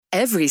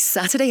every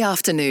Saturday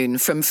afternoon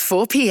from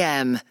 4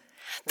 p.m.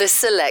 The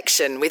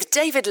Selection with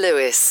David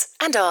Lewis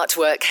and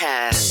Artwork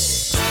Hair.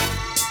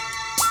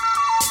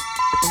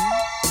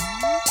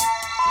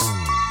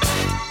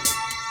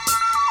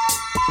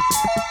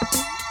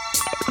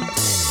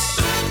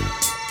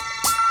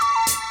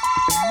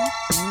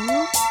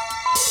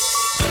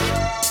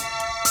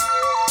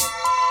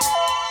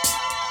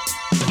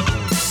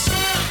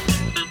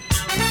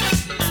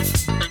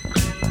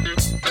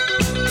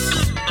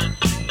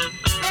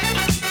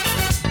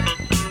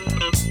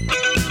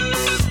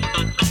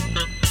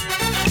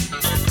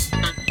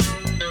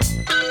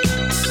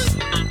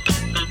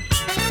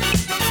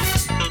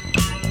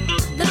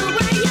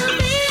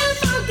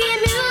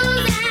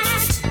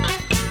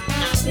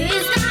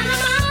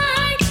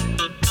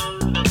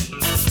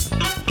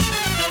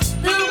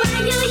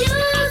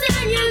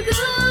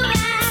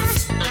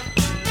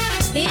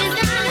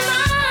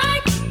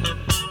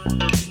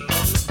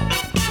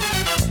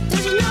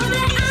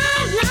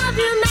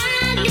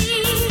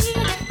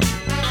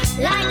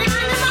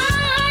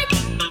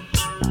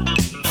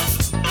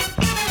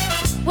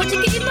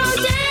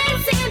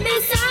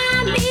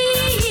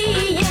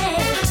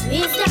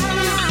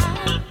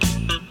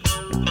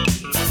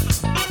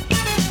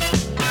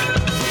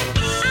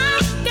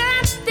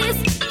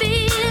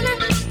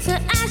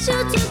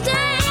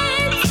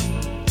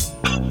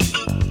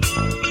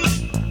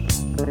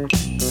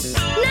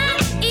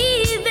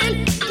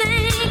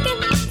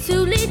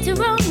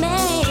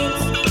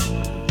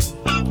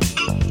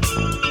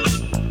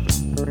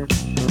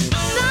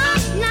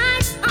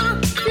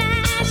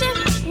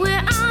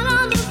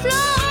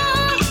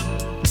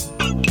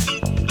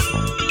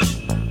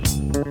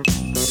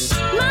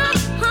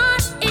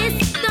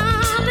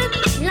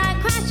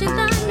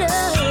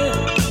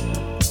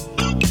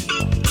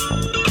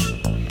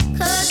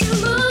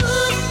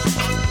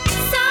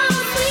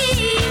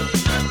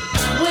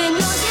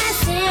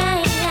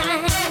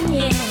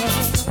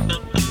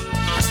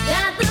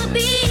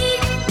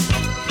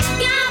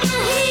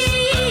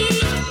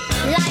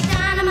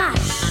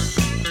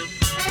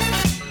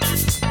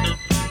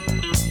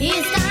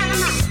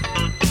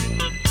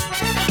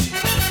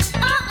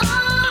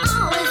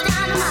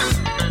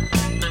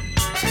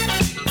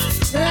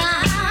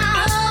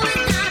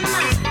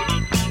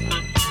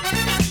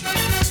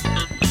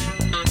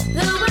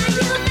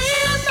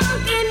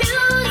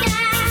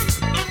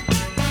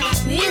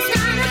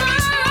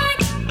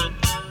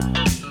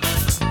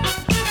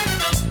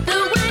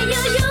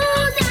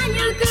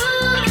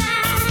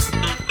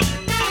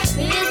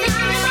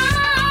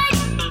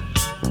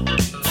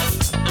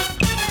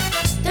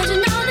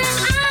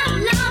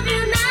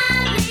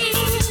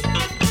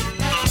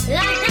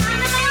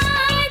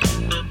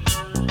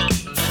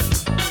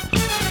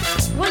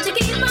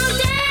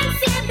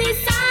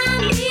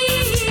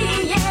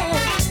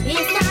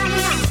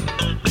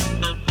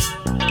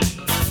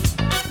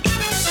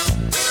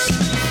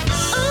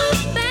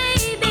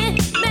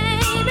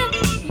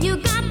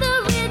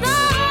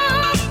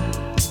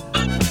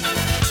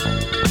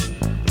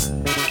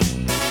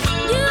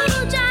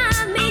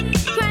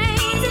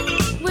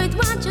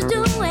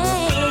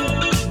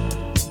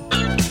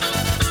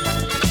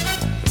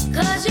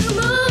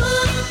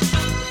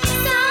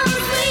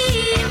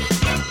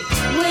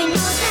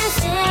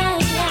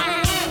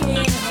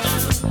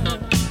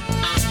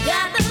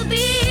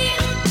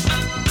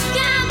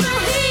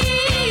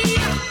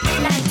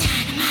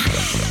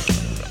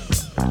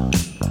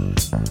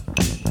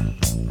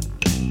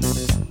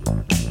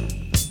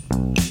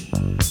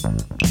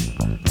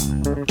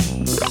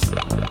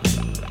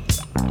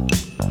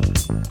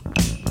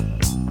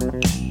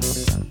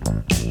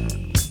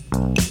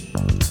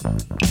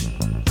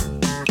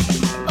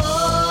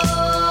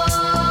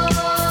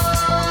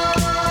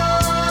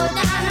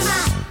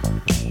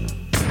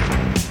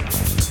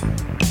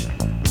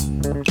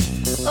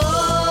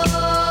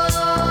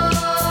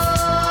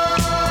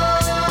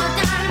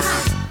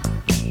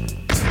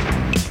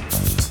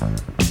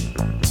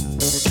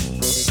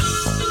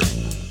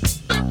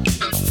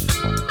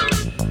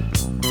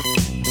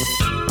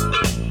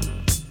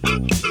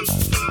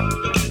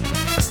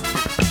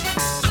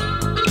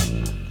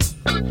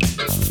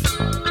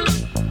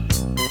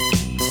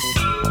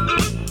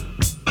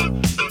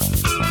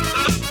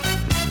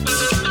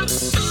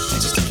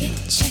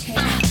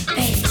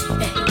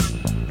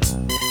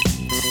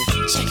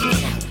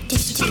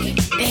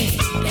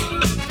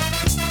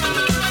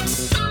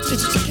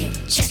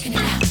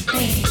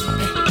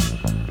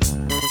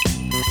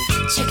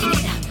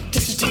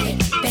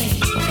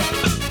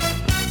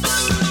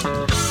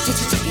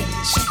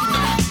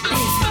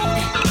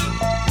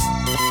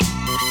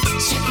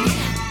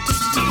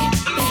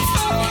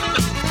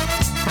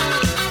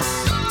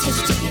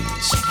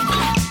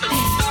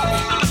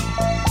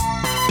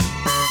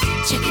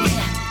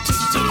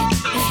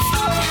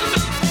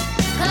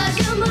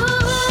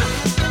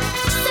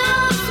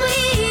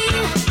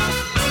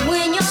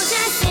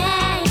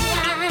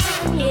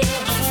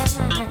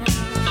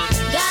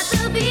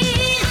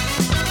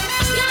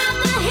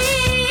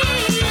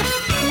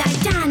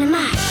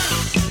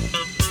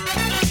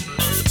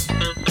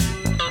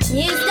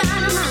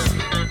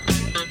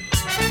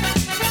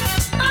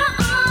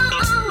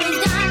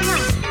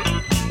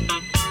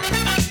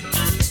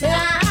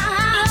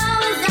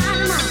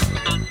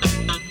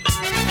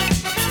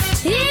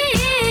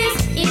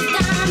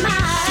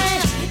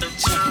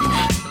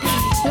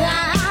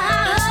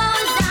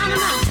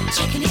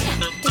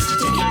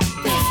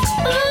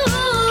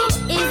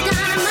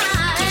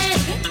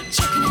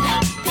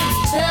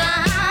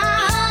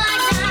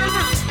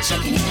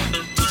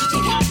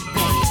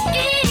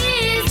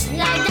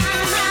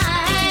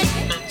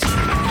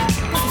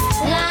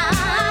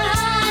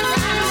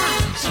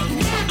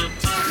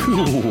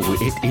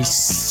 It is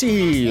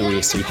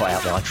seriously hot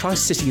out there. I tried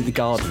sitting in the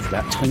garden for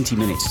about 20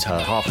 minutes to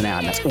half an hour,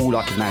 and that's all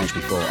I could manage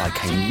before I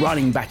came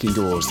running back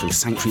indoors to the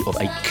sanctuary of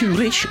a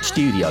coolish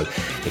studio.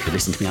 If you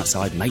listen to me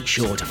outside, make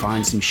sure to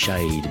find some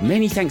shade.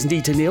 Many thanks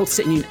indeed to Neil,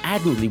 sitting in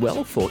admirably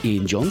well for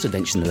Ian John's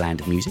Adventures in the Land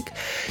of Music.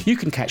 You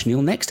can catch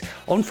Neil next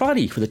on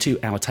Friday for the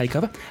 2-hour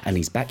takeover, and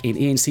he's back in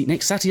Ian's seat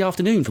next Saturday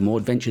afternoon for more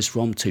Adventures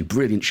from 2.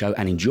 Brilliant show,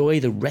 and enjoy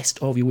the rest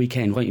of your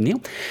weekend, won't you,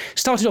 Neil?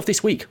 Started off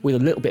this week with a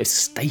little bit of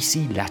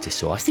Stacey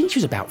Lattisaw. I think she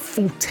was about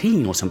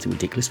 14 or something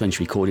ridiculous when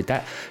she recorded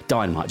that.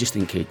 Dynamite. I just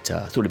think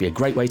thought it'd be a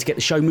great way to get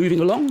the show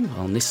moving along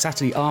on this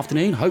Saturday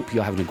afternoon. Hope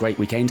you're having a great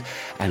weekend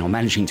and are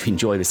managing to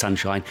enjoy the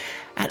sunshine,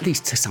 at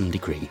least to some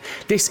degree.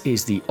 This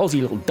is the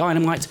Aussie little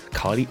dynamite,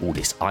 Kylie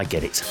Aldis. I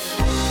Get It.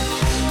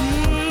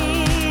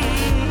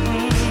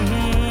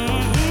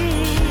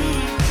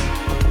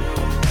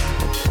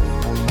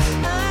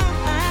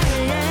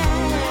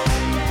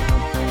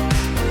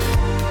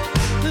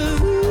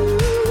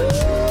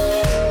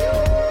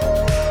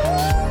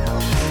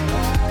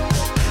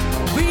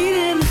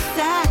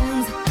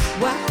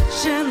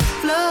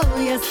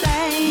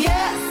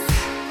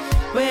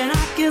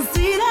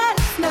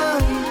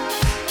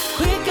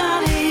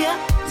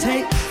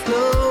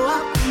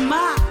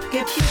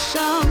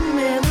 Show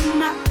me the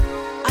map,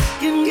 I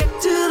can get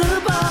to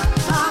the bar.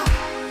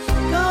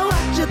 Know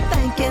what you're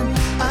thinking,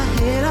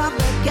 ahead of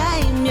the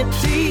game. You're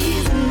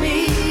teasing me,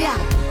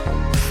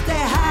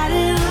 they're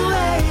hiding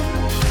away,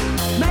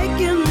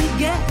 making me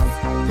guess,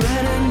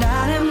 putting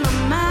doubt in my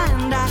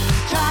mind. I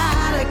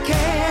try to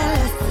care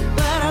less,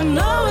 but I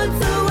know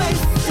it's a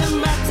waste of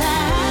my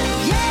time.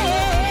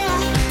 Yeah,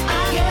 I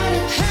get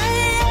it.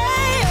 Hey,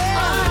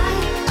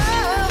 alright,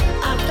 oh,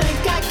 I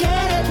think I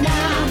get it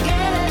now,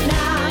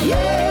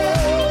 yeah.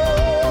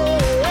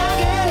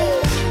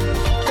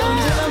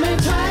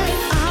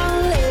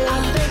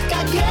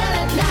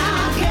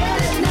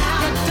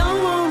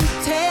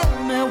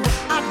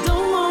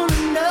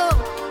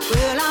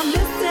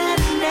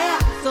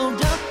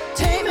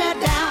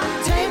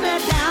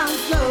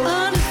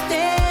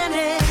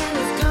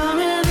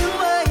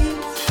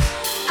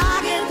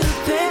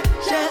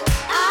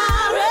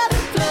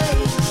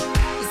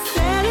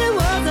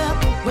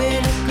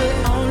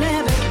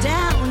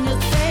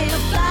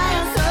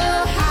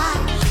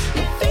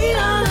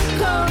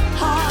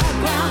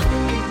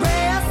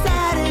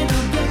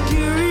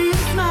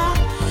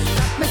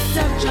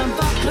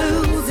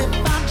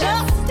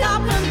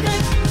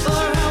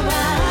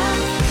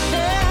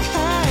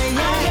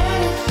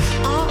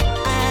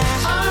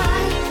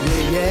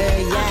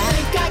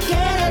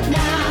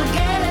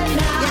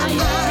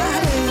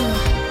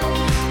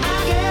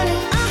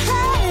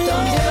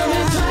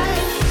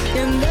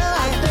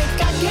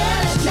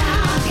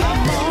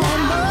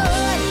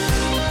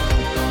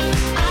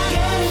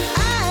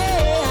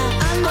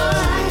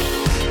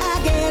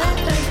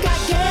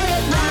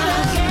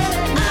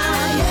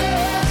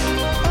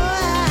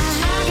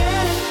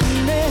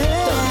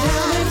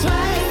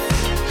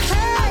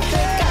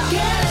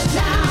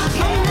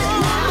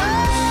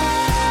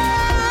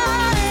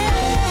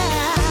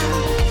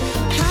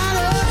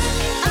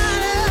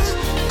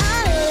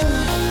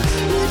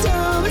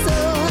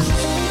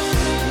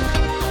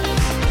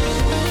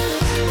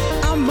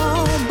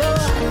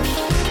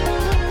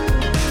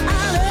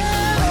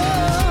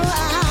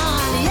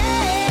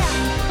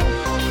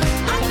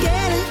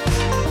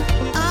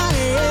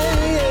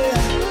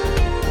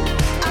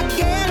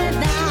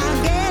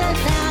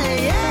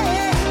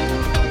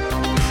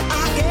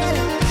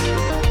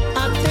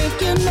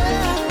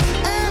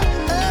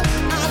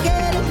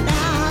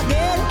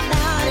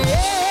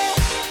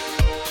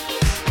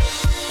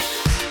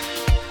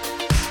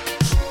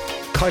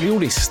 Kylie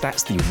Aldis,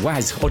 that's the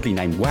oddly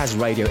named Waz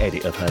radio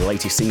edit of her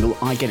latest single,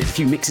 I Get It. A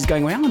few mixes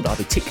going around, but I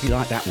particularly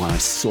like that one. I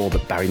saw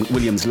that Barry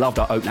McWilliams loved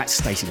our open. That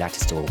Stacey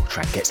Lattisaw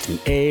track gets to me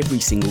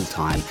every single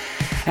time.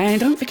 And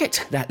don't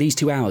forget that these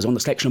 2 hours on The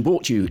Selection are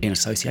brought to you in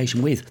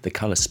association with the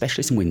Colour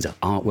Specialist in Windsor,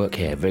 Artwork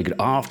Hair. Very good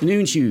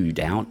afternoon to you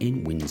down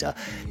in Windsor.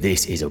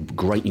 This is a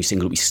great new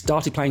single that we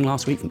started playing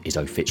last week from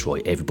Izzo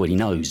Fitzroy. Everybody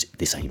knows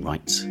This Ain't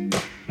Right.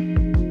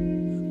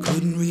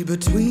 Couldn't read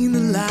between the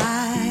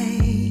lines,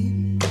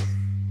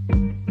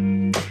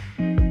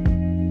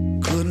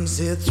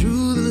 sit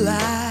through the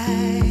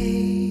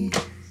lights.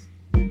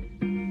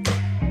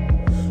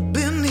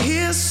 Been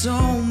here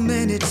so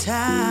many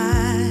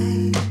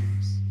times,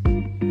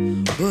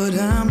 but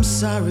I'm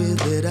sorry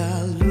that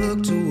I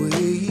looked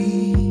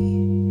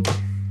away.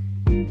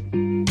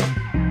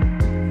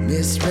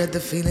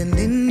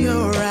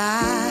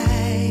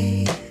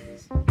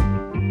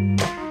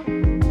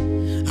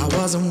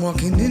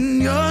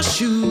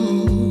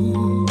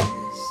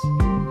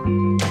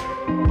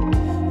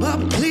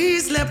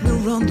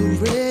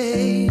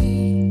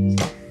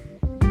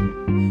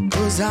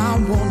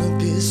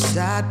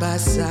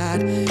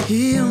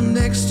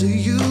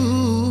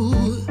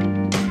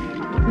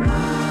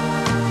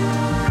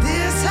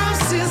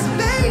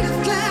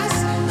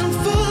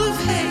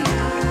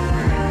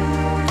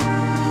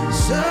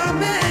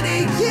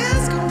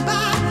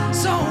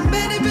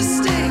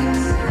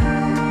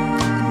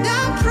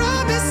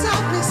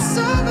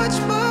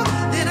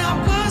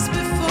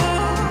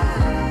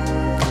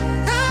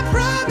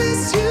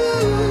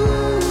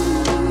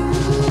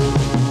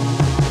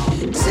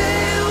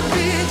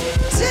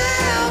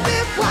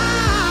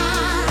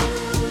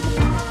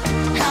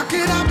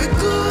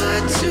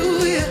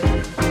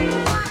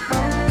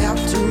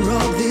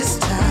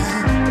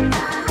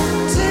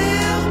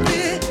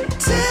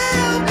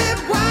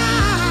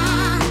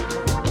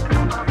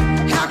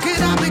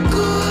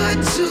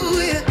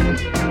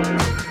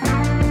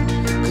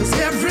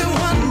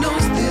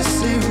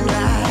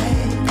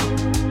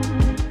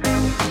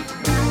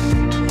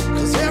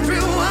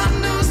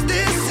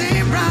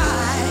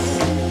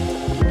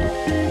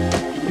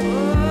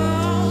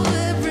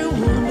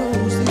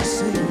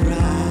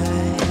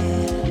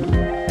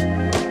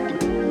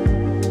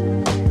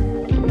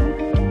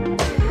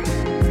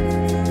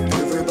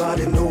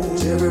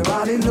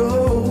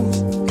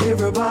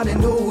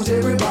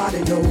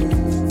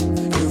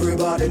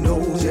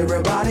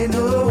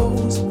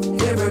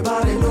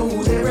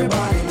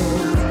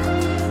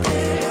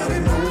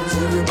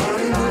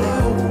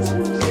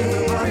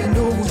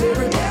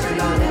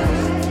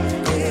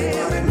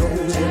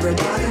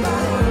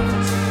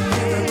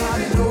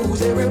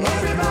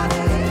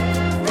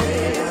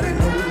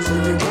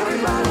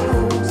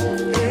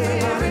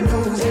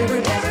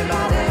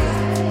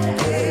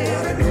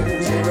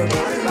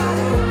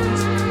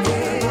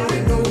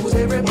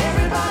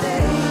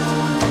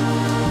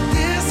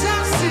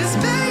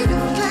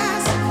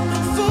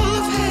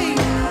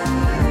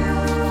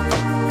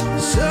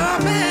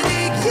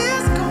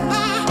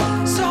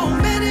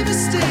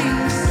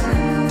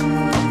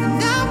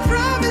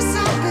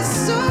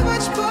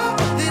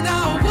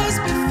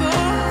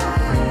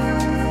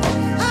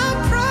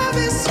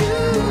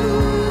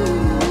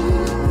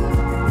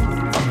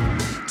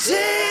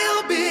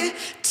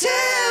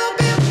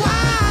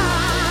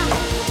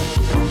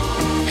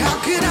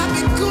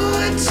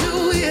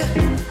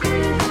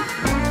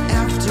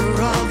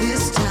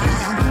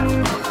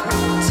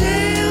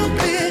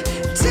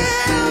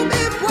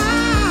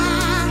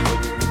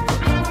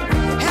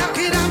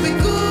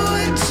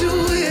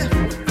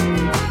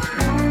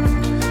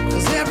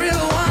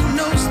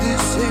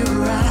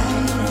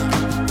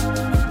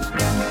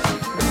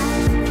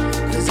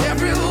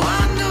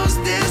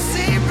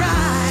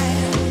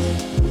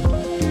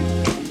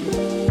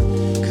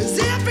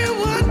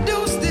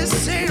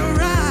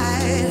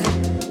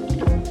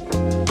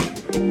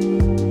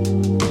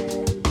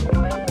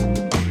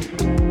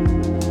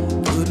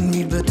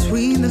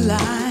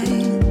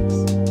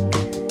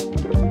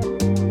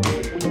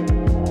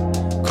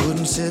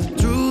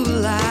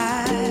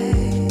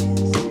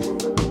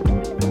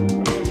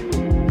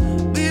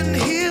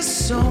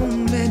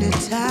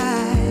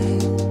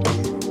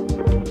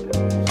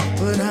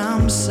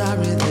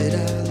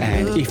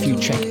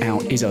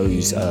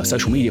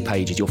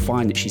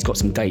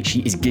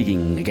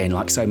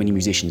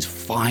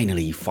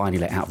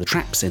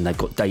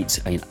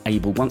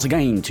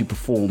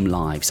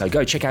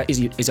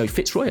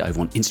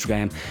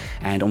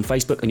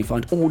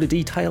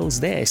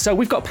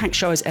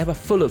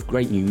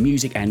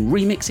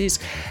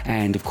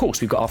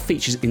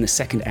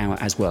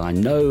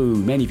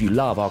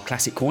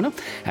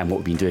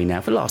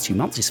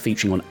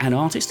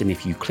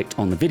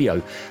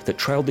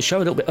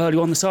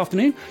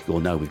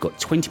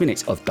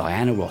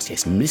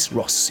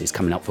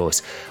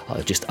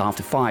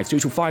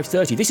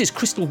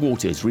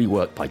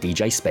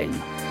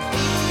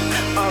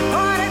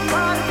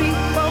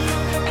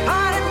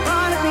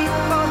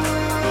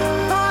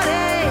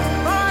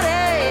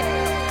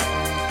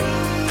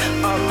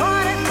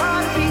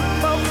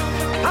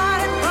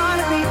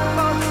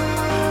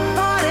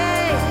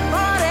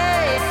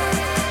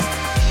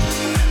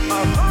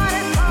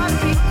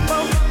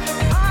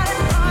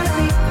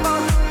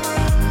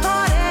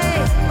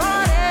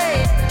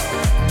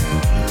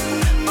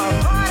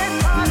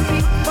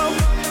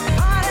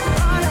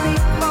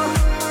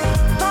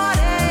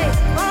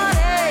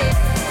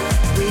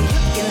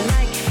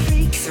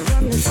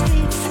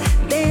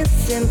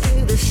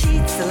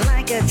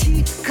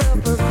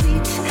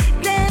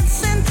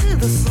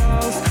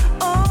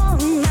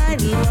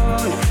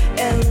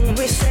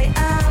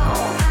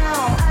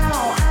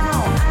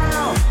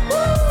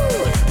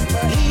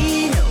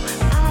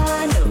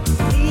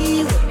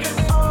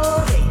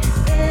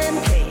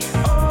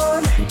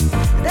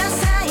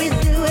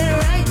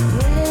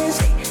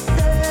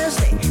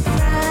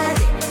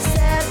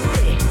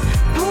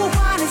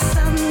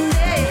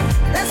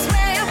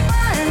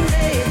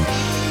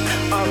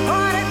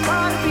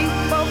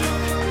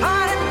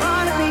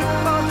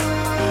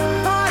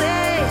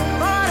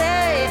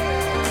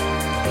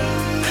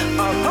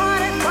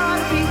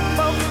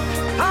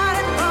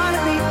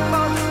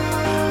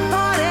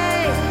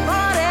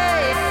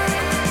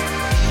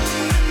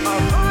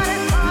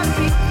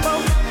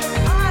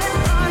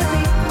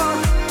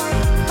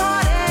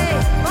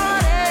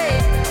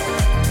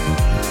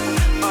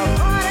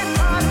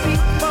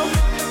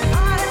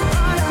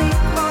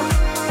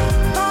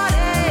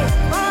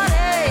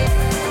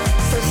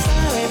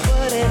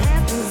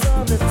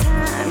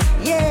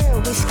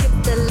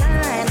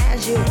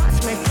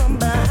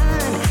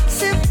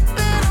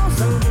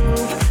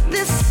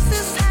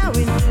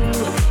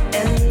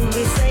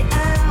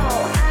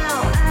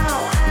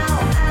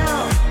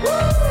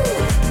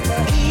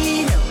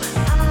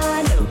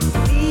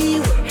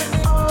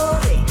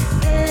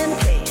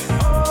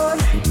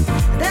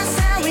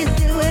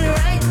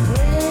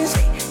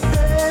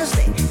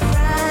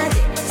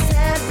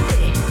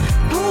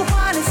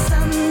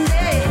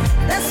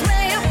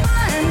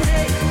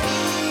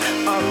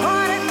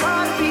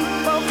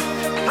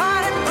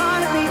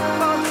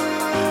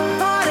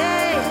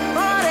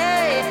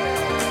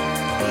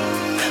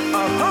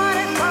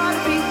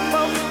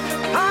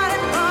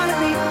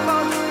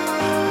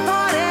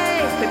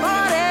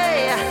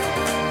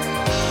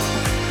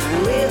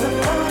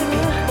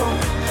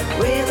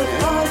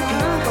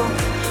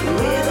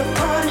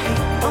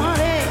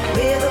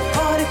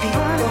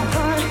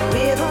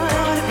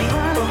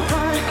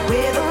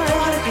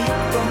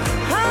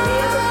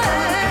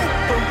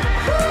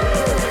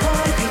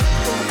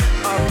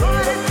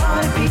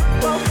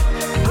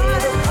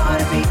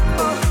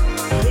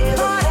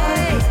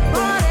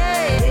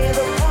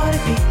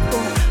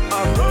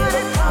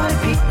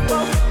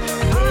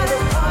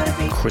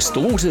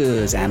 Bristol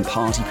waters and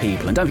party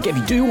people. And don't forget,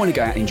 if you do want to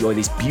go out and enjoy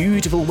this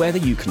beautiful weather,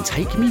 you can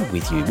take me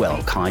with you.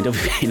 Well, kind of,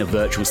 in a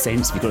virtual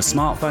sense. If you've got a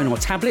smartphone or a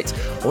tablet,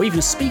 or even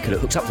a speaker that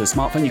hooks up to the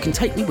smartphone, you can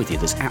take me with you.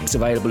 There's apps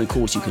available. Of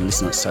course, you can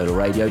listen at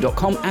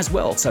solarradio.com as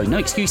well. So no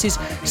excuses,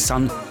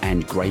 sun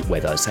and great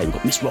weather. So we've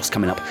got Miss Ross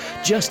coming up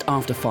just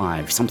after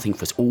 5. Something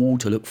for us all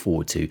to look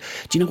forward to.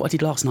 Do you know what I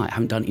did last night? I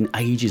haven't done it in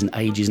ages and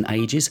ages and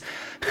ages.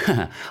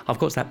 I've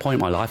got to that point in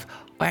my life,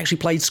 I actually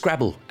played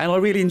Scrabble and I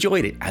really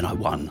enjoyed it and I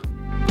won.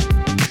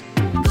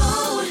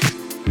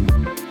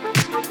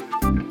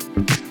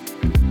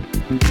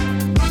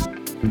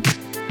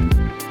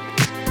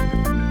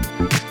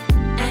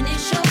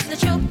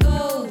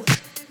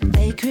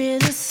 They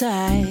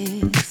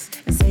criticize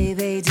and say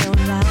they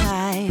don't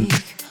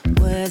like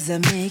words that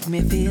make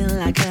me feel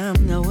like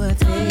I'm not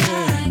worth it.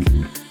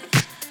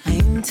 I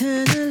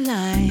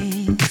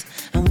internalize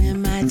and wear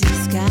my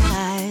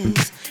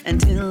disguise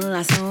until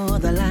I saw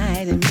the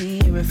light in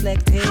me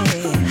reflected.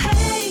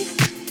 Hey,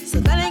 so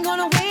that ain't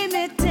gonna weigh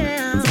me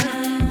down.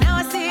 Now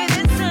I see it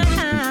inside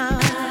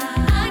out.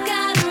 I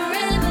got a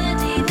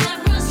remedy that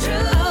runs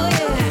true. Oh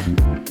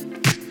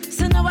yeah,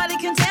 so nobody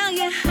can tell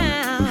you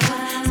how.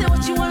 Say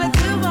what you wanna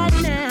do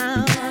right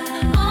now.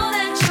 All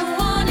that you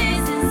want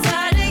is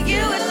inside of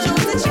you. It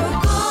shows that you're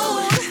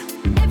gold.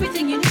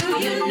 Everything you knew,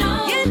 you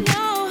know. You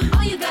know.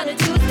 All you gotta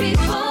do is be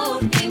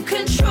bold, in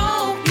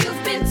control.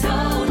 You've been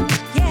told.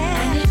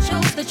 Yeah. And it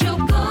shows that you're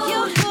gold.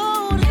 You're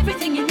gold.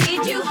 Everything you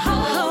need, you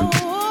hold.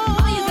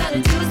 All you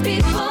gotta do is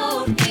be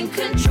bold, in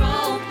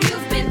control.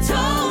 You've been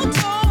told.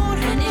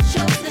 And it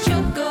shows that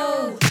you're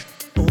gold.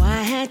 Oh,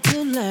 I had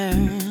to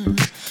learn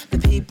the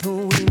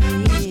people we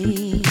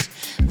meet,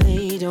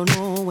 they don't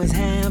always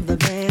have the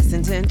best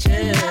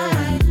intention.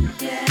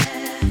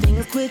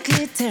 Things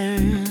quickly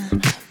turn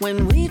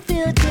when we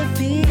feel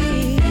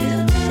defeat,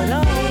 but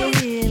all we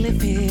really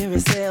fear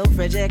is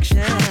self-rejection.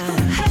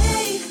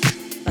 Hey,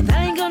 but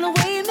that ain't gonna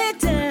weigh me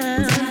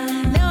down.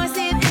 Now I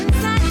see it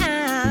inside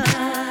out.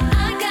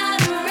 I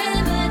got a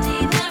remedy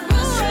that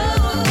runs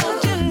true.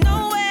 Don't you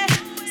know it?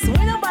 So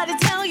ain't nobody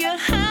tell you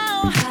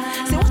how.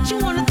 Say what you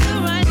wanna do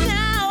right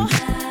now.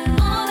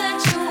 All that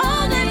you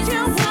want is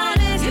you.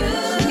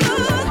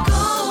 You're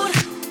gold.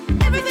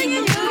 Everything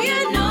you do, you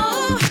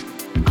know.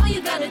 All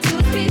you gotta do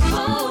is be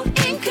bold,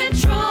 in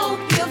control.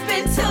 You've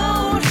been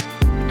told,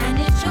 and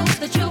it shows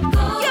that you're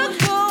gold. You're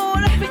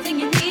gold. Everything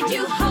you need,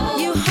 you hold.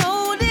 You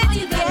hold it. All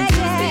you gotta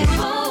do is be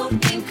bold,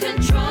 in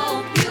control.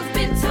 You've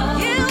been told.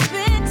 You've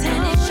been told,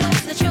 and it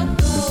shows that you're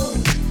gold.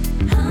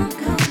 I'm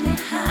going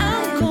higher.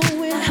 I'm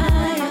going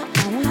higher.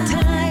 I won't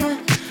tire.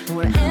 I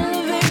wanna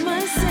elevate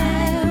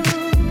myself.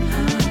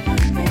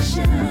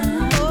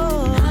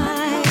 Oh,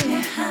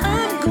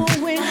 I'm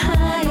going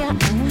higher.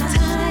 I won't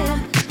tire.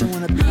 Don't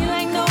wanna be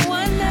like no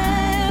one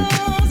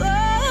else.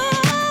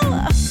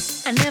 Oh,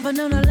 I never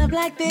known a love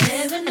like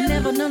this. I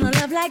never known a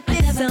love like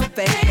this. Oh,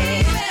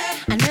 baby.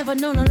 I never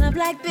known a love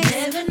like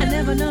this. I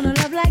never known a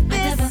love like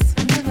this.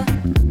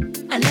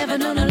 I never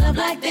known a love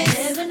like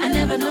this. I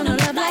never known a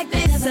love like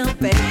this. Oh,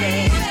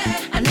 baby.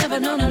 I never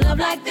known a love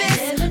like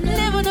this.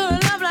 Never known a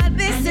love like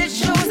this. It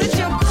shows that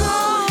you're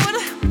gold.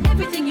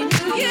 Everything you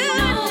knew, you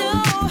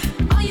know.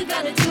 All you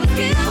gotta do is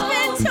be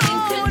bold, in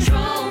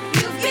control.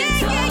 You've been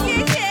told. And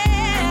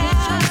it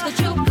shows that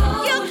you're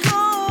gold. You're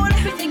gold.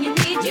 Everything you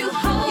need, you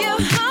hold. You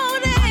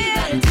hold it. All you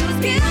gotta do is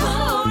be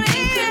bold,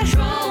 in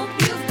control.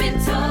 You've been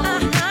told.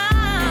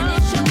 And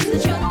it shows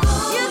that you're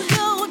gold. You're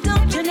gold,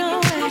 don't you know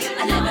it?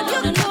 I never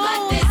known a love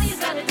like this. All you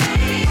gotta do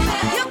is be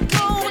bold. You're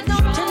gold,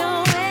 don't you know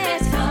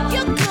it?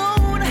 You're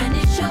gold. And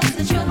it shows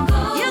that you're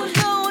gold. You're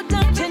gold,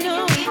 don't you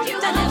know it?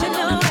 Don't you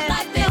know it?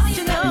 Don't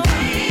you know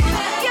it?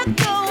 You're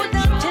gold,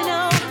 don't you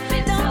know?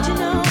 Don't you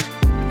know?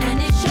 And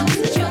it shows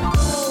that you're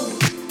gold.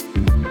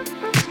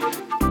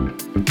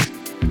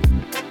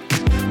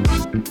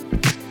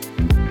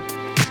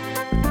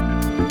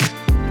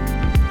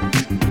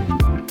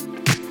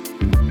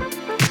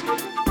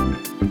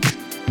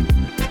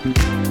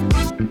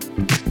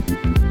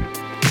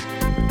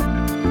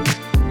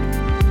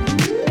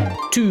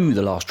 To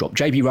the last drop,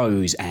 JB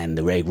Rose and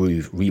the Rare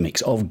Groove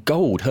remix of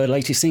Gold, her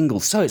latest single.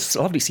 So it's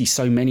lovely to see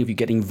so many of you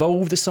get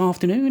involved this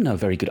afternoon. A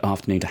very good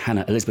afternoon to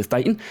Hannah Elizabeth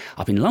Dayton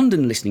up in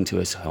London listening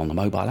to us on the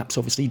mobile apps,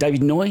 obviously.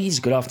 David Noyes,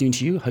 good afternoon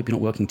to you. Hope you're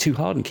not working too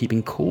hard and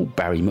keeping cool.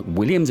 Barry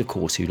McWilliams, of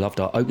course, who loved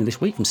our opener this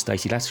week from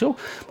Stacey Lattisaw.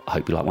 I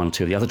hope you like one or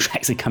two of the other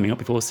tracks that are coming up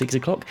before 6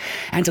 o'clock.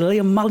 And to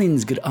Leah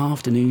Mullins, good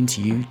afternoon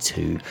to you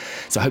too.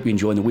 So I hope you're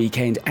enjoying the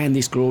weekend and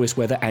this glorious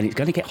weather, and it's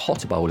going to get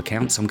hotter by all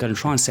accounts. So I'm going to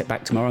try and set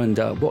back tomorrow and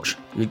watch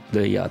the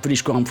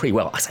British Grand Prix.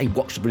 Well, I say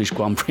watch the British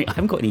Grand Prix. I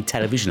haven't got any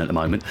television at the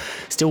moment.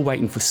 Still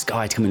waiting for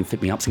Sky to come in and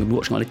fit me up, so I'm going to be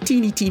watching on a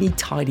teeny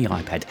tiny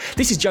iPad.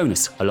 This is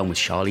Jonas, along with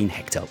Charlene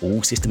Hector.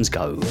 All systems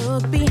go.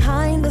 Look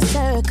behind the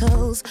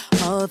circles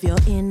of your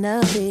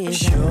inner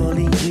vision.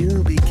 Surely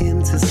you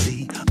begin to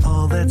see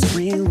all that's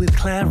real with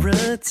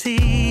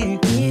clarity.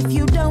 If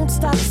you don't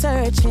stop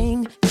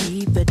searching,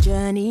 keep the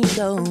journey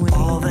going.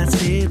 All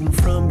that's hidden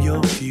from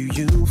your view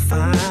you'll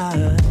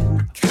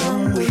find.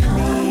 Come with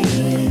me.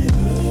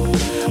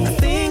 I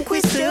think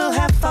we still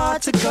have far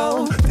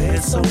go.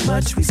 There's so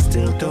much we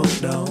still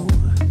don't know.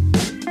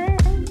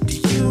 Do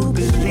you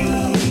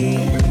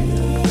believe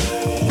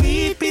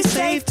we'd be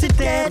safe to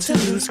dare to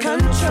lose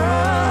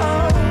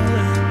control?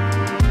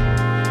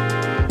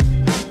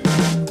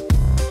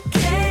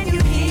 Can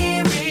you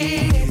hear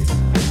it?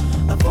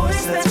 A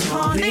voice that's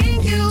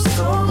calling you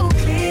so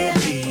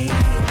clearly.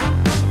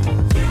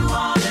 You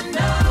wanna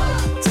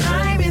know,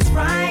 time is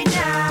right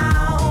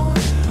now.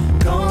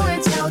 Go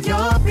and tell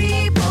your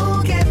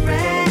people, get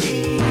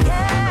ready.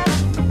 Yeah.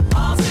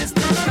 All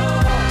systems go.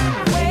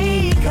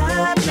 Wake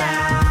up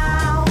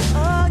now.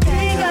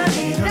 Think I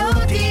need no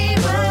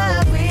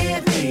deeper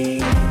with me.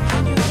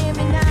 Can you hear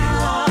me now? You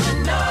wanna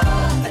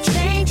know, a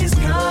change is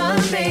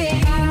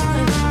coming.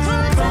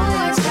 Go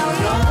and tell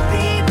your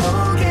people,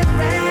 get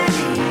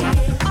ready.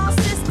 All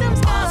systems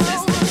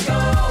go.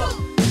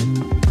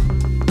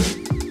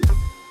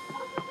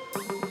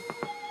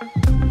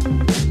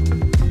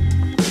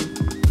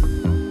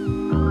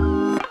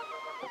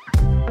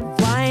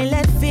 Why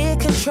let fear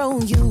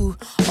control you?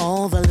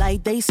 All the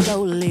light they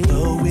stole it.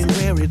 Knowing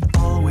where it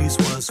always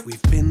was,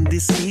 we've been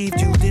deceived,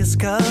 you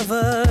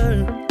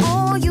discovered.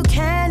 All you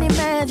can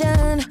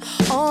imagine,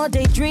 all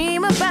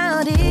daydream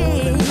about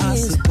it.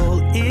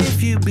 Impossible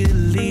if you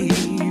believe.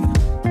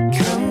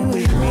 Come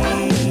with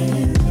me.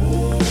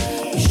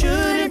 You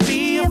shouldn't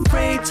be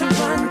afraid to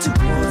run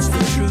towards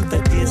the truth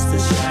that is the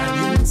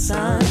shining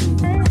sun.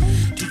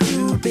 Do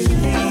you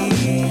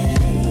believe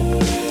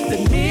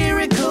that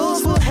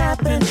miracles will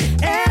happen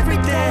every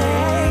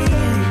day?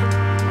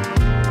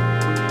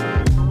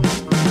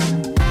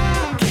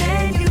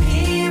 Can you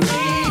hear it?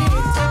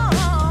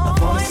 A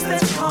voice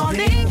that's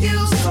calling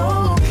you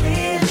so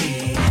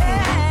clearly.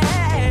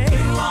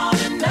 You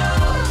wanna know,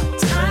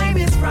 time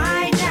is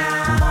right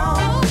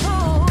now.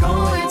 Go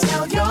and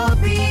tell your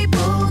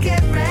people,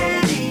 get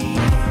ready.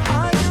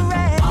 Are you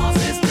ready? All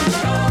systems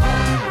go.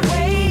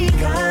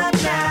 Wake up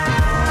now.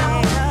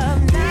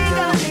 Think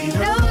I'll be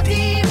no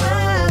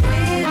deeper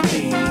with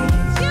me.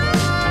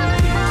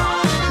 You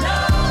wanna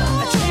know,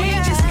 a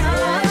change is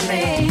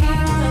coming.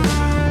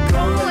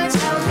 Go and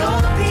tell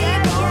your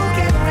people,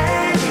 get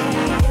ready.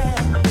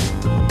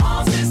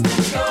 All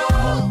systems go.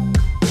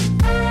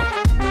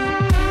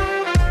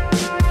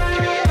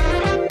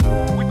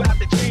 We about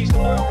to change the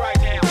world right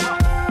now.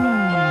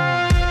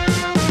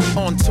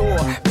 On tour,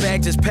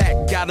 bags is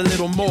packed, got a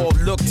little more.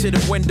 Look to the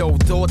window,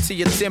 door to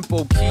your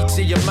temple, key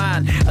to your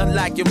mind,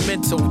 unlock your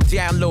mental.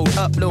 Download,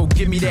 upload,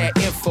 give me that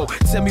info.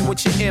 Tell me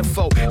what your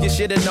info. You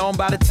should have known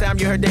by the time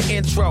you heard the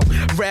intro.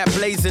 Rap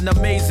blazing,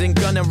 amazing,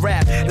 gonna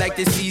rap like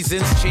the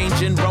seasons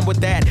changing. Run with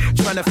that,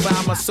 trying to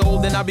find my soul,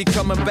 then I'll be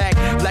coming back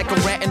like a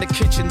rat in the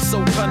kitchen,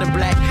 so cunning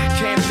black.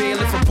 Can't fail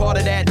if I'm part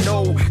of that.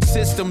 No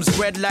systems,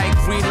 red light,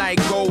 green light,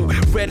 go.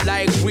 Red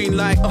light, green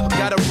light,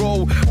 gotta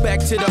roll. Back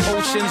to the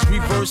oceans,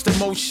 reverse the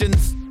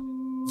motions.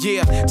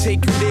 Yeah,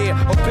 take you there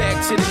or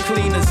back to the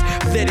cleaners.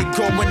 Let it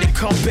go when they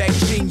come back,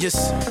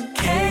 genius.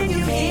 Can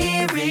you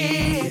hear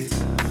it?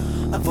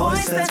 A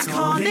voice that's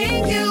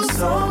calling you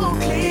so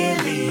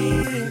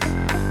clearly. You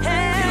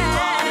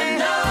wanna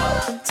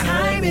know,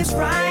 time is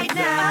right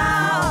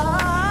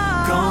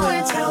now. Go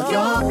and tell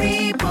your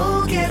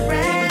people, get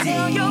ready.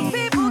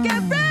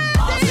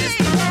 All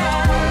systems go.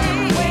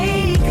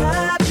 Wake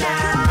up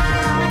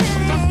now.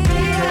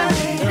 Think I'll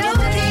be no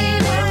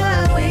deeper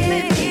with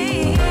me.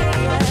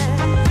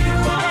 You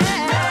wanna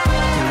know,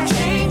 a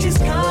change is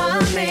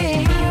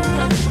coming.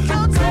 Go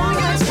and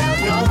tell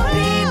your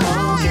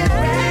people, get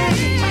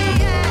ready.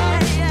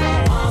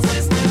 All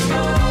systems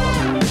go.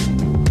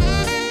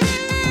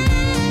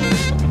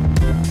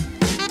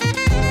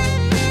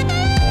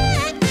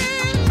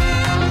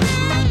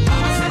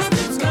 All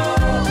systems go.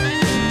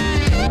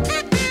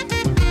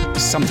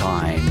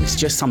 Sometimes,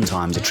 just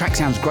sometimes, a track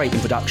sounds great in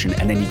production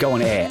and then you go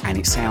on air and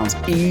it sounds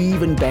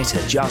even better,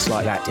 just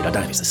like that did. I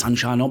don't know if it's The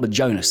Sunshine or not, but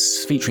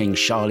Jonas, featuring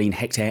Charlene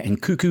Hector and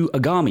Cuckoo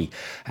Agami,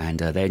 and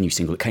their new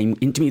single that came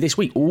into me this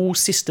week, All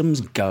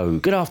Systems Go.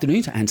 Good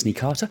afternoon to Anthony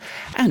Carter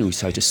and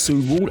also to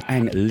Sue Ward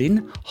and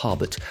Lynn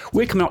Harbert.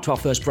 We're coming up to our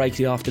first break of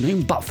the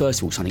afternoon, but first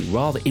of all, something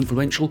rather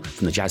influential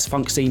from the jazz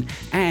funk scene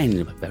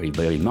and very,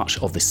 very much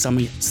of the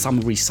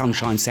summery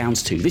sunshine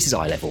sounds too. This is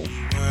Eye Level.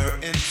 Were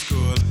in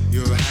school,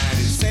 you had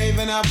it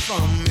saving up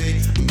from me,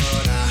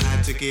 but I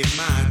had to keep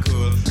my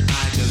cool.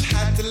 I just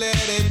had to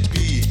let it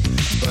be.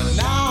 But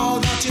now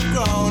that you've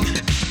grown,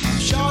 I'm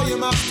sure you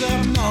must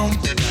have known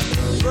that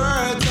the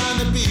birds and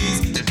the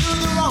bees do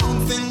the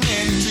wrong thing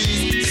in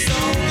trees. So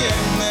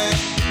give me,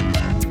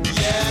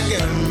 yeah,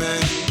 give me,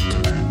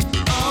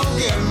 oh,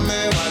 give me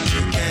what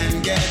you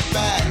can get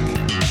back.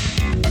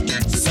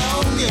 So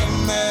give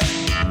me,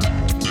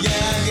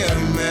 yeah,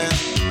 give me,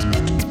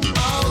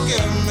 oh,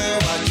 give me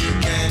what you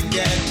can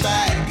get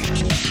back.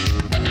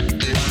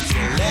 Once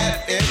you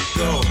let it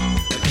go,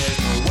 there's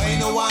no way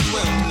no one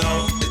will know.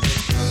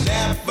 It'll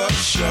never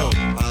show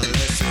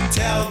unless you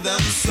tell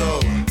them so.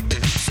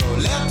 So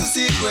let the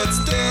secret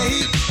stay.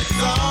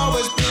 It's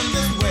always been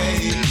this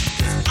way.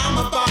 'Cause I'm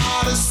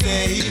about to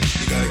say, you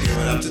gotta give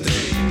it up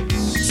today.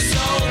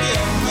 So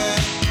give me,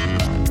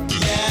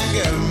 yeah,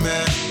 give me,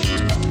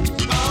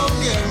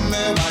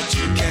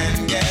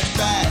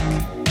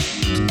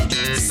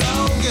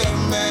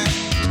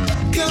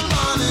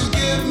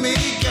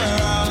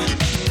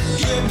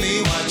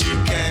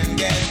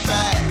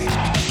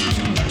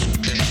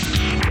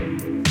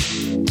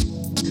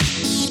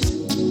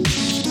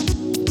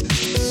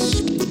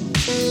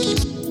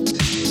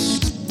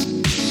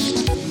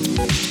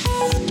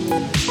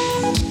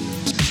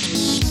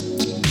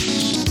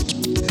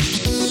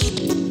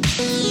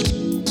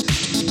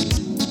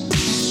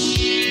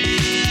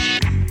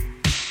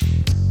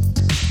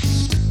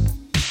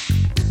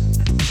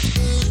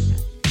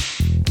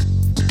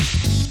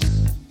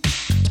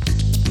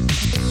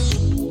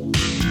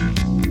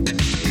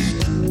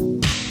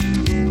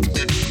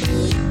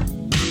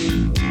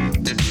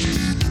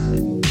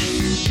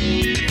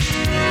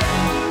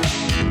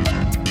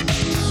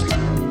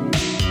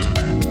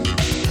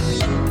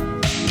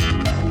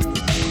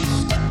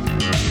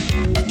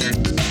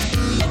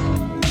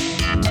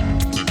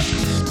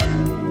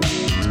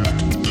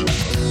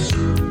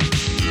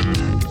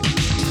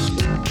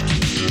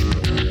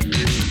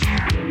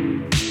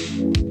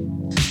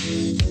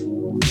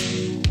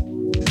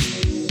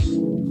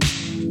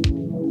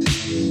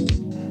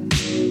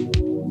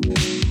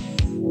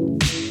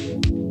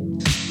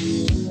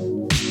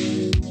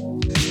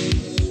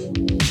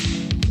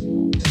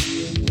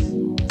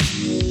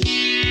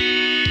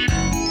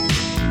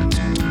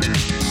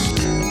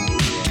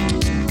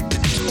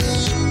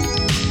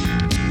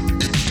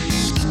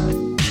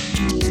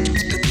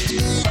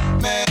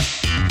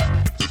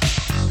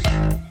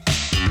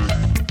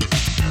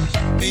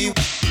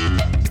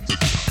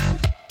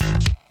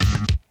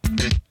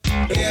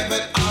 give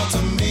it all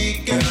to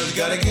me, girl. You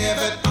gotta give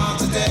it all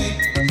today.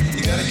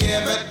 You gotta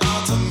give it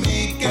all to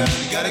me, girl.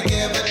 You gotta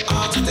give it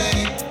all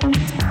today.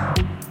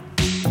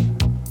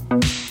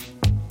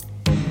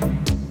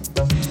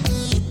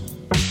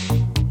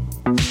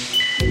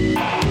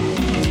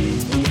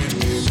 When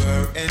we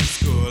were in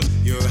school,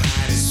 you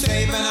had it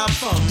saving up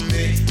for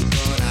me,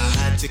 but I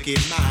had to keep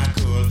my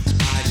cool.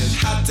 I just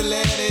had to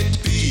let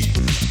it be.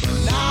 But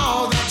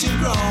now that you're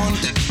grown,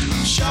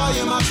 I'm sure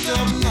you must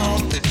have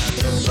known that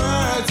the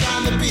birds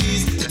and the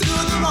bees do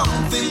the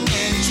wrong thing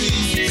in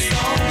trees. So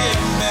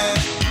give me,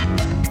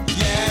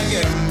 yeah,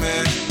 give me,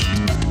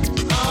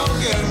 oh,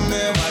 give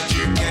me what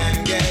you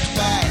can get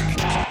back.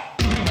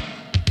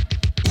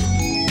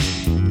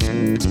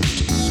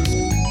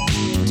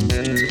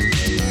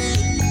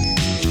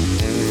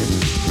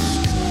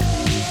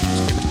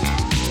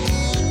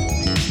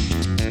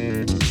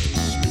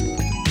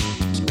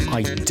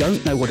 I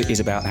don't know what it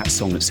is about that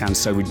song that sounds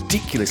so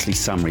ridiculously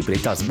summery, but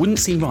it does. Wouldn't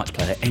seem right to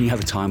play it at any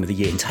other time of the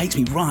year. It takes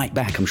me right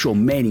back. I'm sure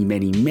many,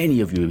 many, many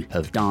of you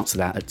have danced to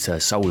that at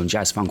soul and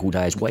jazz funk all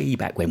days way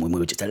back when we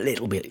were just a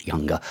little bit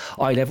younger.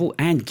 Eye Level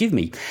and Give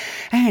Me.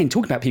 And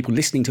talking about people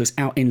listening to us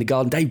out in the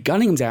garden, Dave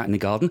Gunningham's out in the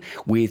garden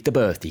with the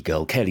birthday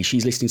girl, Kelly.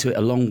 She's listening to it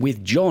along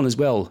with John as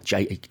well,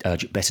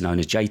 better known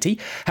as JT,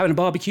 having a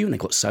barbecue, and they've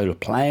got solar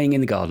playing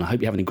in the garden. I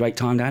hope you're having a great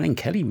time down in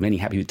Kelly. Many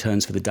happy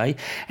returns for the day.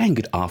 And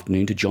good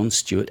afternoon to John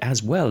Stewart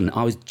as well. And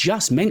I was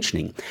just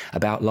mentioning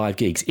about live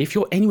gigs. If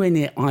you're anywhere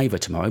near Ivor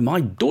tomorrow,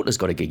 my daughter's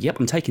got a gig. Yep,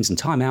 I'm taking some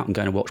time out and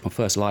going to watch my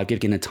first live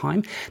gig in a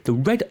time. The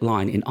Red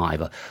Line in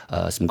Ivor.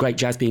 Some great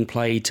jazz being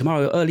played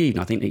tomorrow early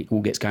evening. I think it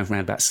all gets going from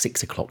around about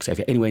 6 o'clock. So if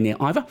you're anywhere near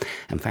Ivor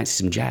and fancy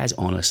some jazz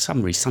on a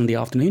summery Sunday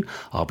afternoon,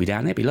 I'll be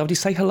down there. It'd be lovely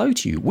to say hello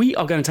to you. We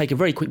are going to take a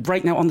very quick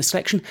break now on the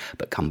selection,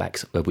 but come back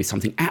with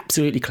something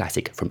absolutely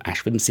classic from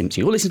Ashford and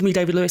Simpson. You're listening to me,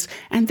 David Lewis,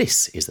 and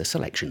this is The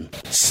Selection.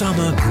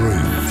 Summer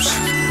Grooves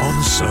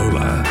on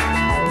Solar.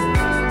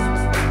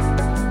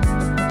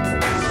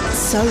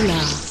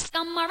 Solar.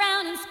 Come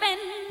around and spend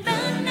the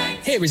night.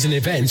 Here is an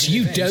event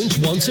you don't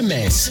want to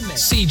miss.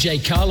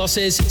 CJ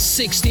Carlos's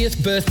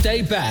 60th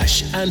birthday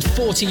bash and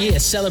 40-year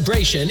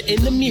celebration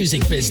in the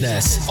music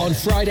business on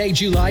Friday,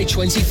 July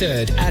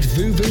 23rd at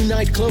Vuvu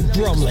Nightclub,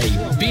 Bromley,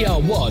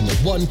 BR1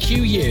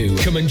 1QU.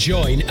 Come and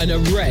join an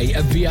array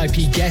of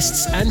VIP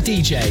guests and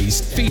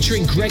DJs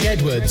featuring Greg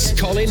Edwards,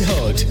 Colin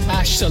Hood,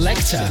 Ash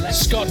Selector,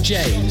 Scott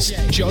James,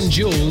 John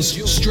Jules,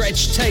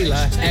 Stretch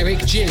Taylor,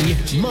 Eric G,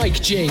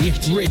 Mike G,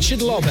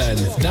 Richard Lobban.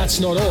 That's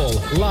not all.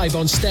 Live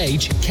on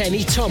stage,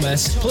 Kenny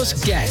Thomas, plus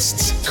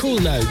guests, Cool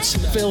Notes,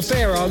 Phil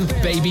Farron,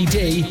 Baby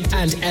D,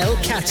 and El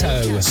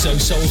Cato. So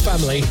Soul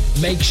Family,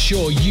 make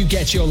sure you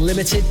get your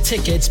limited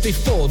tickets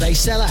before they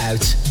sell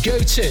out. Go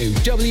to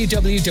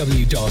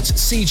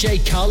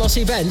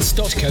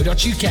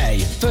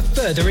www.cjcarlosevents.co.uk for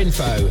further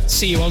info.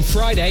 See you on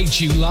Friday,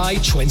 July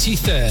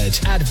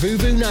 23rd at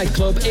Vuvu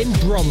Nightclub in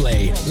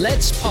Bromley.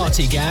 Let's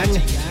party,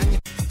 gang.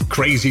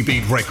 Crazy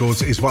Beat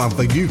Records is one of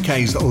the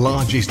UK's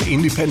largest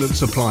independent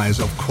suppliers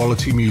of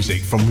quality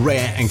music. From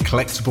rare and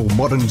collectible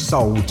modern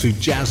soul to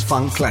jazz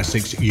funk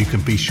classics, you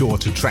can be sure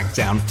to track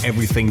down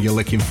everything you're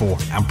looking for,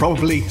 and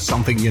probably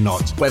something you're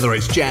not. Whether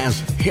it's jazz,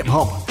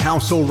 hip-hop,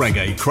 house or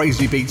reggae,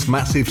 Crazy Beat's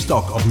massive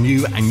stock of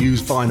new and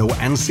used vinyl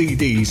and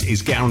CDs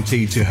is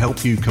guaranteed to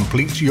help you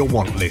complete your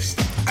want list.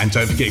 And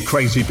don't forget,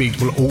 Crazy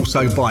Beat will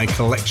also buy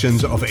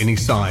collections of any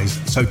size.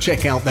 So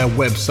check out their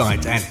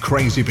website at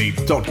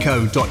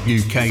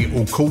crazybeat.co.uk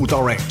or call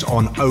direct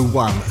on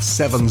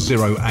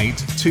 01708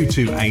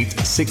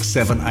 228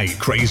 678.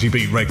 Crazy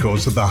Beat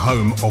Records are the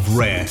home of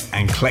rare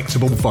and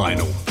collectible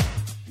vinyl.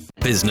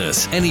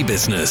 Business, any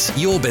business,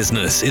 your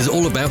business is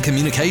all about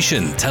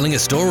communication, telling a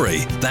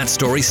story. That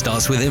story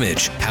starts with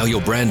image, how your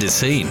brand is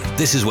seen.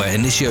 This is where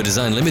Initio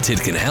Design Limited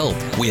can help.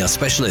 We are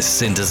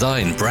specialists in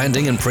design,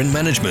 branding and print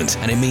management,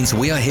 and it means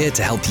we are here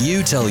to help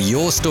you tell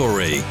your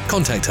story.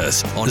 Contact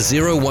us on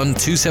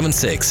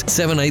 01276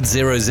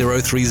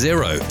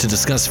 780030 to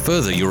discuss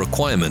further your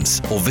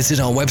requirements, or visit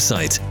our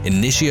website,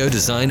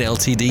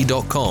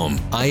 initiodesignltd.com,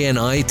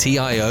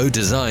 INITIO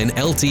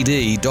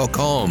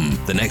designltd.com.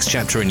 The next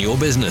chapter in your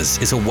business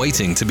is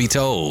awaiting to be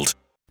told.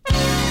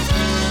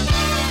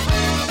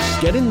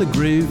 Get in the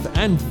groove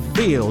and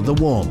feel the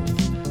warmth.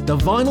 The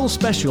Vinyl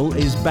Special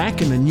is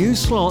back in a new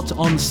slot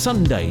on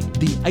Sunday,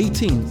 the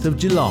 18th of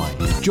July.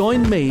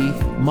 Join me,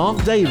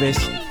 Mark Davis,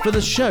 for the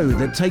show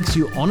that takes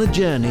you on a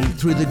journey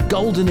through the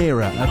golden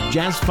era of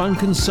jazz,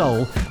 funk and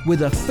soul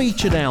with a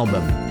featured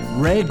album,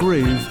 rare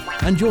groove,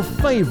 and your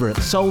favourite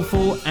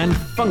soulful and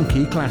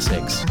funky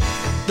classics.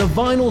 The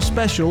Vinyl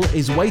Special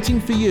is waiting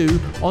for you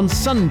on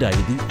Sunday,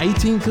 the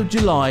 18th of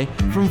July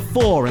from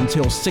 4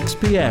 until 6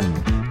 p.m.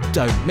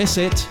 Don't miss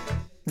it.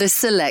 The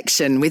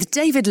Selection with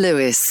David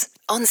Lewis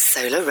on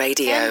Solar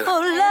Radio. And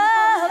for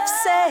love's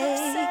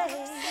sake,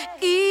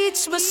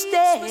 each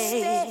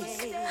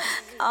mistake,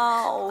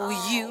 oh,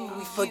 you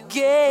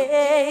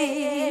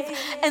forgave.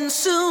 And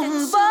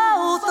soon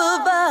both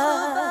of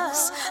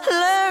us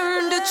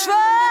learn to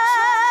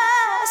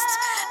trust,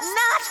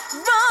 not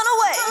run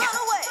away.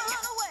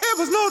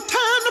 was no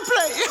time to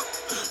play.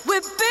 We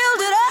build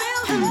it up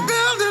and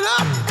build it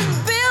up and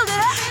build it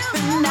up,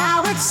 and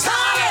now it's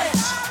solid.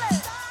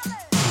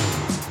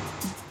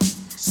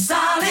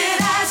 Solid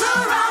as a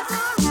rock.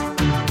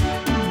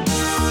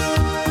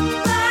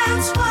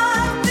 That's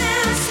what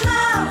this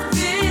love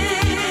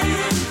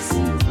is.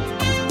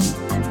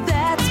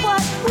 That's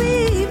what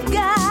we've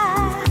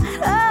got.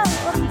 Oh,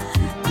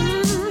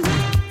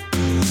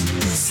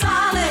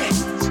 solid.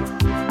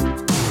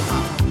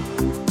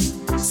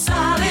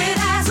 Solid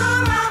as a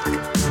rock.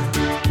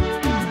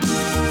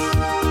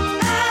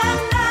 And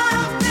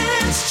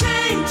nothing's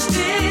changed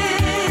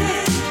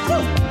it.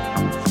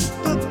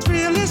 The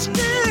thrill is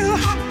still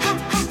hot.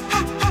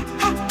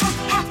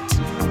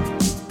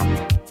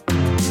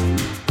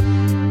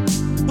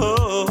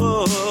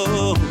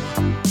 Oh,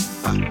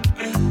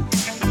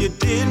 you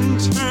didn't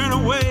turn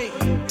away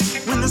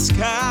when the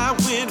sky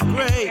went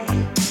gray.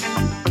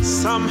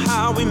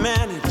 Somehow we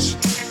managed.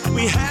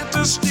 We had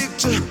to stick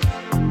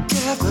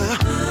together.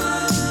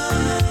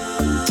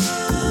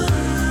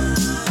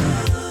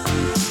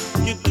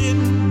 You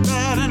didn't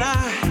bat an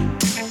eye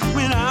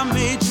when I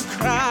made you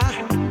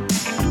cry.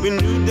 We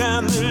knew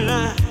down the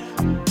line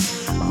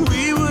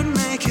we would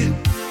make it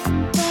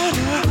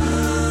better.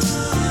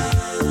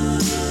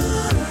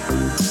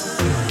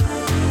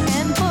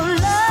 And for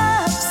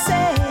love's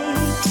sake,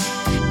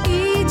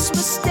 each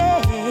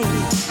mistake,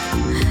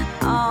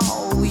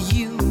 oh,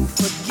 you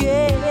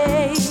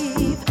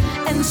forgave.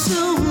 And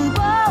soon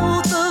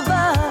both of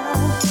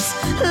us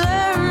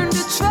learned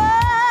to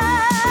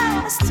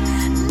trust,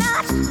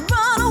 not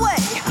run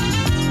away.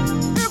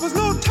 There was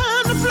no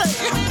time to play.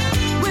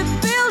 We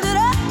build it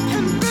up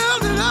and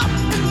build it up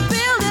and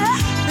build it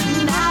up,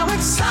 and now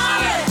it's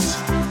solid.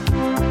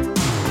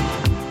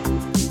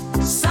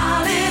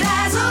 Solid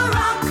as a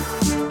rock.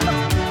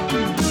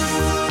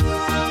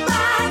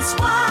 That's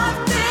what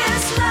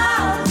this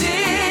love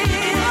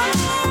is.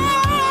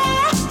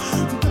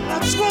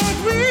 That's what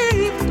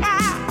we've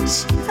got.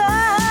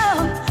 Oh,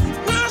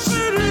 yes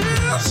it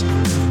is.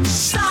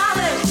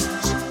 Solid.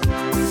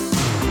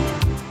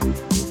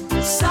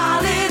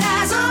 Solid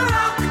as a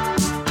rock.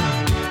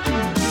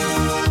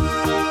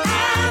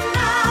 And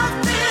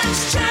nothing's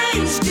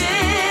changed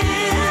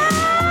it.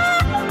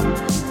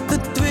 The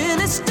thrill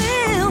is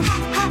still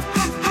hot.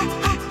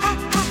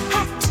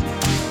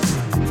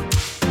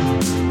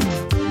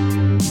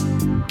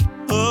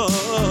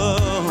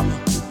 Oh,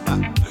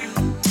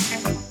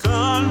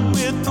 gone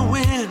with the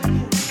wind.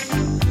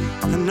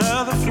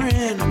 Another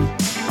friend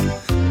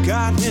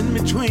got in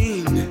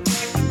between,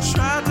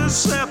 tried to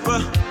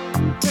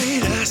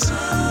separate us.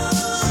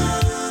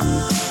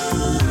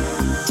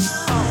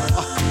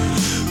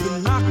 But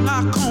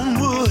knock on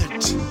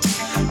wood,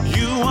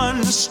 you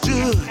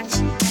understood.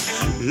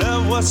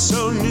 Love was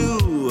so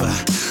new,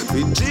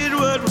 we did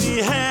what we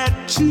had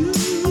to.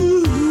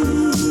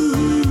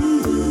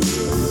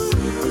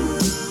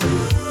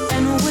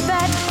 And with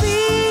that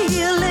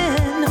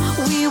feeling,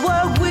 we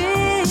were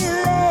willing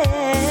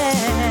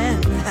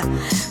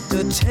to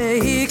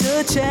take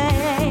a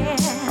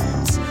chance.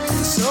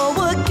 So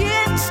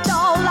against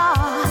all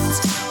odds,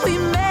 we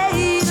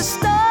made a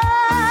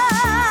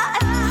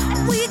start.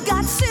 We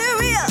got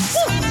serious.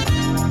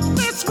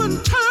 This one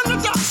turned to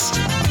dust.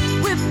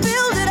 We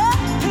build it up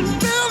and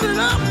build it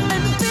up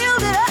and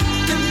build it up,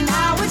 and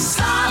now it's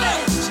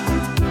solid.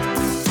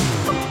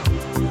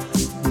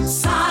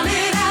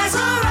 Solid as a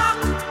rock.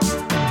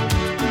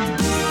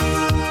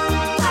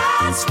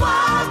 That's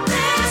what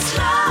this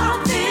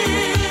love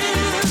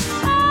is.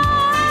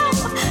 Oh,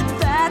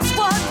 that's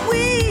what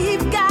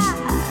we've got.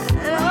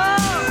 Oh,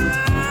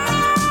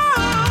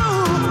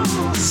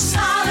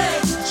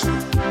 solid.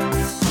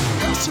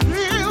 Yes, it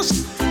is.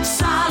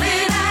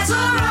 Solid as a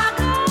rock.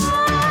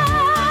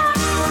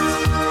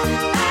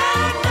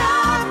 And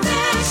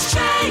nothing's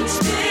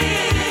changed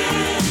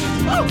it.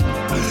 Oh,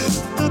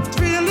 the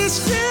thrill is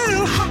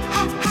still hot.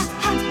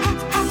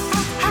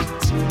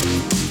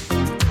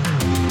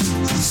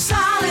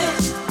 Solid.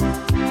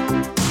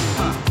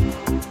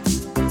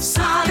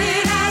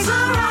 Solid as a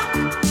rock.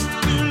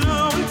 You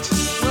know it.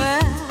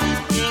 Well,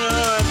 you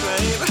know it,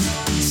 babe.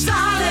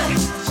 Solid.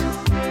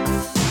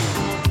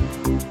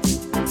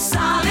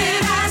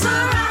 Solid as a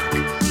rock.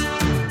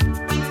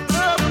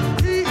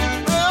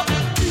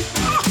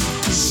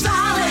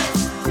 Solid.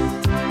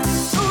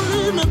 Don't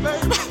leave me,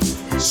 baby.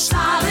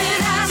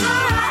 Solid as a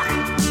rock.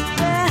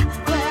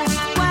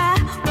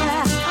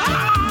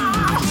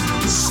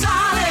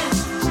 Solid.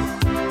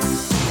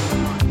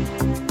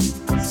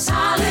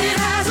 Solid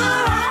as a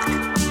rock.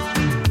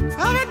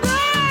 Every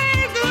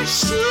day, good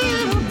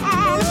shit.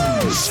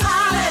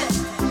 Solid.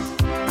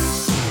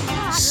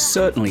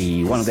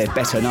 certainly one of their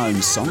better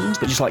known songs,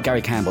 but just like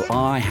Gary Campbell,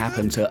 I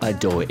happen to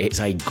adore it. It's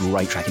a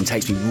great track and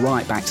takes me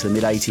right back to the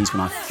mid-80s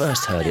when I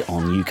first heard it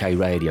on UK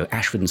radio.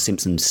 Ashford and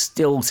Simpson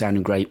still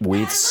sounding great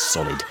with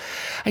Solid.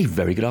 A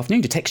very good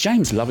afternoon to Tex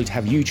James, lovely to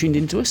have you tuned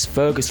into us.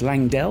 Fergus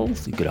Langdell,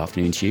 good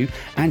afternoon to you.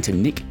 And to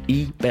Nick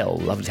E. Bell,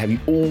 lovely to have you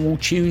all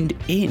tuned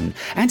in.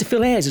 And to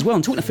Phil Ayres as well.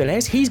 And talking to Phil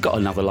Ayres, he's got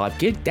another live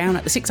gig down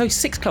at the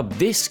 606 Club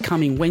this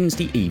coming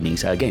Wednesday evening.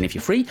 So again, if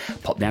you're free,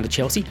 pop down to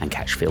Chelsea and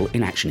catch Phil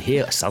in action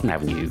here at Southern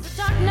Avenue.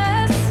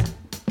 Darkness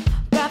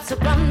wraps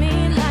around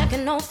me like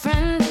an old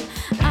friend.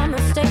 I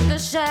mistake the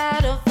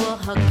shadow for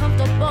her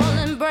comfortable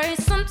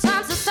embrace.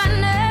 Sometimes the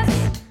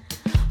sadness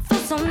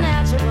feels so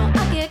natural.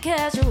 I get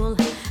casual,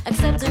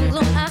 accepting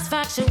gloom as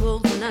factual.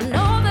 When I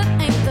know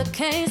that ain't the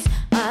case,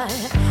 I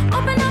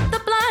open up the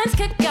blinds,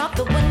 kick out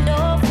the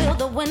window, feel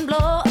the wind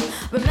blow.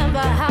 Remember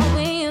how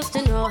we used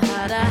to know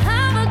how to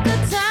have a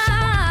good time.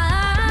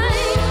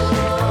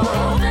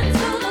 Move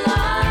into the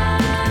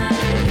light.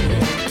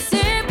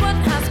 See what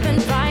has been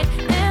right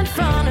in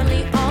front of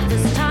me all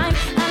this time,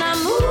 and I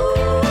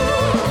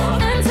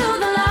move into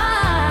the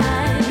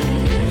light.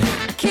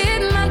 I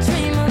keep my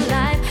dream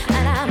alive,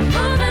 and I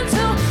move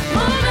into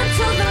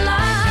the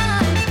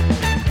light.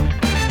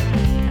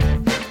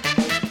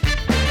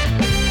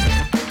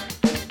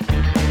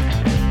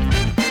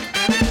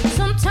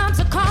 Sometimes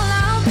I call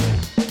out,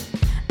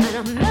 and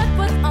I'm met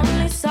with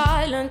only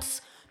silence.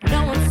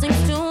 No one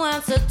seems to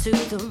answer to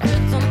the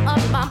rhythm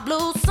of my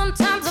blues.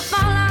 Sometimes I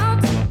fall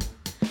out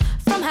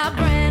from high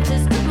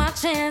branches, took my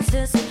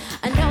chances,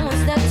 and no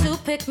one's there to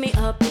pick me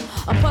up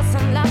or pour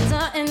some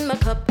laughter in my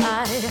cup.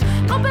 I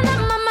open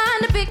up my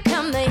mind to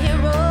become the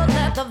hero,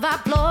 let the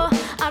vibe flow.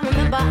 I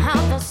remember how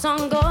the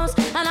song goes,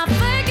 and I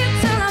fake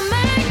it till I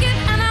make it,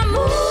 and I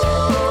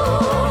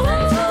move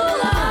into the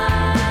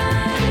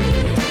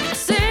light. I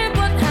see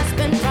what has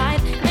been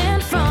right in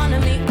front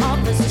of me all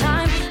this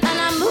time, and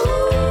I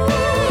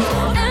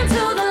move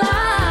into the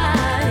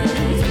light.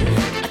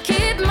 I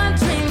keep my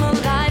dream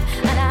alive,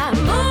 and I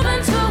move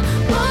into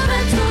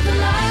the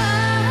light.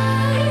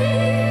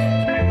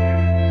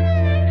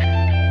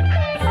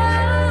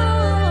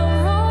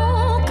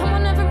 Oh, come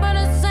on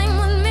everybody, sing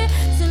with me.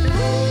 Sing,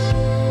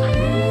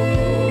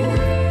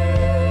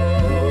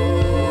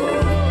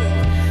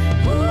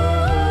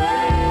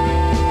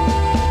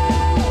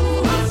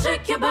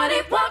 shake your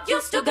body, walk,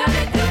 you still got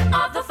it.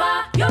 All the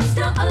fire, you're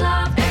still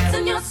alive. It's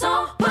in your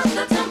soul, push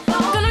the tempo.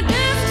 Gonna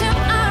dance till I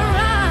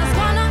rise.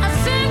 Wanna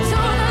sing to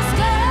the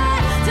sky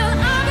till I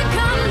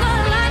become the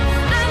light,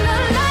 and the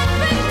light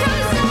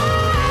becomes I.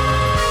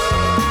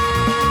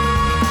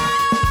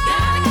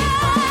 Gotta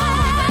keep on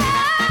moving,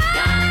 gotta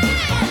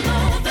keep on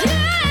moving.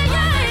 Yeah, yeah,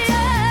 gotta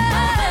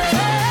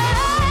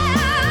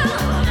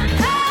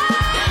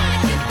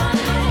keep on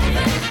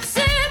moving.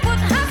 See what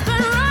has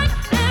been right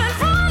in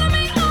front of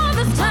me all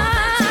this time.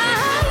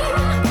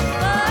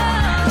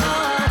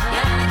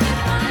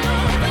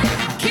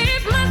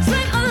 Keep my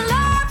dream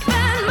alive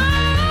and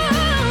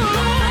move.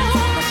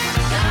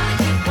 Gotta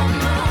keep on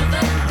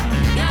moving.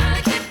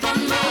 Gotta keep on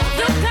moving.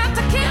 You got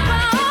to keep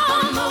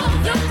on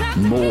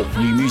moving. More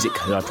new music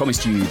that I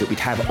promised you that we'd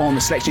have on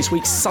the selection this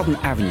week. Southern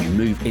Avenue,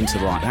 Move Into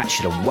the Light. That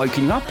should have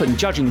woken you up, and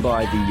judging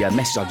by the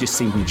message I've just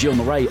seen from Jill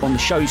Murray on the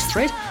show's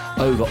thread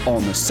over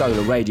on the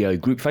Solar Radio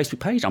group Facebook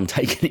page, I'm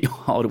taking it you're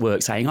hard at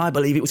work, saying I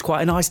believe it was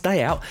quite a nice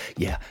day out.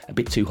 Yeah, a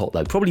bit too hot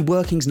though. Probably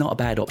working's not a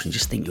bad option.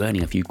 Just think you're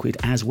earning a few quid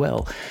as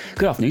well.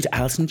 Good afternoon to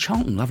Alison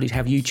Charlton. Lovely to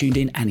have you tuned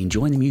in and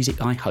enjoying the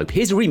music, I hope.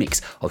 Here's a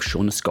remix of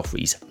Shauna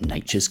Scoffrey's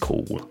Nature's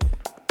Call.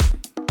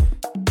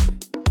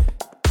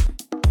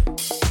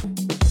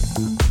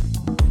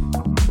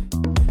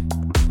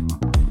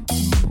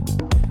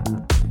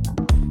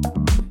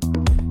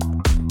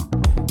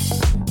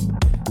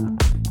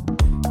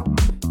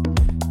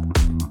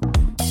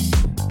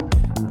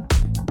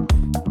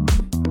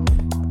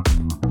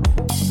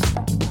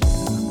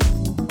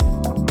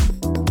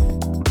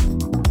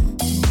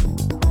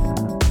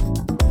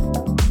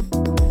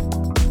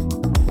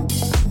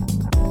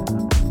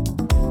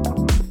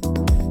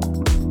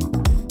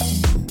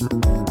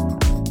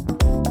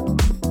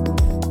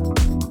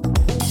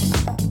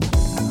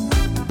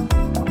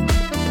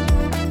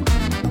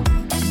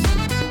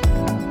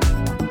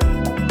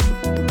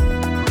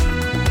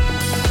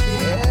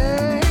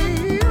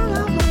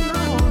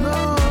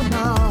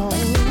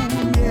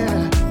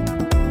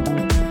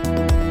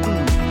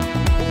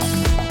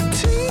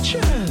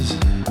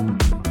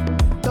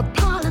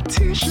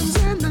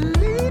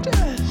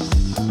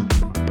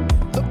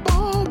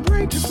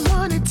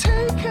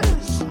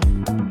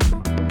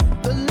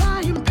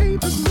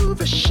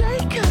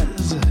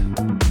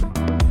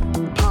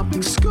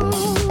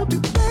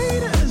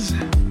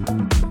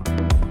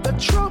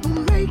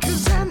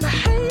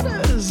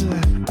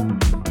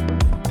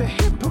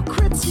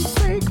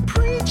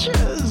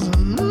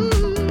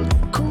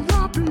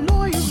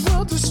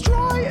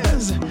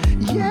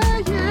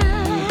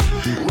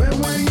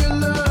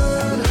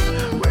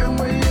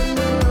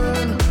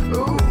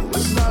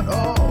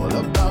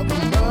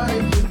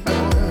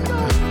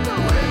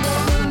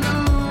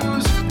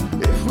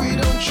 If we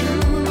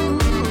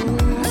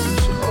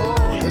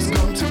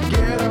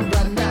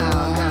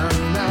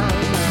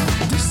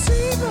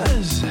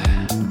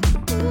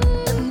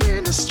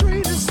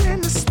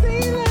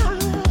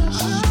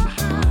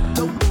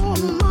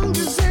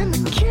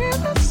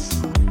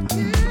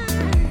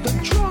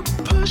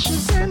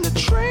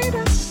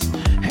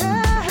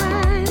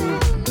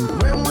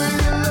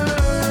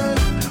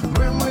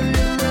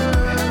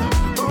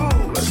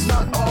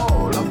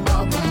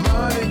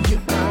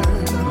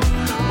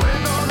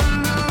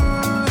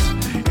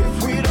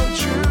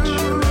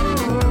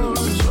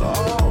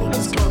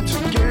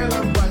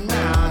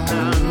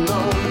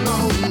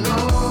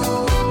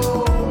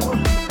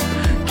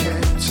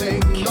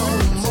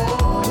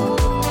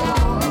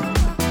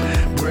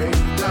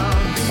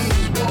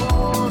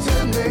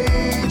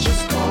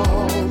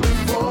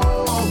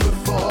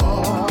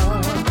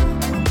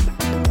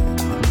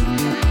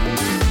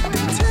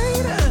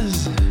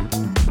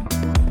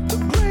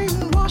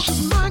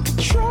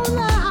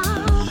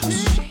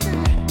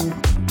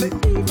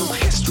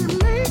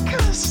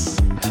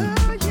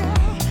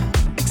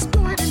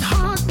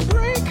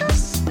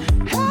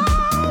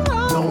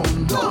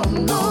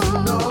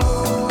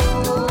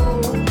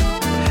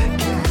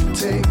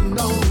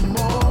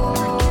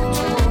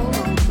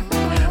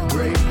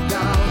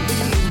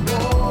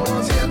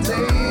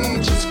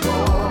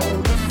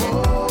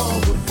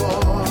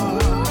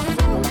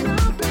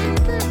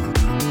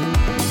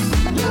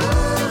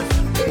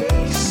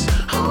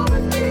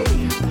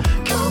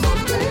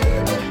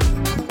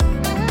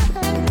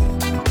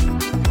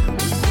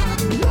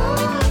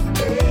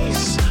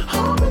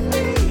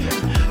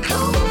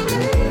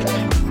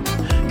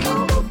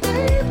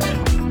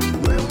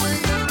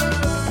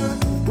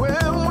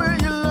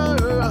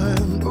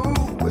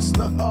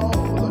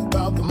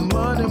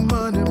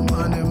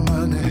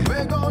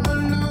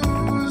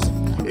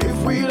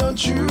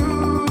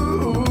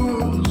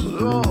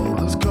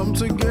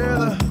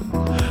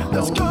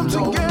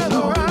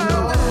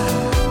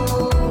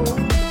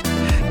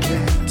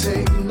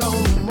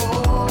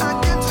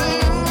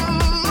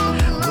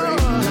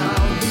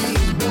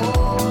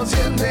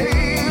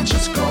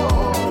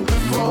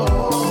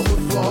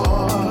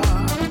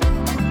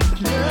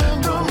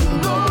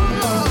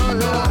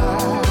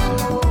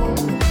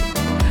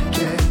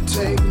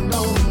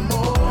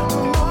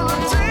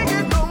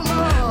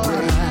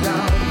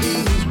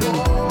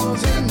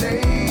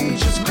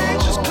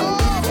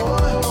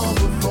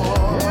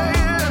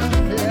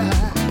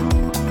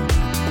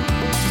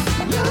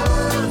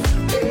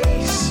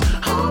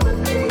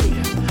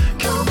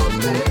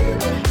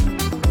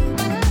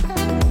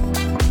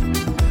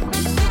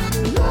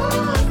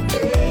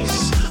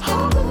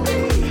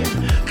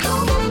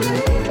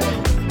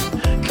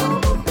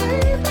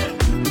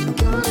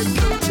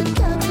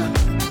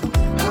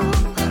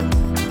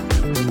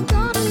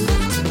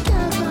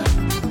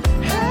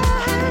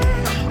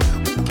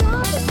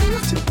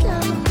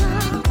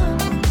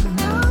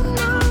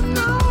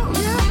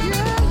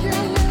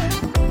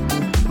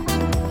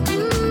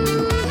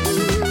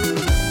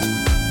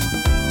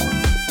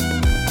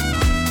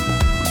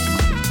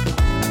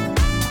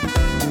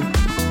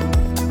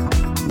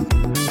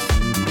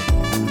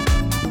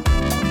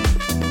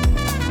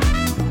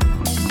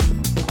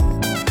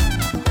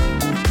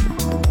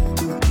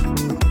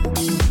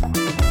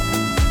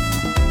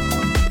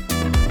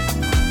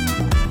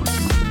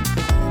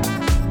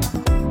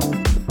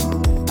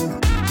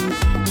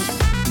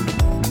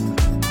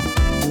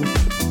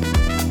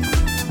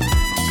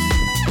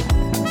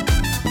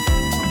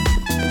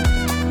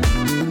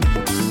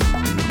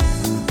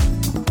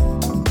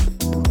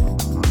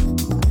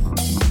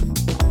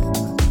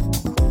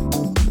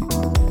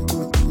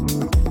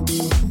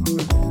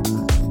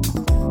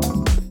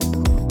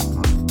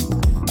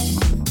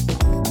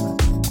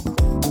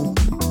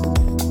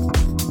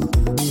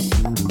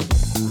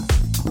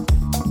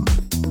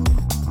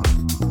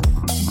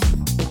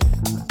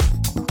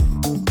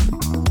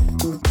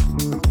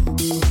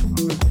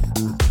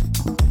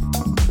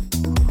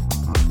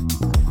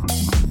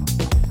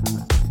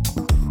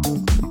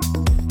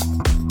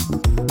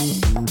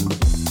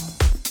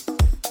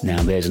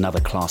Now there's another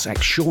class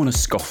act, Shauna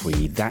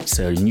Scoffrey. That's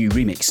a new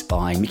remix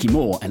by Mickey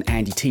Moore and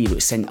Andy T that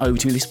was sent over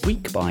to me this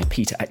week by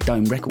Peter at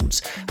Dome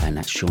Records. And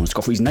that's Shauna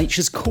Scoffrey's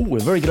Nature's Call.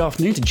 A very good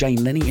afternoon to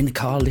Jane Lenny in the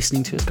car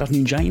listening to us. Good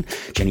afternoon, Jane.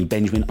 Jenny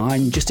Benjamin,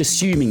 I'm just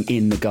assuming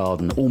in the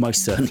garden,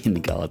 almost certainly in the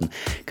garden.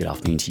 Good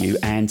afternoon to you.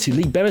 And to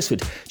Lee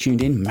Beresford,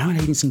 tuned in,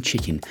 marinating some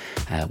chicken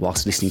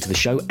whilst listening to the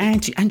show.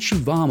 And to Anshu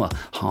Varma,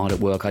 hard at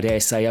work, I dare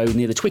say, over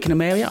near the Twickenham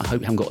area. I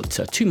hope you haven't got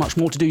too much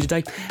more to do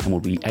today, and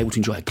we'll be able to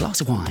enjoy a glass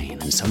of wine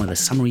and some of the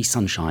summery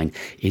sunshine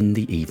in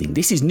the evening.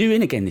 This is new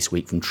in again this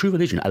week from True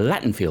Religion, a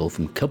Latin feel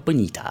from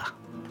Cabanita.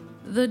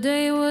 The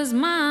day was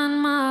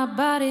mine, my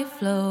body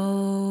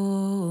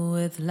flowed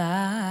with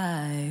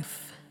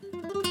life.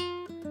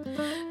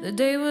 The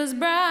day was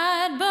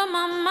bright, but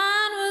my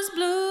mind was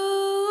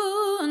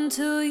blue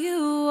until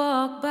you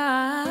walked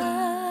by.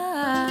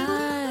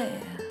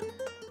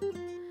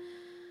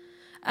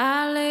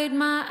 I laid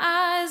my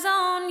eyes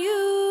on you,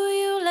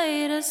 you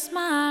laid a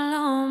smile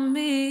on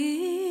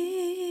me.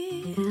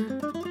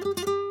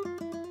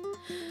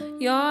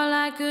 You're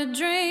like a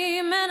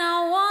dream and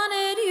I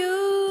wanted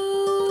you.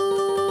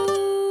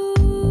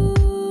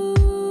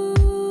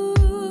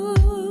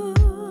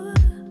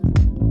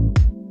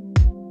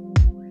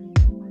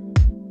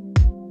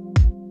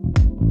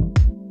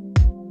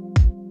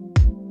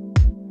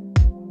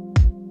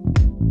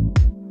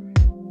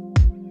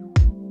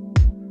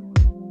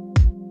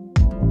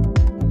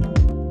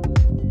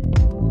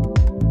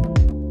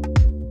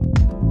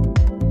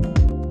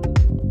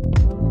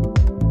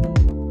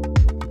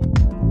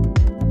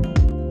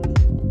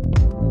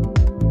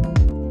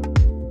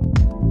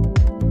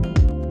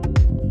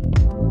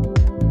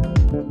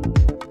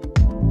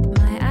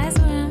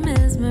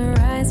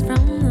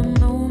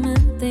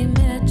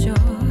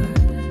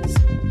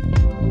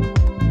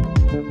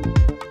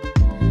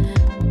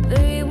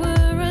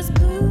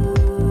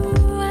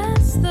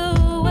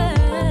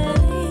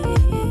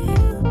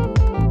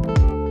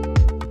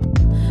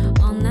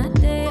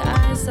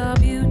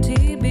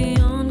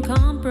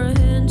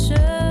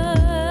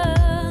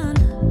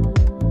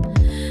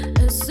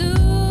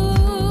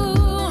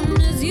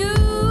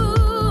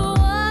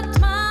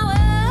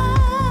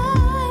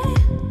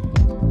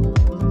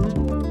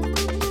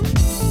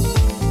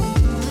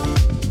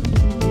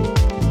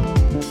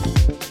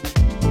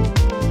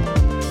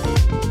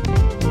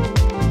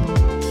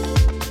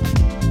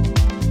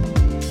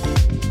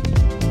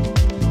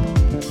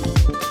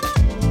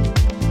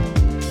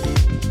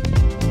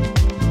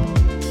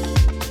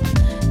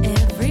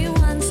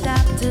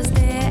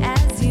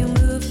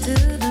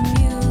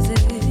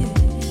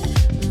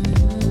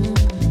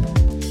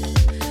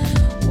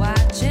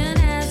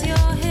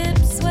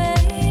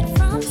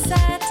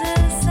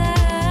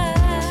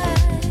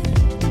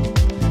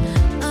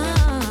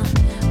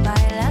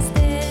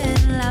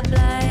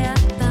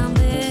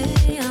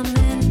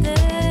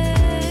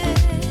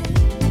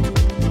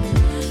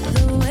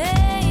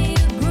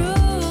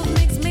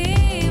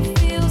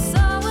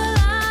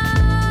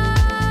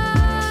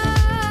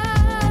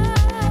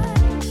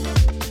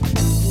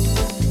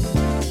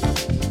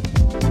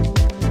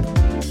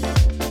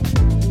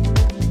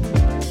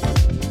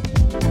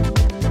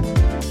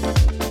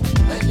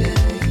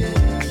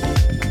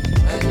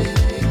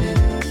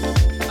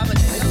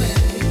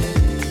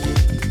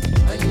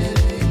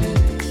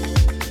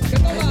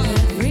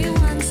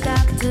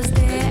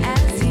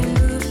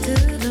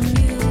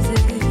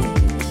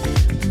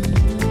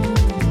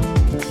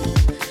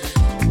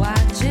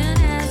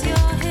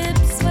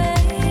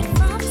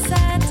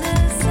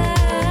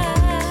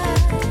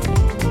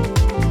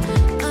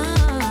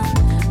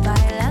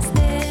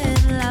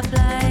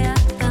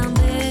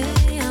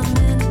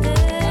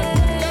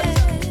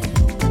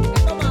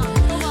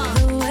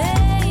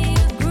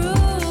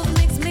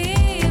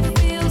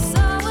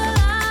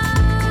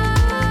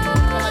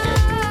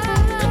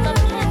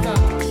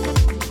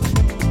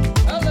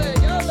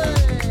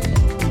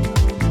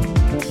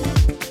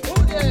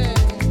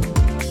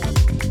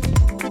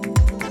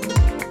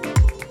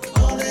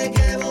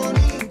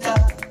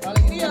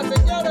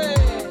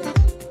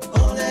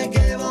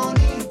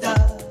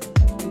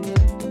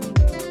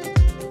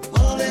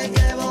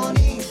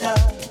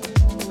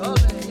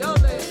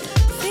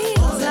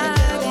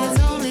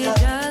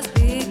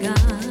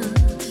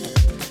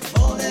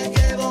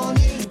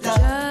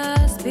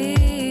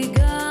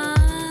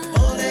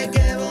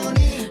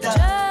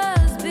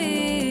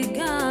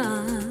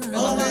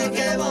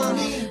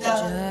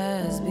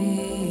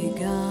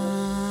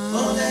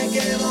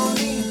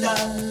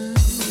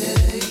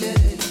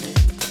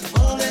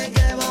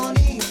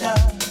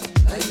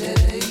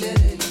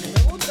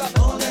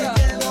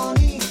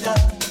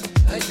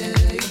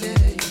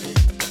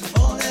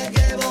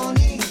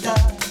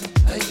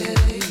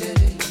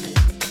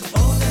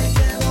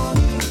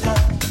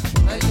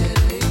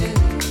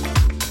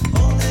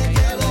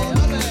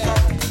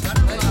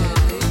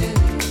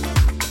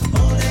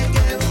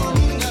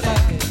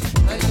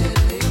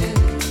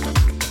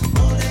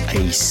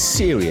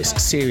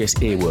 serious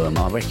earworm.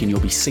 I reckon you'll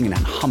be singing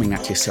and humming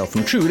that to yourself.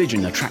 From True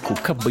Religion, a track called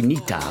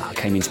Cabinita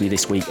came into me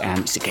this week, and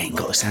it's again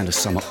got the sound of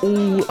summer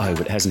all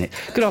over it, hasn't it?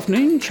 Good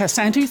afternoon, Chas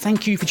Sandu.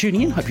 Thank you for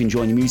tuning in. Hope you're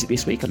enjoying the music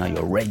this week. I know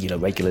you're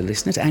regular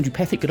listeners. Andrew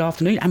Pethick, good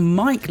afternoon. And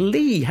Mike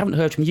Lee, haven't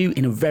heard from you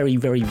in a very,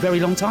 very, very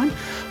long time.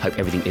 Hope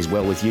everything is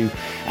well with you.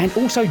 And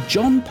also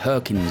John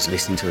Perkins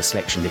listening to the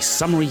selection this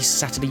summery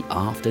Saturday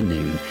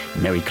afternoon.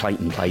 Mary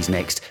Clayton plays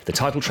next, the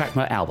title track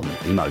from her album,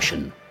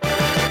 Emotion.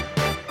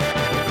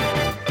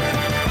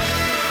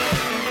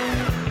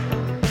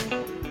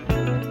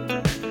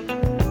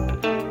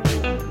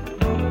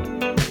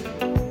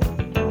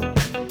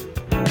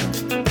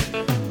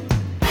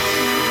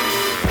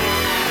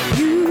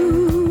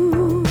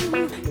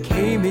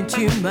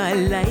 My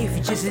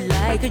life just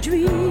like a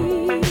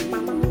dream,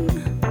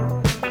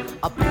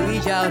 a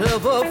page out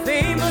of a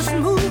famous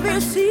movie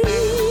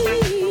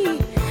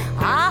scene.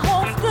 I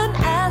often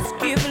ask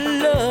if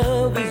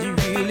love is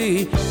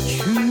really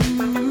true.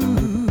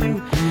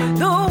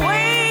 The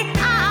way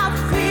I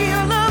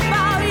feel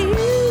about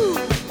you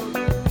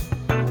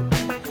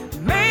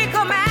make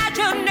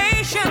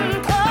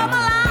imagination come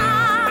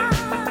alive.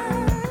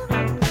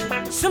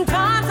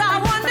 Sometimes I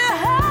wonder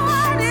how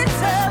I did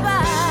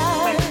survive.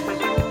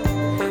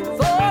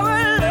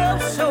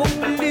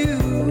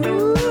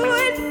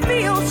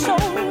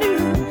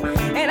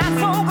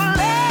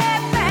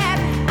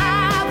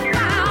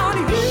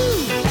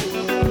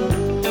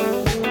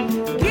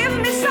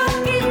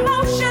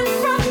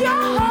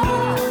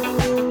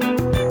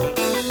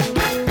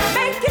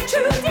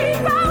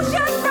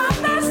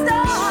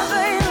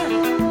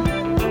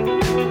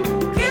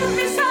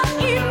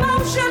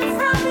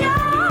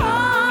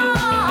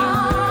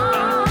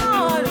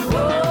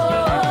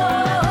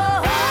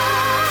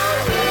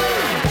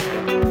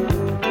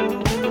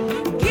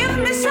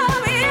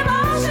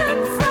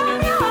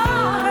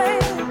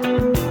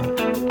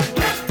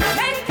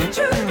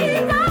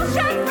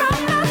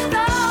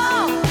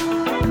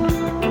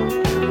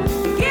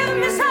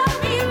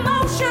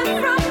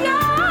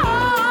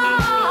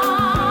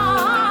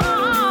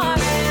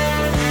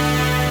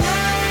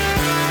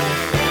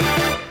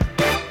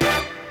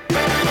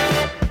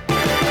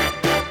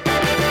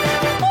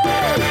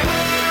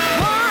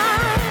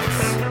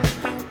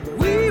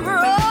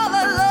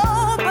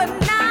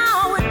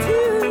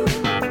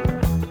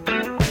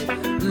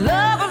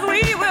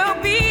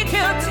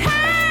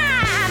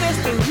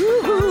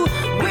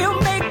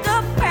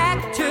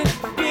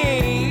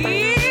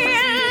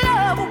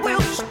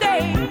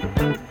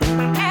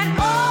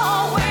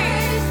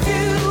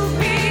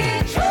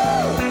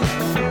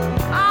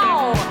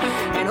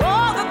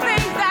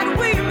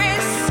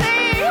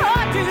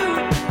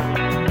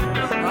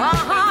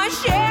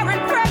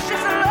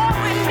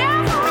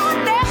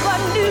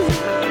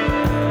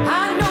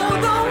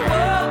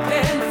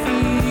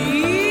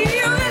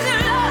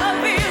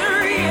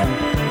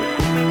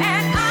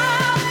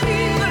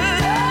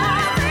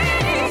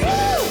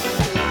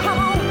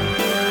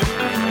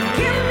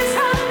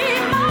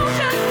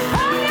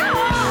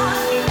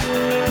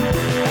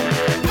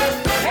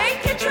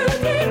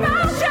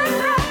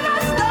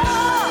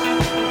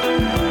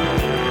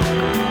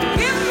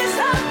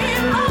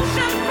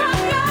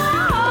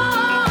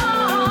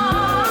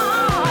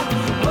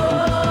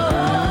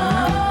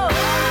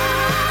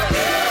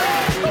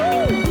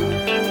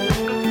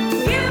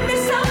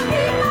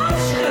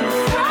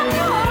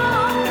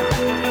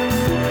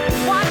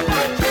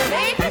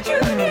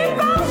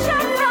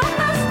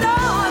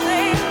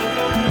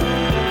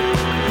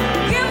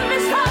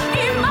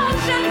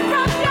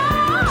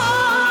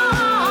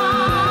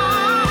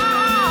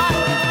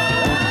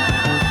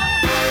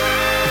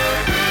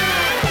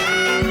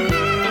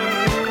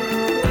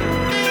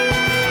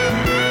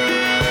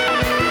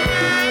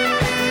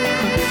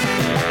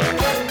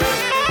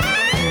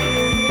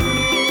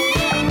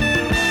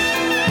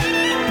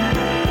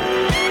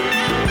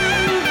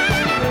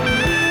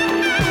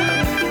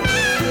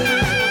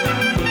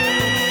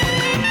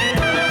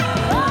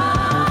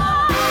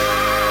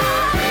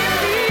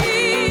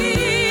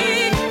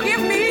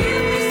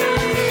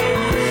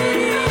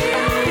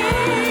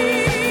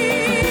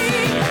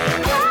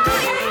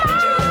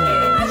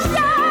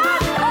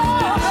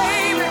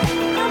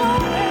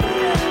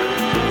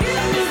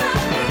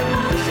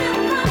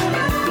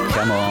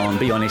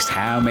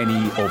 How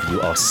many of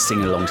you are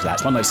singing along to that?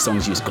 It's one of those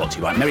songs you just got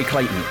to, right? Mary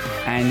Clayton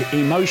and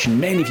Emotion.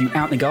 Many of you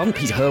out in the garden.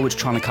 Peter Herwood's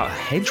trying to cut a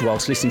hedge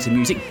whilst listening to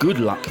music. Good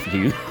luck for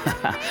you.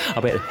 I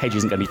bet the hedge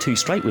isn't going to be too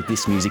straight with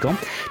this music on.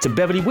 To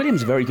Beverly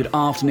Williams, a very good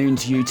afternoon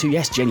to you too.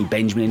 Yes, Jenny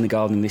Benjamin in the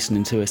garden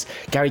listening to us.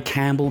 Gary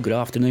Campbell, good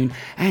afternoon.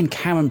 And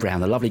Karen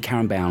Brown, the lovely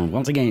Karen Brown,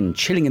 once again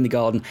chilling in the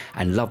garden,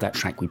 and love that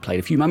track we played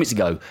a few moments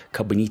ago,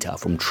 Cabinita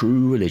from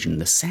True Religion,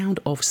 the sound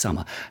of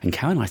summer. And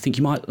Karen, I think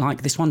you might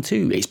like this one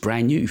too. It's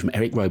brand new from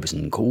Eric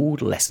Roberson,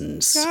 called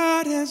Lessons.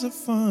 God has a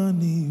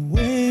funny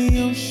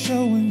way of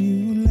showing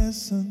you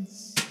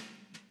lessons.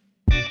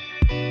 For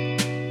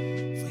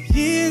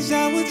years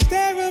I would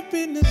stare up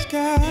in the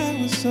sky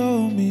with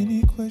so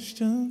many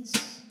questions.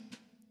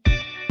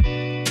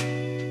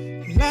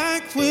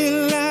 Like,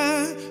 will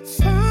I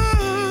find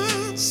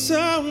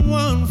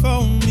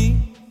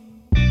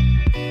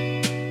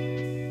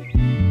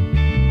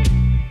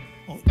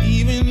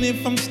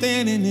if I'm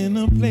standing in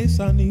a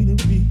place I need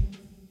to be.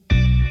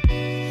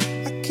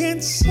 I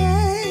can't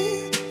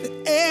say that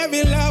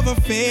every love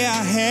affair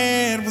I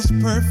had was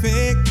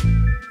perfect,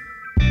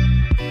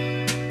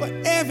 but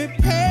every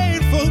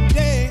painful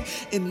day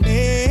and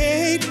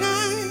late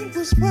night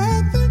was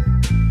worth it.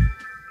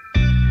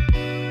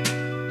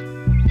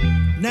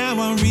 Now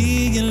I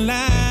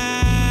realize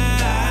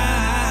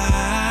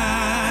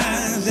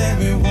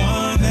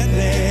everyone that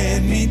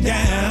let me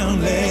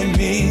down led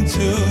me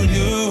to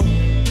you.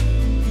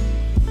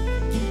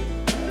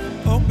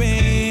 Oh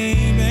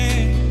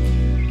baby,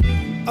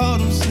 all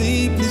them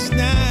sleepless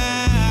nights,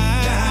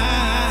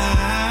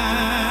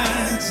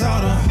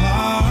 all the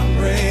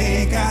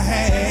heartbreak I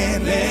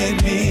had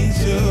led me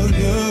to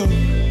you.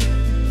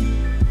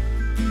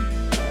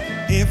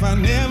 If I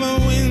never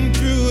went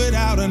through it,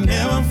 I would have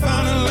never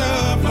found a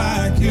love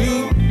like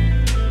you.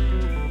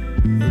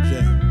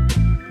 Okay.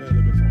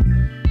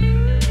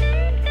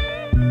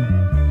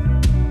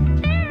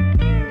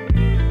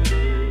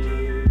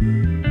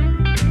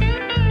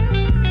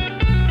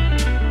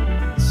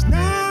 It's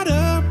not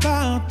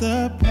about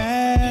the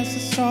past,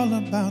 it's all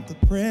about the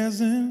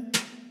present.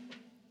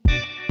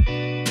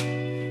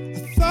 I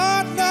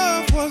thought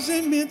love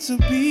wasn't meant to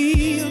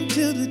be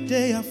until the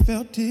day I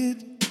felt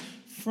it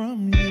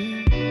from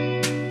you.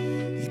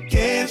 You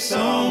gave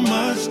so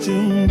much to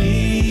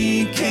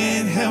me,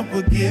 can't help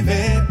but give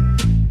it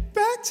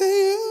back to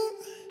you.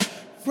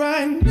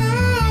 Right now,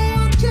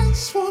 I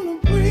just wanna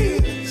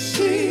breathe,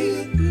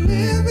 see it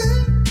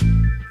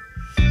living.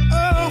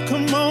 Oh,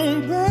 come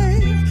on,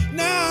 babe.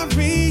 Now I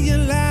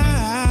realize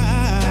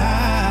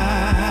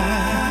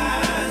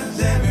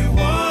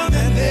everyone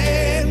that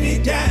let me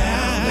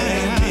down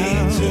led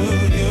me to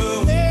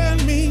you.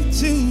 Led me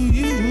to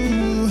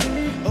you.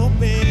 Oh,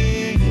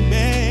 baby.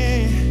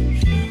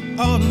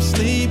 All them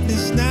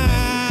sleepless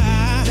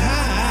nights,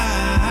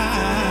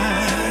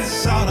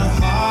 all the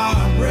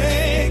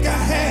heartbreak I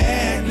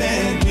had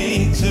led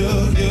me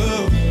to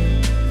you.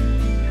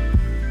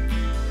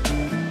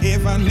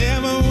 If I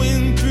never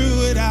went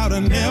through it, I would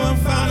have never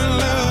found a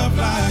love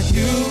like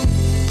you.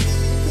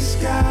 The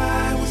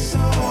sky was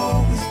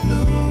always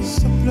blue,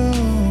 so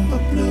blue,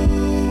 but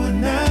blue,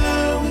 and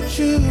now with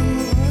you,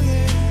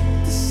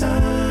 the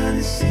sun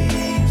it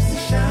seems to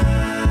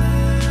shine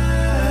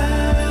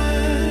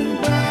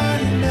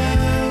bright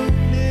enough.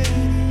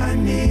 I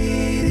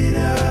needed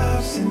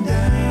ups and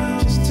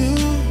downs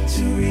just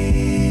to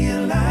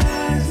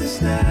realize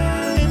this now.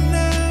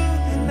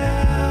 And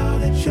now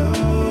that you're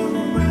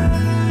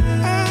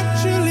around, I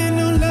truly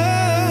know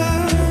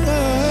love.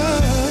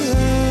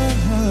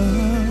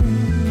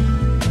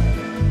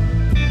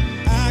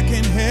 I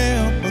can't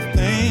help but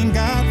thank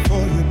God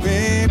for you,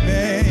 baby.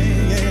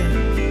 Yeah.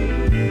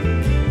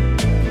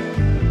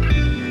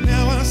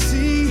 Now I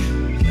see,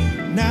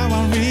 now I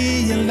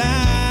realize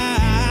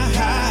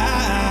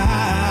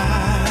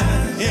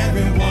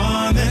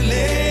everyone that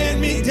let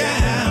me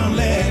down,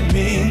 let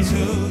me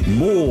to.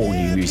 More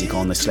new music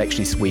on the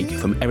selection this week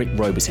from Eric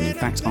Roberson. In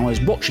fact, I was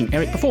watching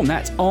Eric perform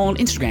that on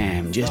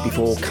Instagram just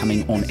before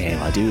coming on air.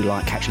 I do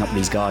like catching up with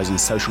these guys on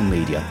social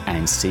media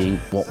and seeing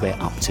what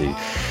they're up to.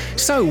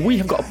 So we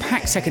have got a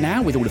packed second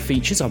hour with all the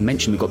features. I've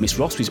mentioned we've got Miss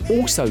Ross. We've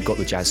also got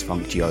the Jazz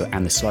Funk Duo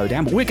and the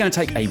Slowdown. But we're going to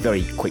take a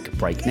very quick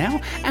break now,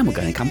 and we're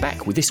going to come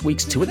back with this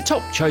week's Two at the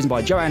Top, chosen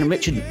by Joanne and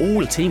Richard and all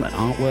the team at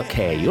Artwork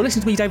Care. You're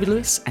listening to me, David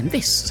Lewis, and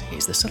this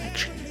is The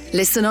Selection.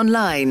 Listen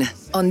online,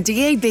 on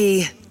DAB,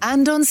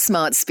 and on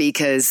smart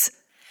speakers.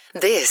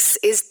 This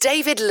is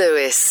David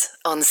Lewis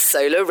on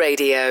Solar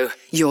Radio,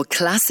 your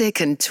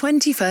classic and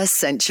 21st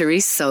century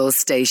soul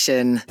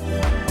station.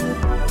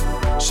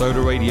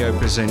 Solar Radio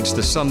presents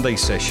the Sunday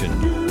Session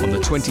on the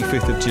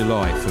 25th of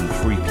July from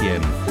 3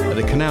 p.m. at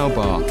the Canal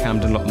Bar,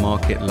 Camden Lock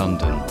Market,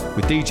 London,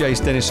 with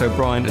DJs Dennis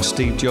O'Brien and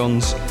Steve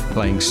Johns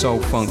playing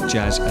soul, funk,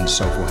 jazz and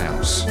soulful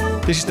house.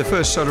 This is the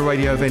first Solar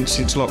Radio event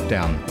since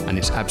lockdown, and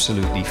it's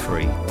absolutely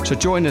free. So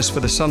join us for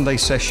the Sunday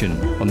Session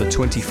on the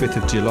 25th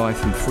of July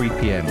from 3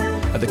 p.m.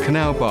 at the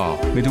Canal Bar,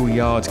 Middle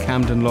Yard,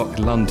 Camden Lock,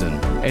 London,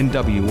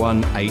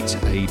 NW1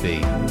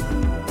 8AB.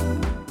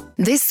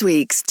 This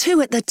week's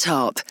Two at the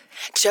Top,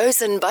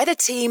 chosen by the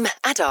team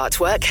at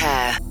Artwork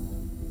Hair.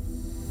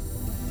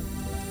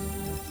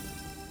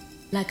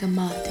 Like a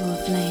moth to a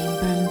flame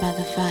burned by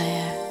the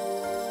fire.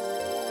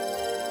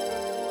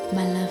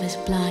 My love is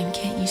blind,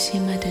 can't you see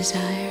my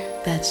desire?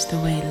 That's the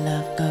way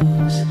love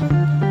goes.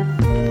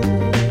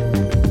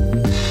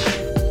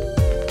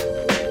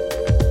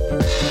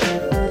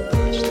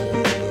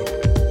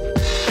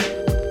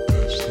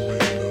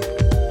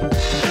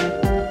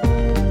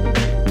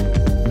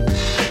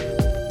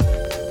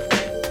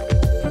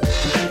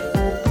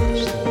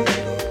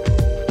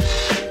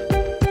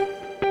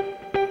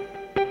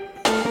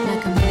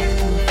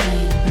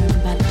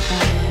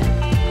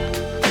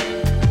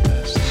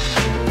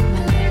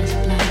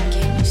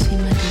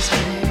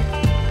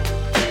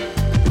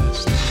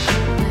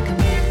 Like a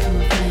moth to a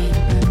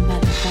flame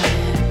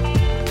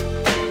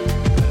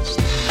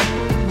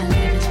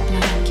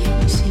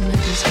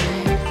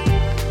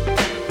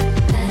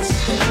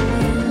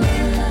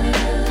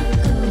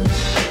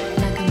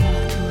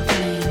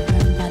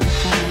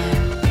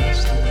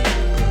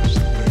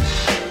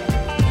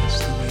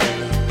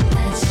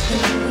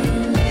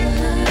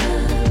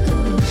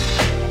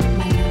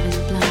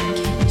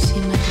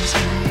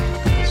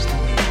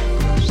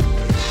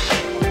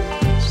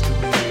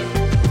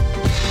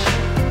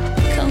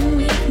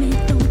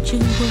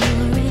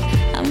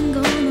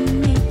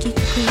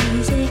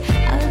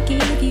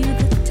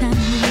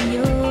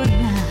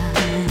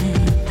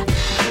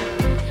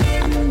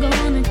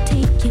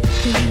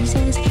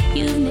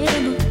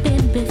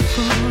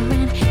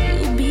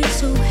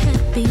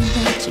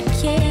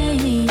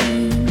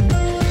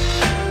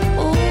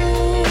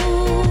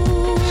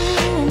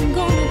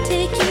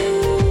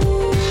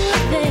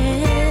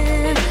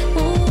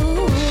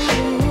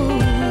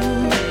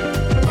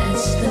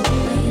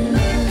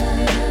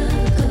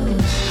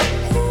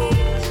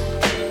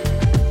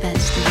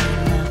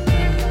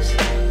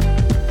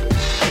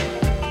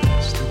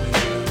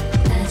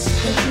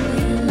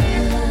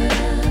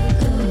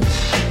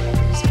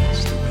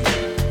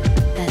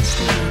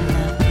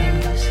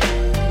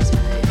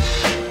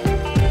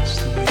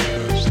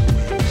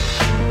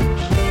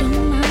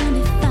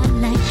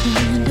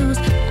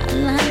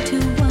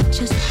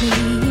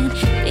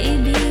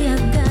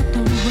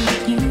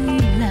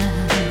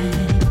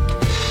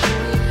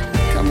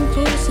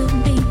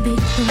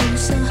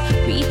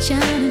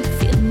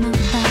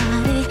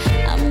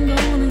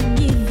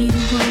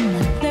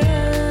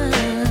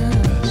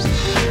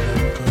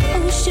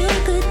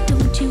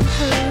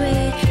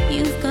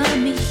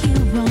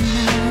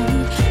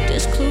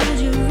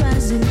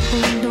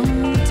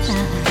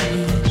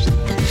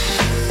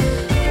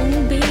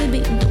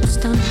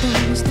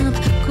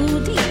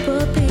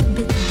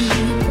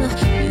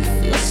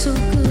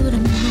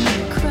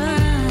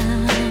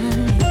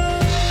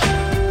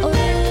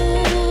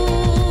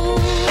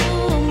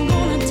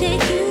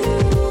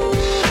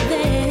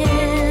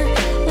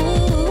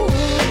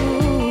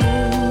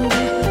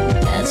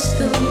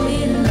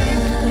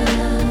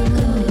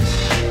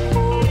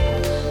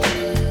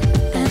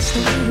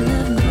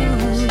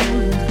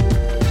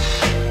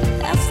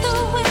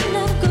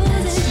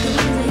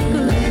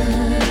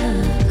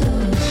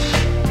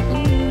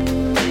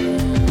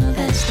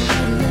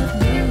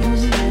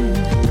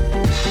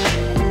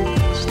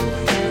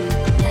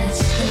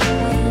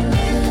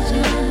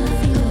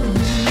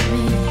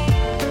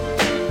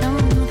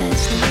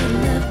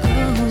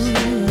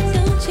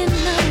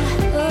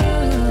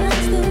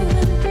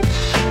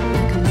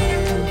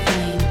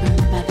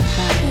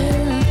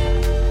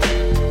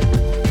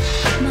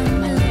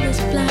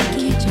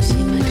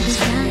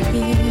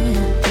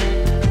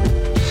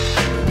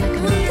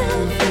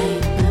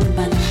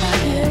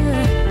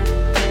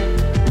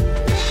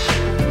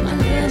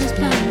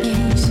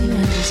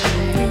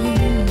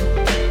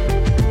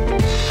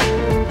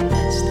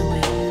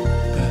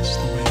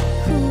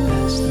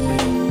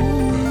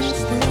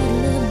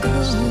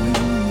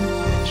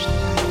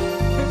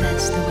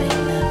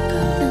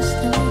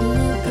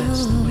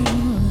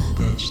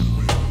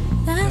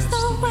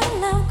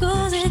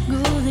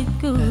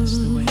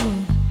That's the way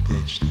love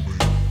goes.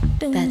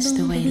 That's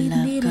the way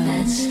love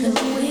goes.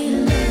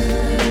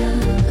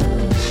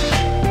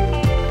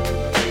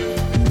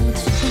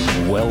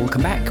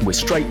 Welcome back. We're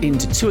straight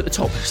into Two at the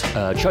Top,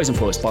 chosen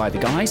for us by the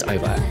guys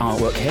over at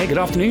Artwork Hair. Good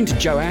afternoon to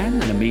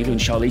Joanne and Amelia and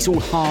Charlize, all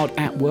hard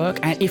at work.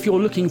 And if you're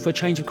looking for a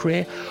change of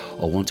career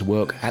or want to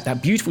work at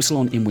that beautiful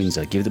salon in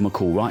Windsor, give them a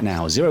call right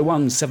now,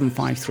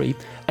 01753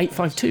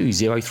 852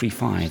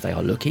 035. They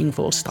are looking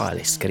for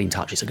stylists. Get in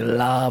touch. It's a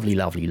lovely,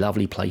 lovely,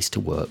 lovely place to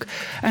work.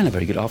 And a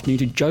very good afternoon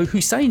to Joe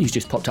Hussein, who's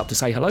just popped up to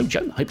say hello.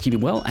 Joe, hope you're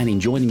keeping well and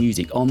enjoying the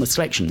music on the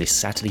selection this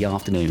Saturday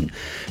afternoon.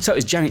 So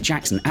is Janet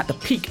Jackson at the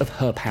peak of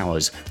her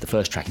powers, the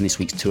first track in this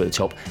week's Two at the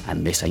Top,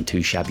 and this ain't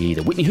too shabby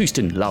either. Whitney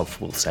Houston,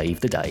 Love Will Save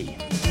the Day.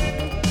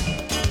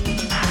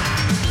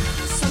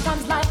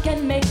 Sometimes life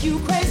can make you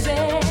crazy.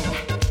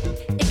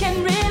 It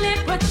can really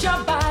put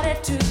your body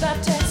to the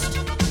test.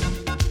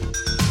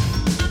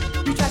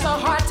 You try so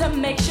hard to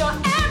make sure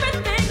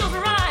everything goes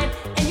right,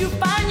 and you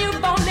find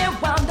you've only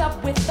wound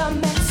up with a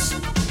mess.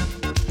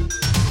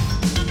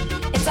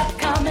 It's a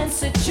common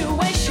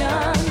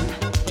situation,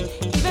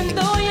 even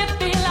though you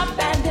feel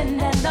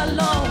abandoned and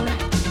alone.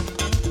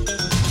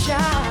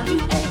 Child, you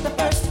ain't the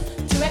first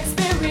to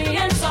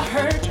experience a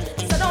hurt,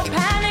 so don't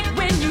panic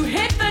when you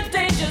hit the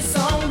danger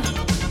zone.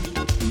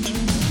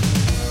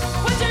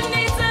 What you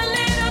need's a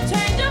little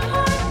change of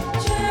heart,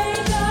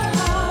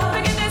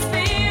 forget this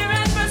fear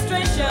and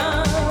frustration.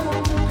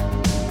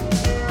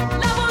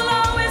 Love will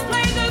always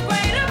play the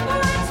greater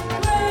part,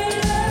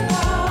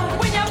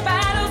 when your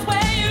battles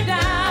weigh you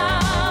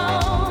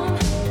down.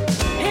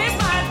 Here's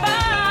my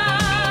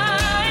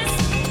advice.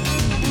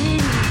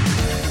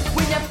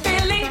 When you're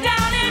feeling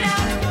down and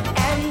out,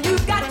 and you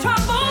got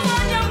trouble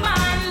on your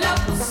mind,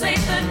 love will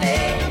save the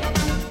day.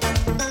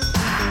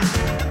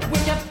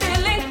 When you're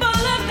feeling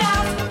full of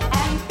doubt,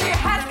 and fear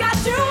has got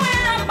you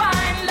in a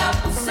bind, love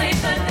will save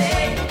the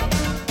day.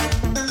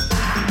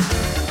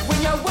 When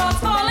your world's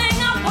falling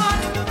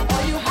apart,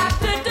 all you have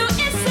to do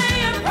is say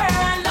a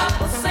prayer, and love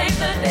will save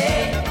the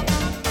day.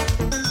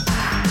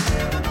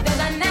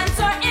 There's an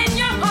answer in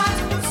your heart,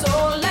 so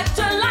let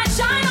your light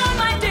shine on,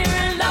 my dear,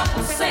 and love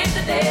will save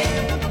the day.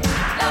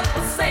 Love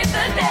will save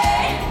the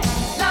day.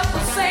 Love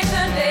will save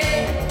the day.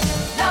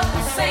 Love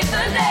will save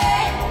the day.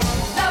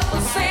 Love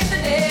will save the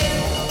day.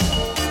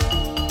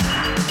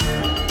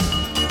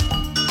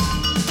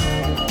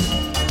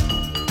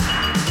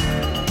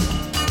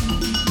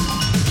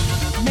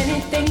 Many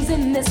things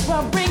in this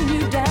world bring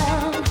you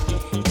down.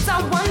 It's a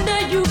wonder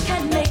you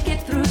can make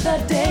it through the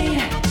day.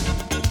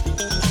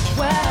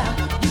 Well,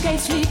 you can't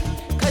sleep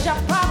 'cause your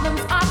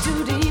problems are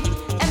too deep,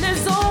 and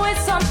there's always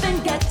something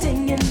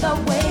getting in the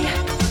way.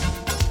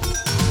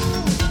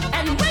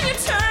 And when you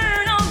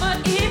turn on the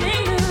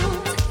evening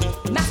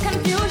news, mass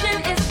confusion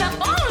is the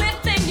only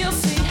thing you'll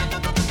see.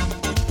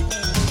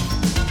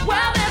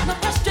 Well, there's no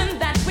question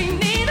that we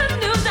need a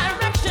new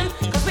direction,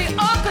 'cause we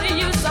all could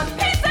use some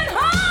peace and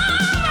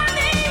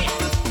harmony.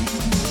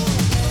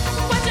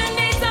 What you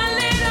need's a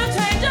little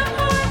change of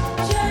heart,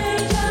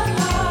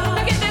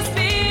 forget this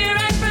fear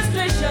and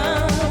frustration.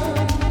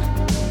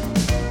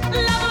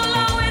 Love will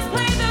always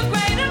play the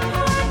greater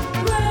part,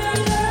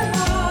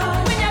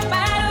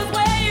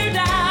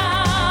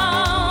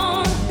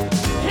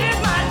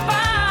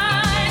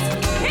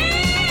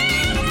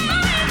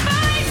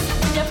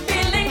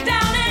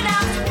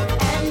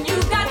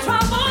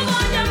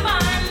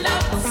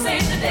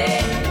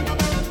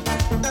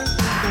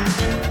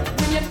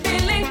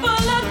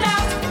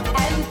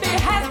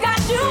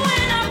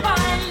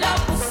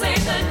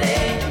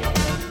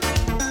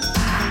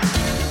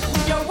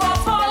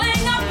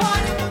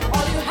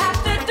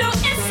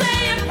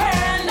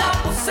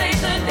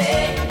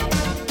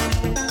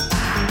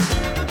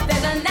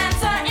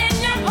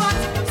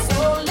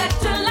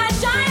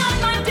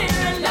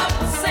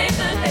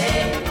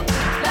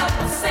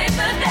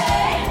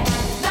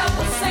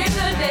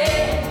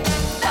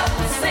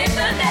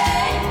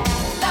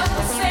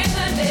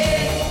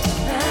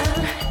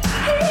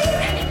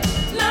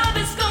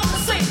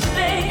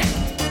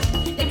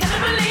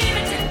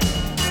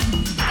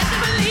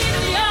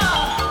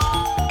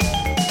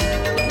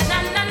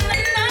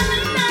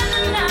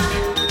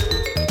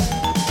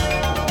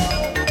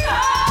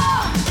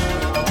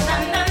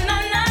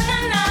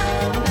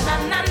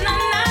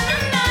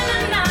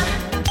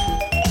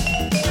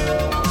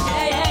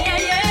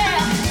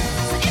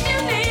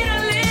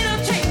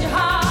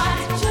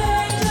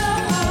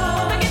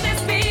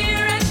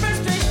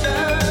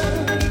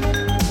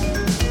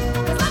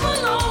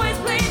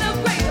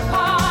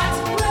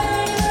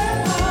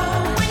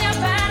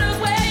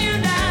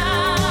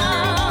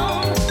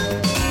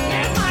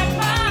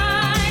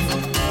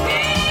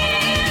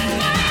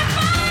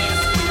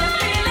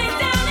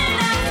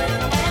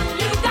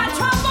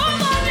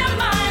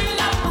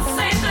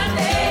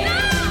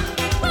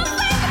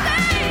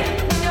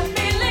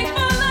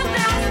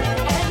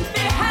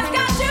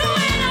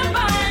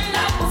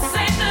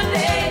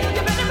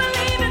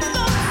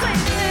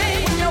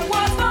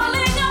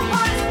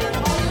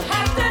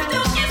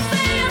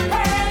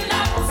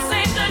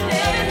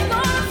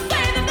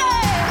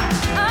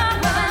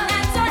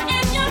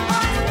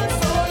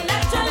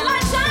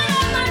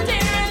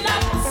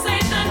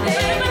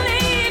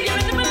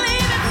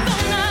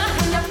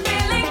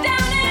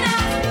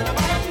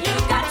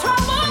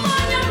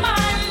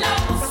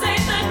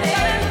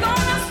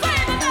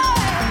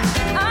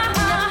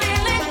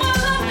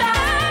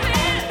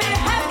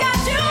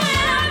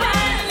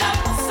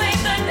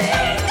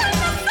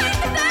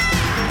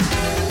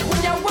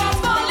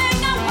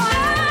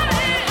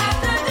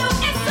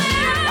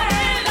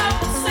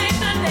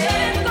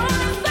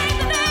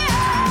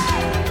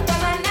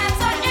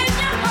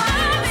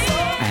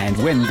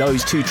 when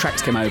those two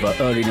tracks came over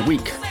early in the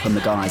week from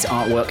the guys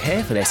Artwork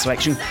Hair for their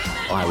selection,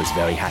 I was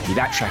very happy.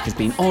 That track has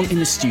been on in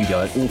the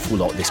studio an awful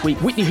lot this week.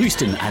 Whitney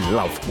Houston and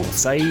Love will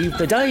save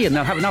the day, and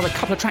they'll have another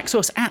couple of tracks to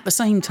us at the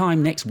same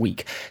time next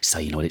week. So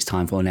you know what it's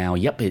time for now?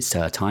 Yep, it's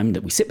time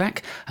that we sit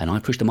back and I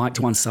push the mic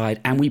to one side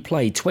and we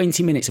play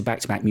 20 minutes of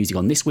back-to-back music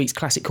on this week's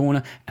Classic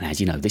Corner. And as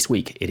you know, this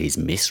week it is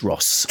Miss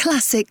Ross.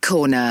 Classic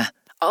Corner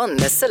on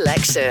The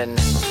Selection.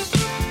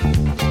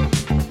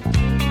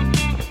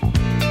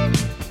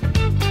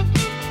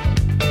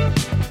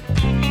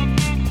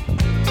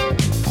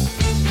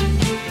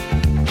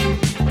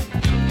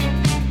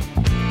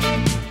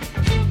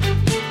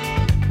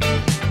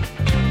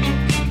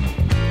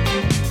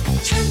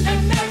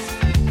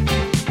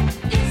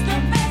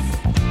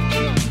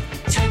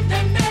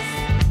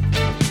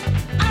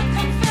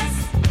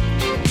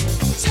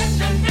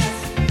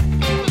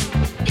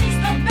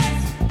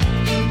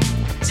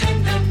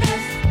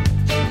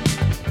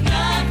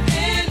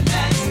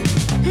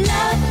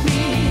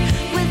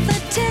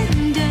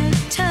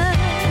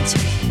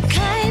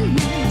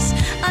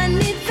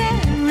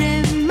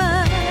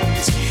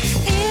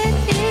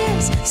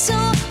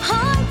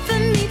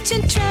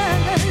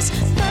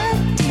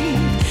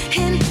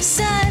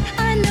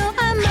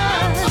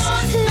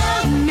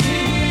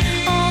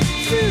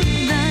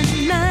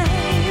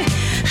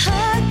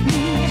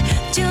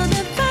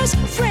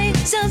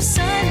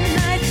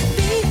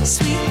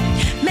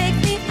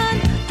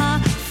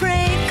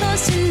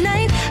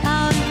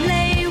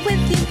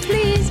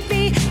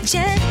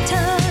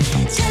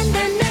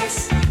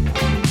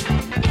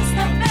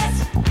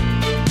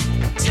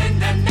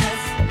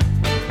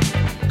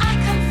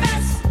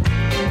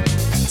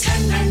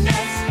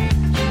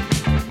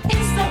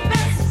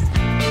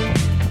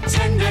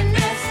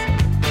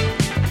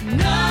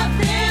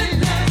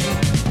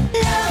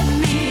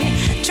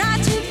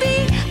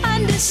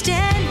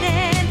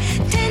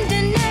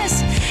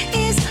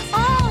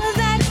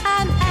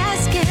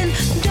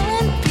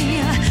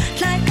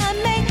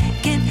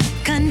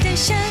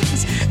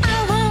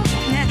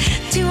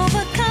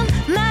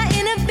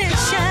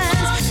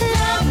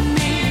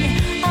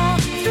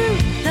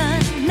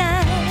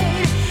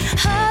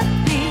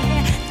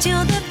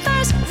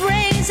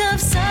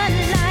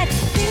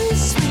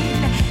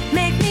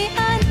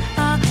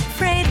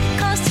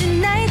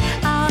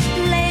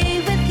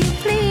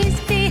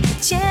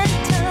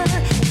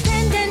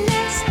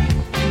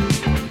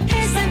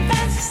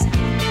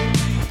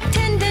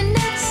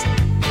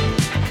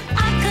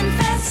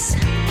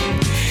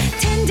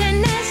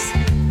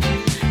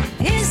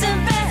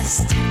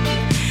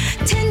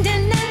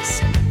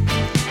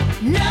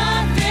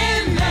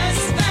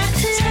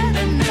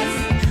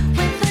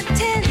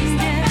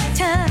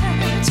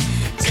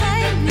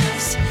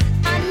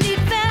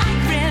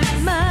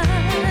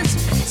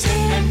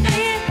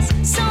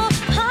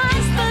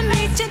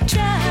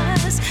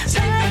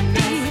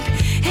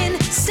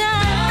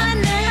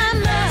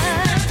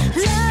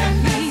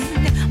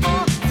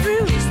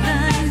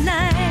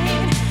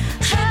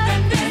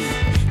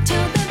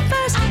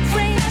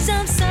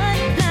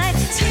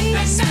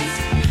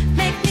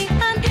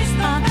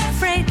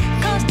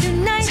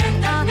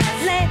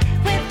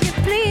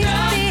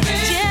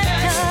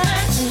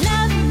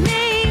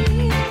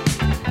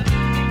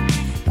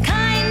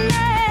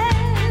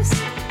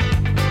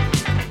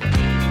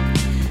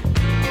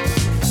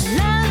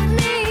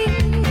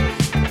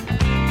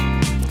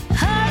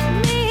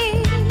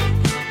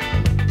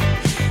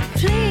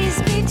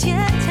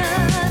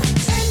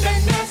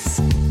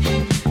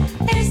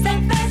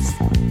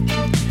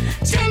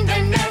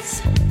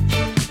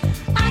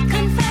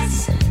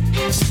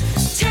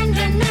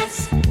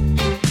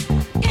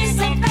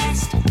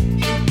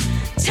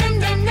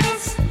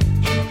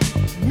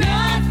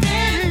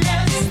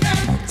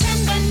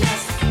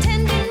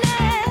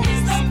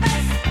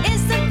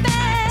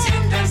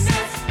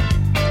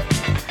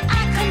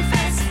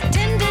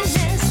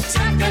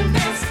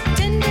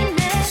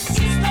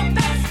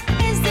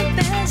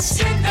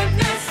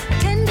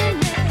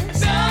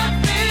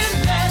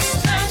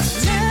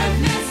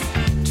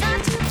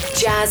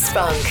 Jazz,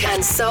 funk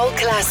and soul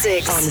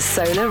classics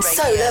on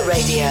Solar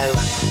Radio.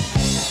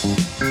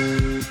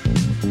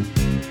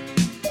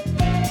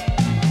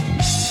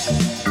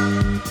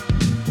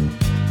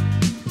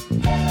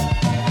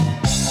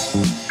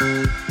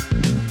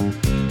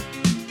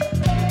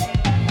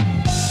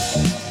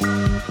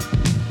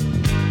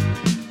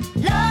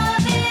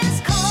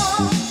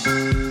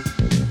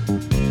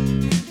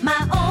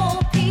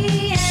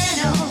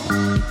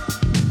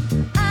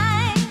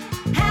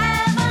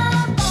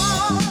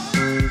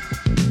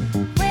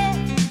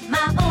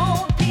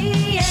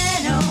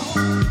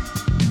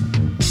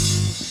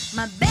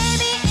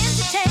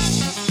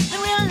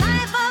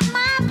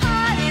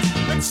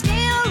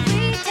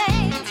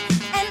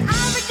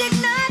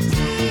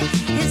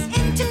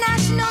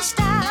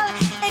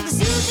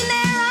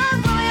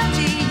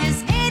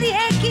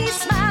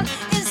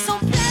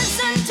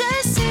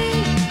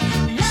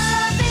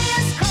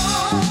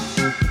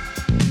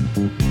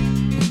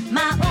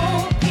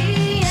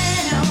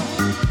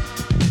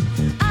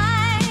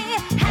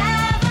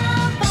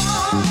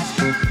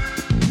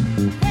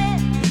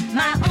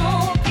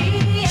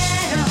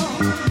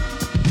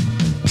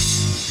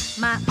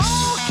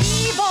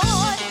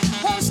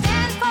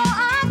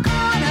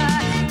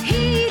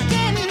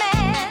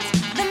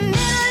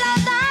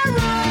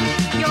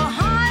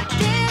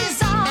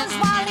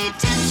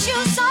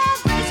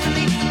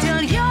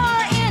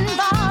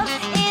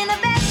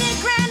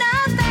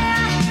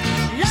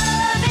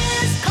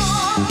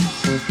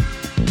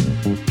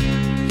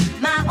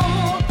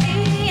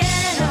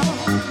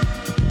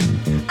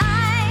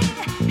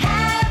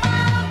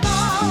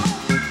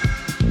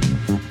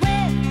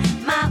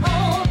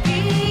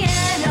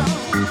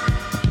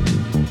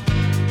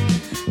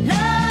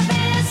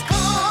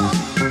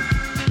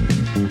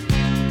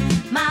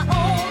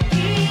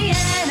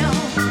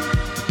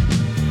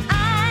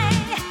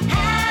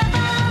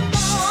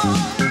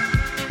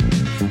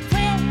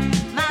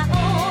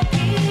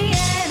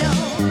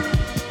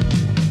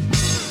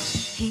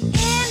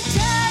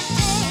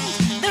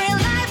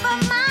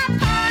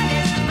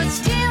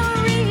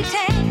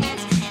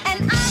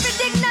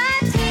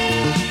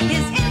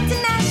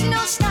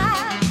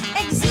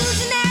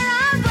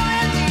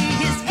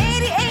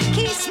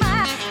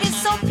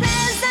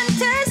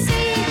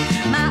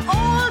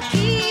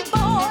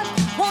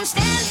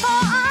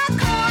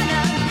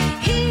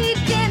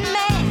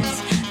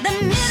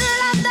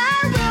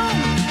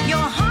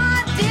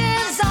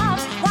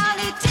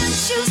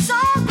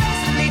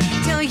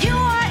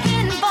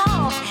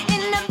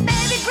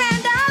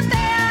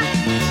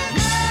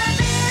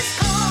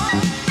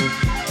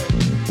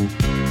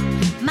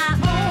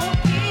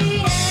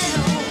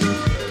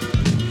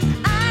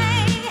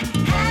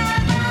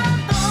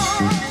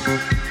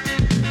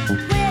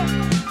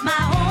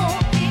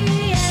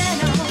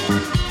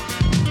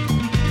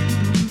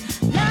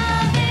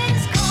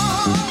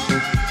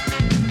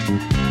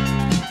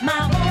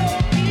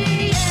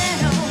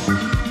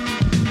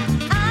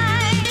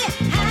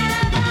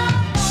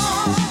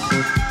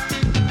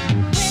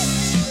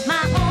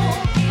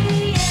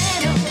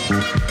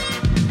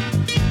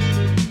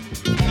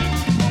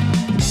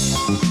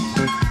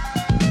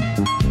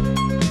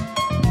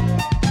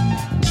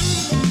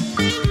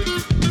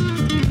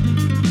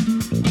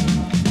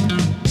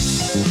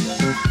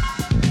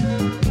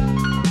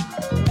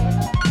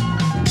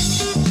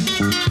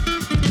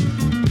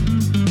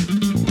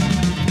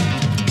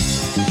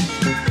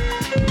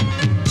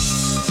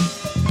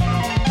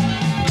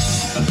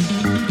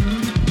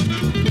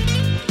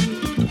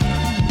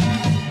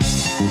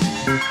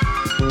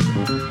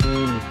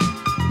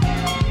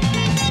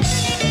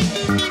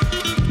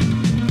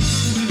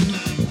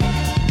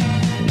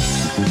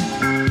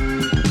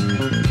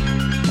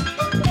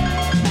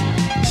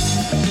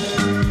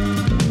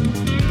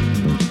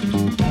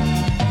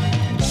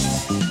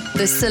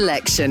 The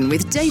Selection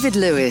with David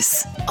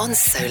Lewis on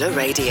Solar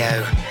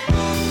Radio.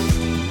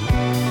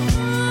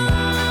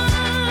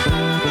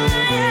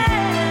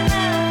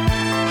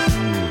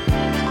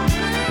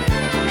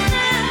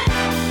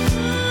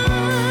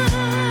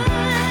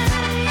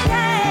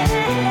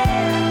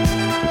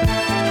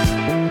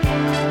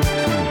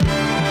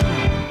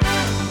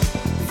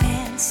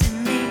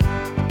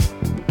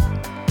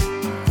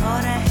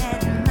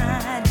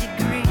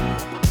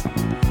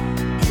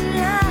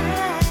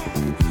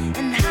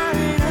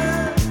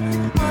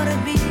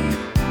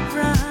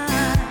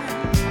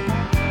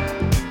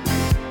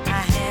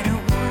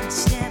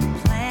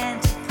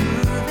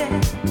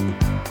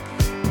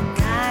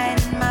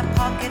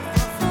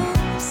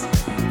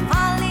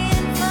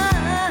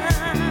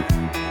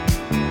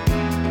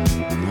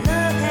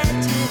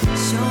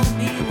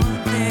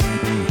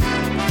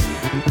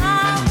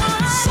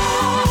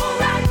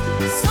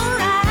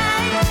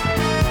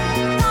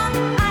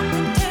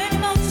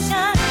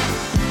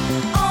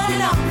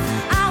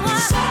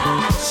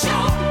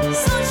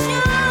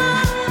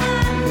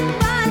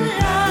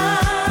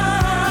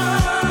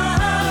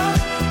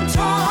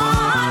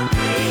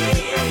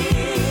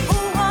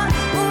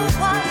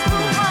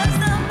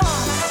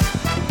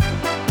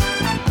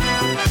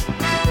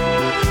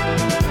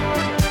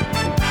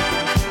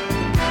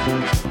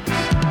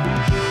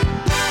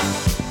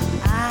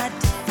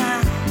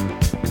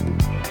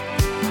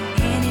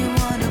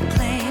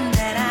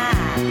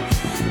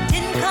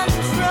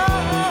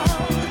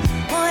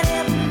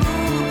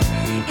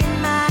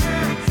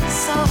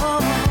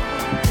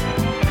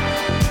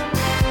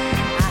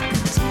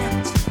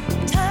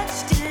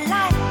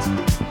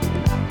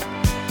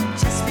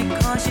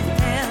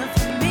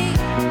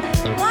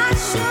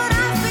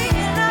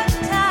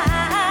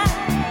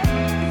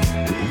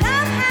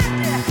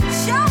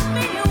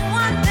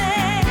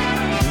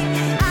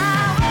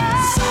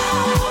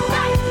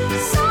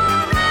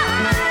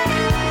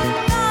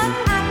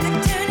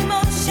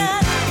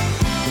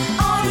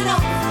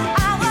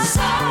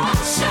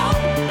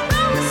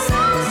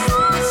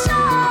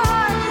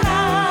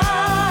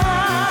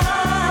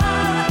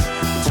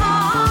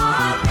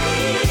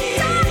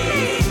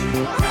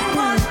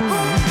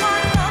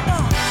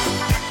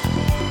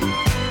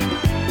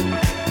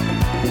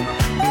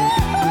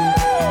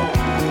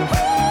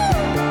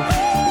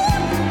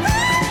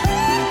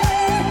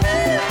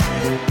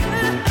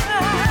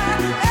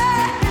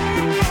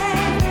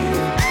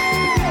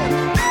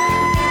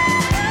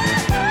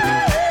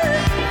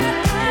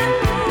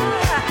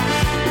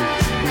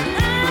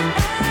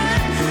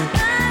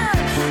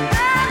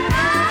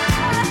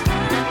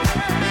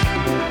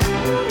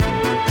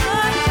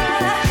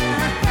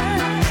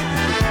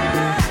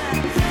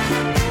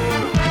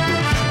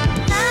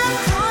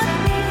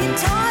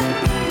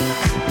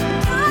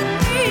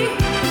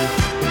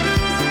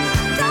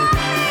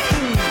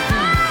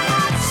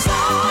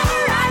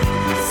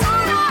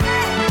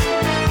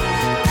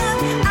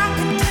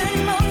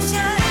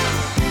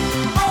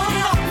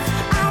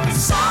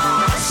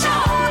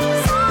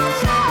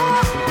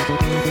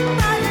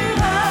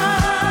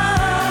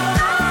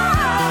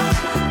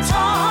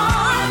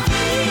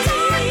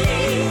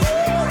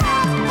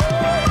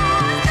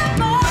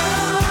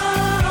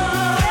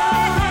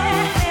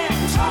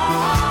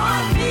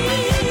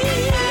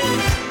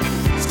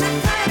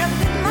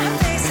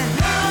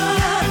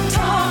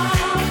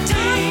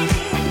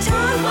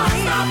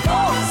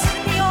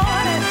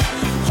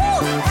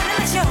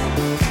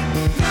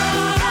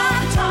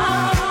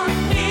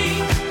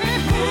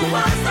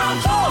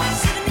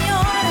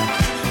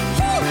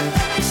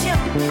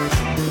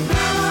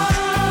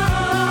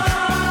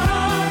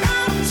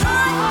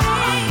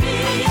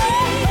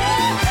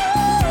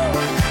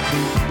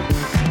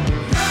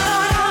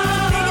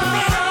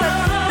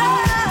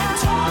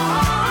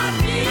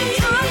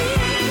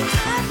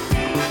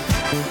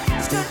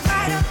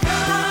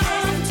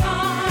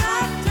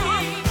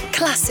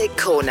 Classic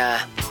Corner.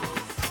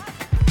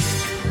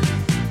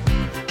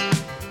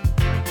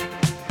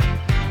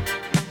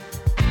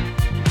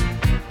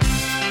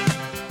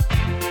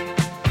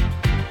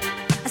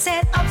 I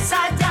said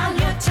upside down,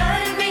 you're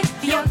turning me.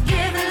 You're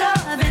giving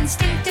love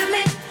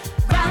instinctively.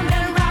 Round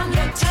and round,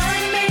 you're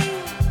turning me.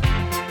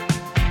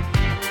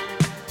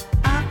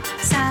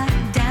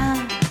 Upside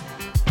down,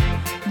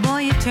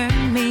 boy, you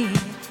turn me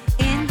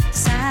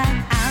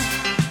inside out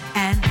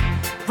and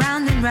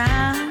round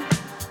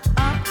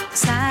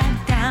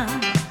upside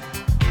down.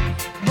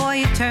 Boy,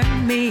 you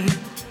turn me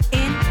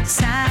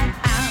inside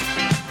out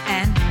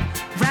and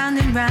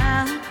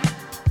round.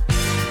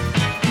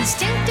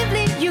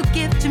 Instinctively, you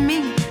give to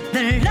me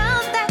the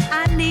love that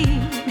I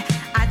need.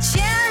 I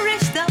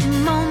cherish the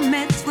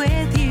moments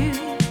with you.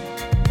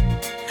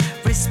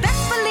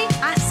 Respectfully,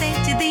 I say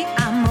to thee,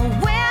 I'm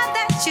aware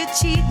that you're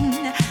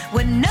cheating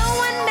when no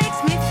one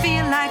makes me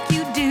feel like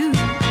you do.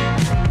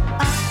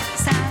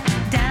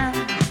 Upside down,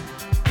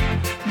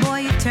 boy,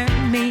 you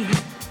turn me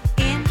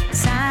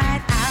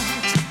inside out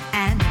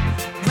and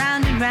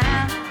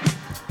round.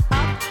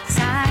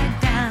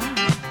 Upside down,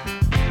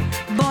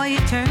 boy, you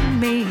turn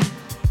me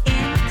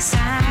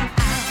inside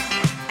out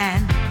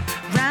and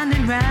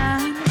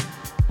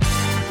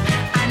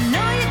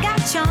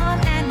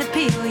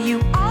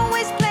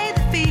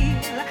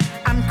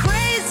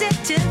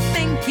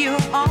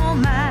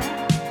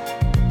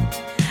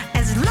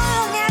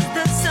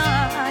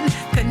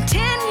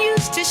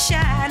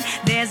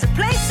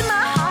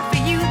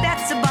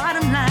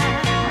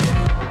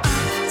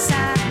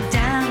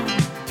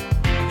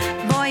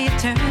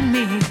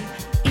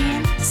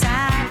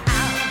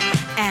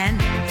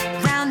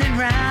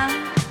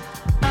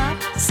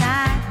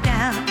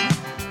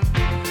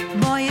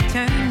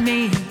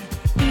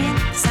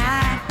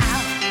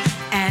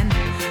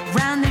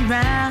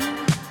round.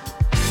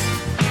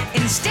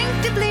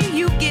 Instinctively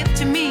you give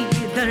to me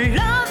the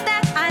love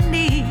that I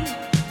need.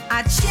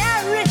 I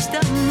cherish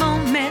the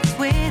moments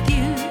with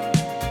you.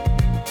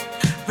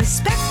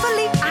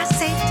 Respectfully I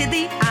say to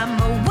thee, I'm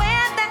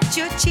aware that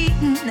you're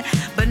cheating,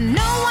 but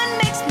no one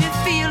makes me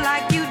feel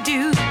like you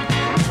do.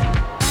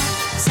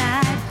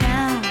 Side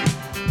down,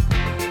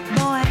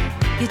 boy,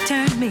 you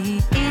turn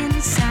me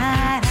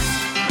inside out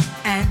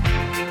and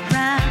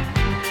round,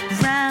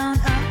 round,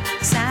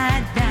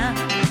 upside down.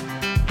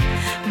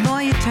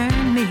 Boy, you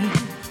turn me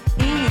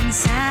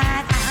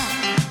inside out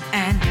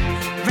and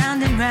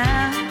round,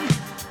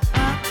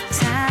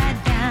 upside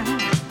down.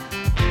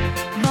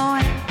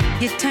 Boy,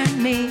 you turn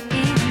me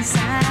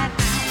inside out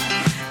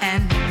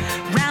and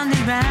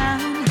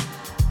round,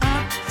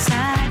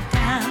 upside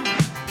down.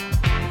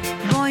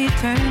 Boy, you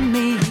turn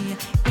me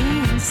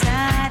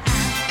inside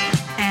out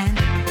and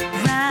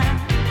round,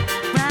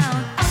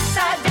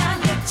 upside down.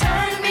 You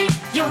turn me,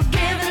 you're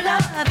giving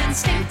love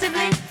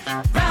instinctively.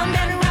 Round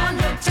and round,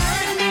 you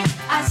turn me.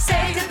 I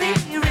say to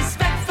thee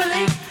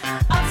respectfully,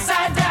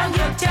 upside down,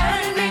 you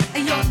turn me.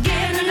 You're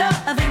giving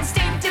love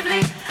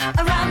instinctively.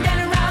 Around and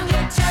around,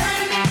 you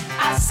turn me.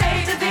 I say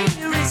to thee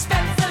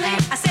respectfully.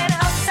 I said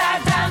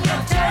upside down, you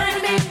turn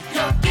me.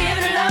 You're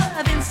giving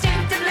love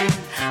instinctively.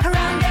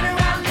 Around and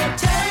around, you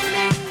turn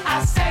me.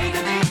 I say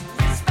to thee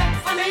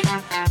respectfully.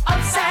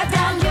 Upside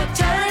down, you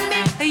turn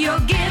me.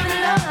 You're giving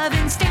love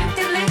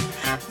instinctively.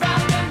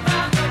 Round and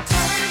round, you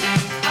turn me.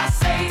 I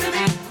say to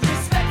thee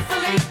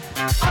respectfully.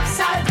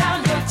 Upside down,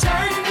 you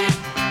turn me.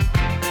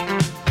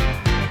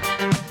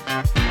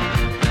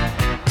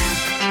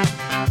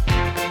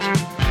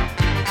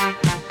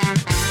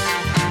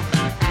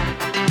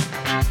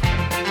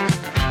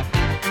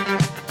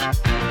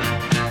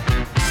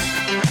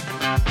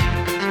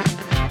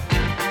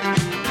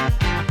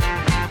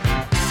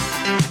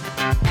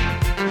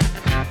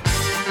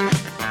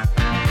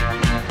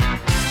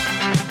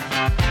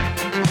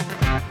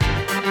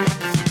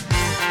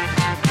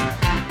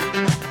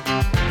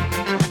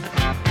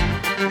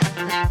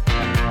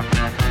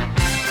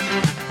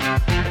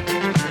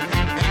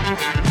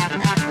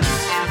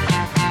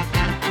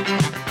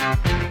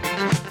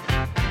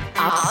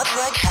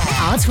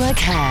 Artwork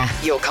Hair,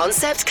 your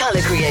concept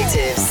colour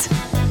creatives.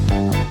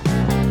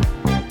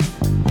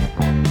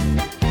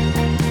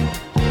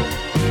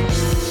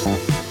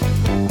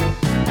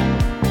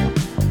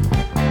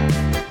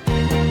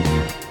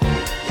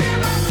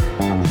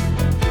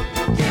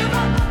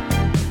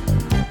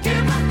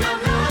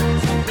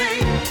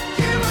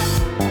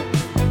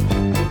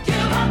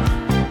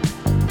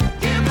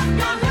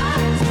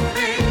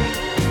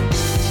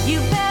 You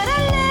better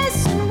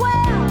listen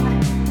well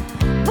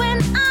when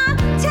I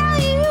tell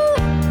you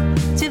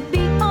to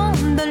be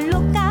on the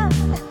lookout.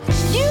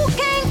 You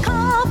can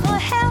call for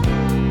help,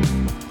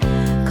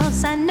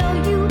 'cause I know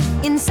you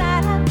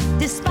inside out,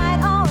 despite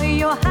all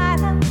your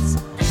hideouts.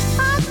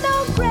 I'm no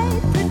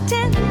great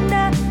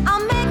pretender,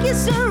 I'll make you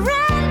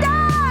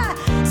surrender.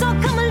 So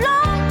come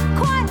along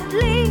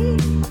quietly.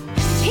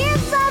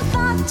 Here's a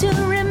thought to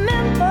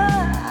remember.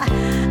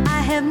 I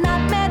have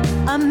not met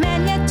a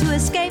man yet to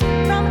escape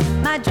from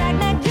my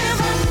dragnet. Give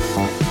up,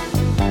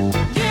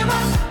 give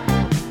up,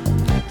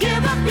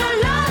 give up your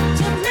love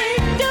to me.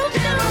 Do,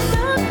 do,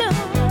 do, do.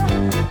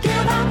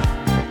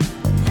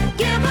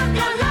 Give up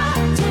your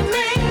love to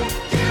me.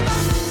 Give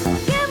up,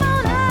 give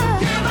on up.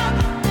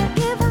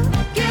 Give up,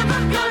 give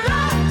up your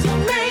love to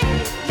me.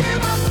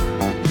 Give up,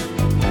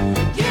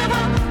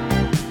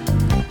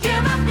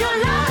 give up your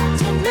love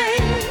to me.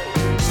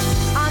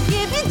 I'll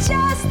give you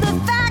just the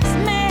facts,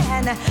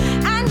 man,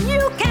 and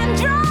you can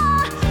draw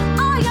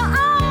all your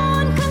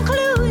own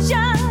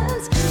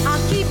conclusions.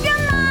 I'll keep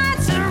your mind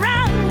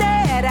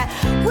surrounded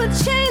with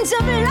chains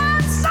of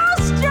love so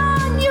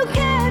strong you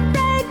can't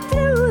break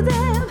through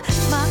them.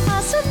 My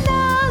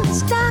arsenal is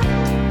stocked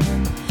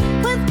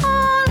with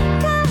all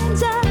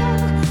kinds of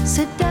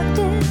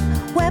seductive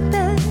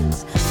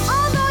weapons.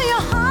 Although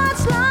your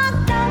heart's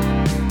locked up,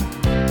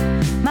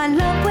 my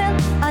love will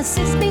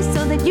assist me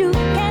so that you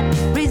can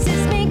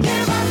resist me.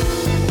 Give up,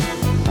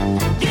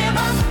 give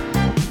up,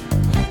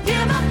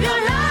 give up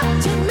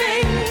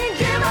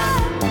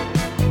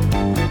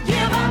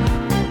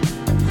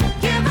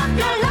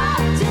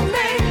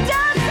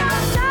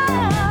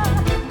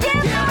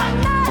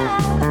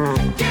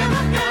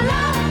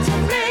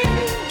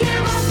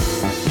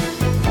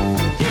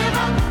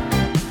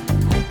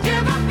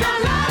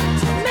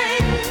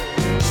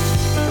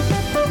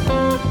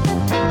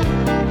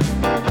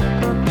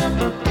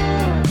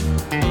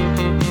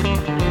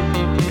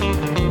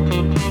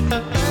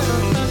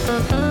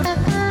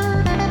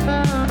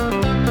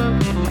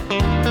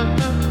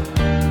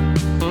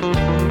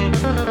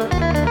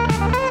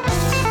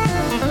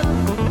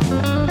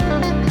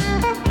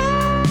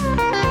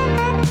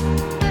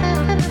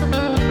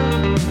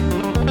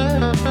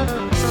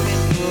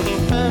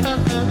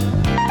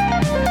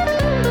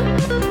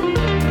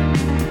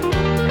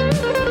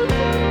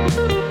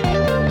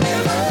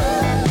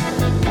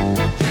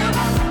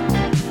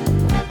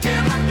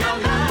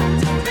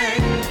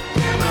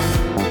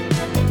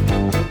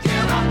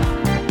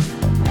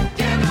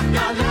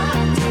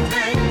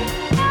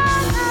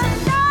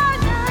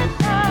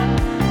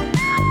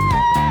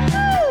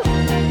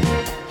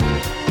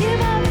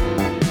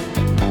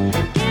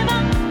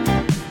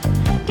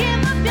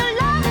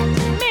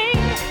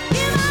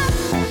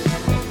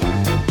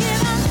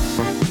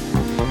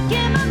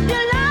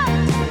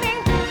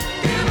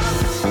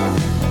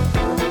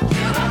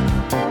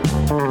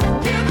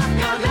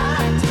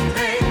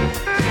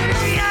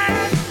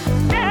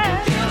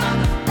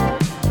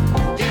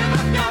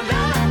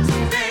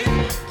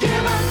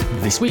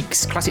This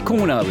week's Classic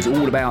Corner was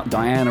all about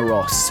Diana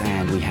Ross,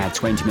 and we had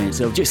 20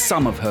 minutes of just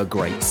some of her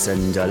greats.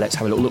 And let's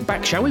have a little look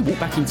back, shall we? Walk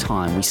back in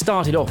time. We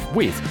started off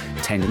with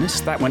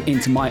Tenderness. That went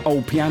into My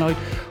Old Piano.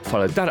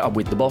 Followed that up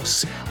with The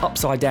Boss.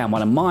 Upside Down,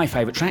 one of my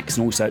favourite tracks,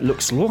 and also it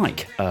looks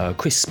like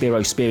Chris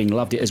Spiro Spearing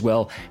loved it as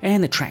well.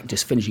 And the track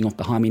just finishing off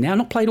behind me now,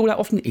 not played all that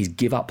often, is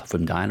Give Up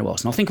from Diana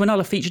Ross. And I'll think of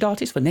another featured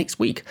artist for next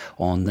week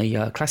on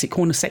the Classic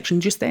Corner section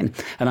just then.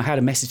 And I had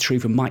a message through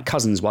from Mike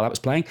Cousins while I was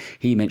playing.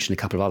 He mentioned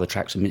a couple of other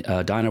tracks from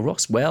Diana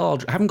Ross. Well,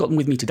 I haven't got them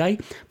with me today,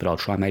 but I'll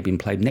try maybe and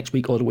play them next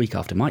week or the week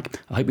after, Mike.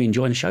 I hope you're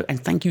enjoying the show, and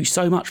thank you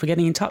so much for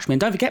getting in touch with me. And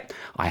don't forget,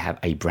 I have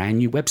a brand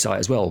new website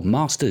as well,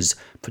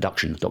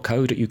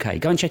 mastersproduction.co.uk.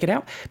 Go and check it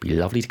out. It'd be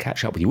lovely to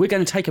catch up with you. We're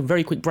going to take a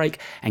very quick break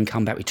and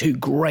come back with two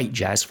great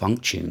jazz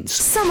funk tunes.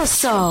 Summer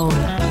Soul.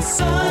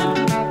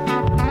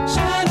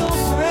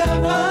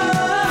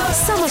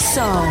 Summer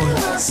Soul.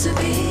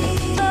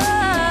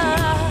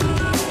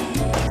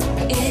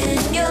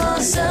 In your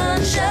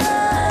sunshine.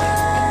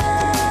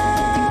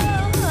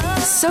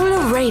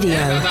 Solar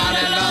Radio.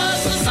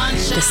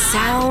 The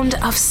sound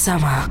of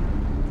summer.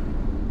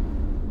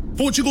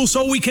 Portugal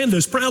Soul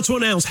Weekenders proud to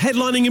announce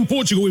headlining in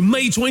Portugal in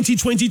May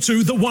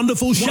 2022, the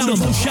wonderful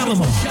Shalimar.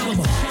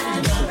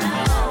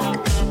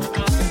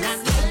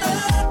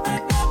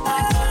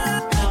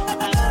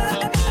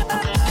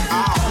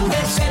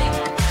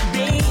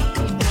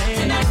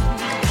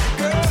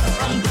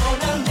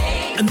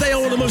 And they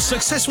are one of the most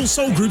successful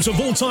soul groups of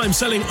all time,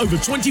 selling over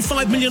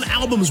 25 million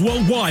albums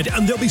worldwide,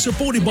 and they'll be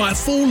supported by a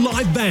full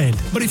live band.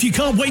 But if you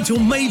can't wait till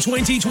May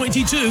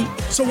 2022,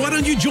 so why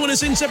don't you join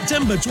us in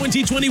September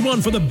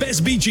 2021 for the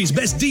best beaches,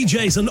 best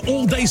DJs, and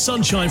all-day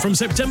sunshine from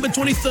September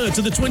 23rd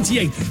to the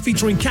 28th,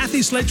 featuring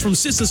Kathy Sledge from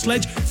Sister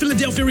Sledge,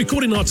 Philadelphia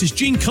recording artist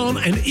Gene Khan,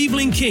 and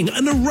Evelyn King,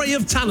 an array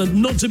of talent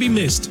not to be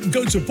missed.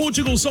 Go to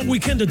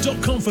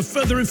PortugalSoulWeekender.com for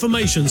further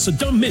information, so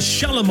don't miss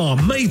Shalimar,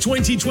 May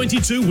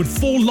 2022 with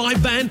full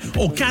live band,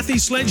 or Kathy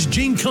Sledge,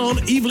 Gene Khan,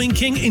 Evelyn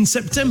King in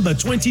September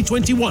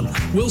 2021.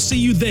 We'll see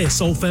you there,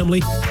 Soul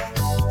Family.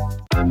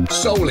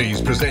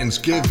 Soulies presents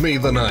Give Me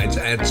the Night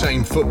at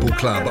Tame Football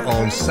Club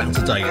on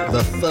Saturday,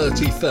 the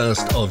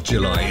 31st of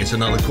July. It's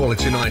another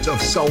quality night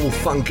of soul,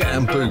 funk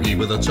and boogie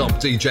with a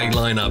top DJ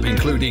lineup,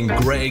 including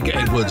Greg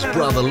Edwards,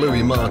 brother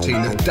Louis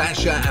Martin,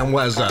 Dasha and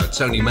Wazza,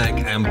 Tony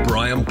Mack and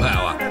Brian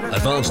Power.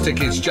 Advance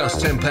tickets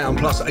just £10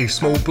 plus a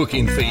small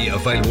booking fee,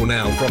 available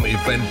now from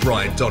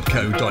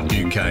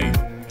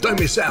eventbrite.co.uk. Don't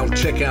miss out.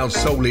 Check out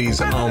Soulies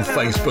on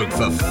Facebook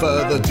for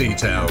further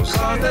details.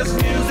 There's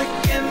music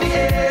in the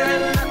air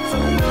and lots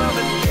of love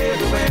and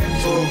everywhere.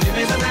 So give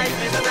me the night,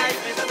 give me the night,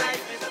 give me the night,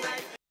 give me the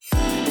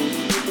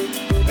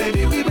night.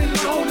 Baby, we've been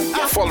rolling.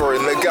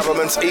 Following the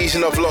government's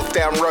easing of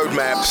lockdown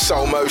roadmap,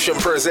 Soul Motion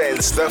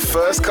presents the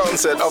first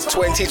concert of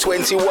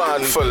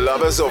 2021 for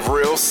lovers of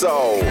real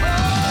soul.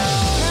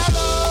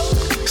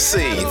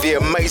 See the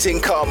amazing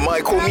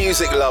Carmichael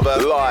Music Lover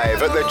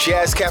live at the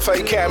Jazz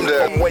Cafe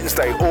Camden on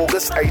Wednesday,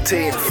 August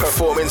 18th,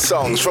 performing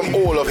songs from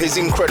all of his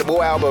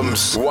incredible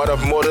albums. One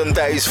of modern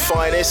day's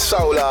finest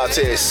soul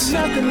artists.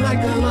 Nothing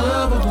like the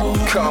love of war.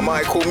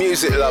 Carmichael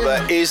Music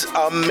Lover is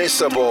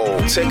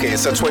unmissable.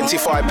 Tickets are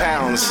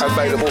 £25,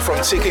 available from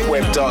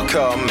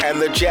ticketweb.com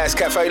and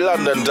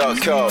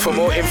thejazzcafélondon.com. For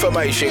more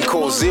information,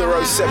 call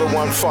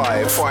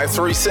 0715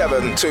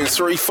 537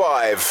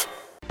 235.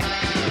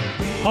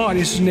 Hi,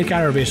 this is Nick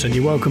Aravis, and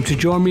you're welcome to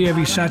join me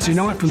every Saturday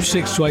night from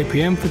 6 to 8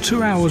 p.m. for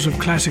 2 hours of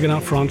classic and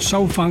upfront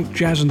soul, funk,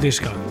 jazz and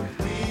disco.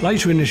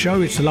 Later in the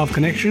show, it's the Love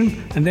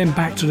Connection, and then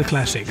back to the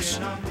classics.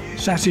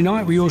 Saturday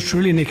night with yours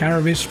truly, Nick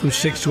Aravis, from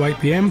 6 to 8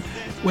 p.m,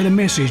 where the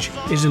message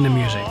is in the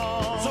music.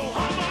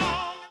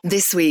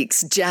 This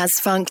week's Jazz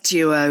Funk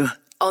Duo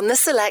on The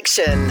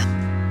Selection.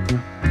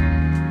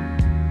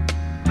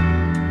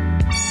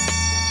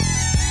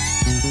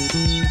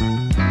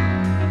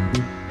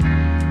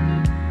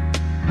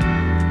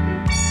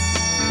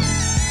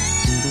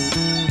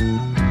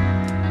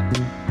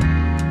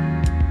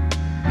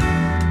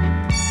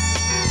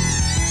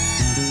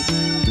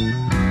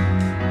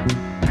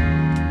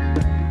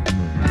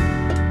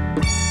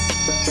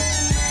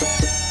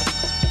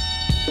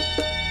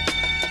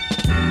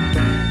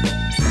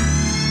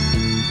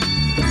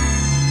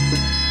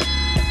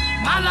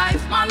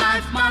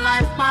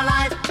 My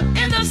life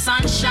in the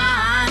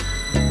sunshine.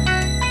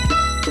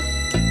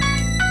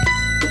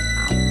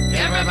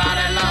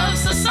 Everybody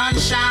loves the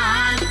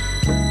sunshine.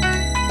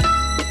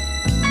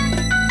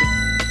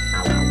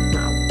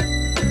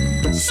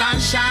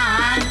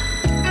 Sunshine.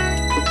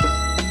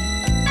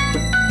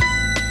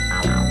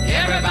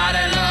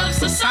 Everybody loves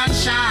the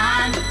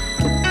sunshine.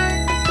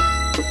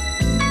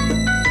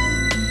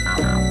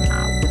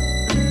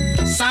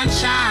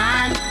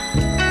 Sunshine.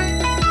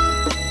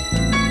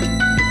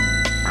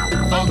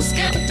 Folks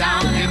get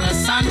down in the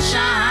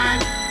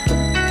sunshine.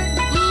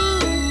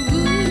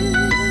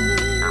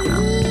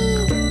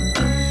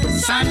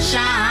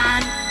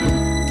 Sunshine.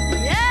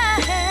 Yeah.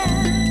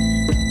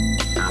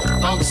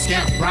 Folks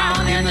get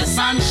brown in the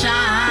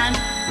sunshine.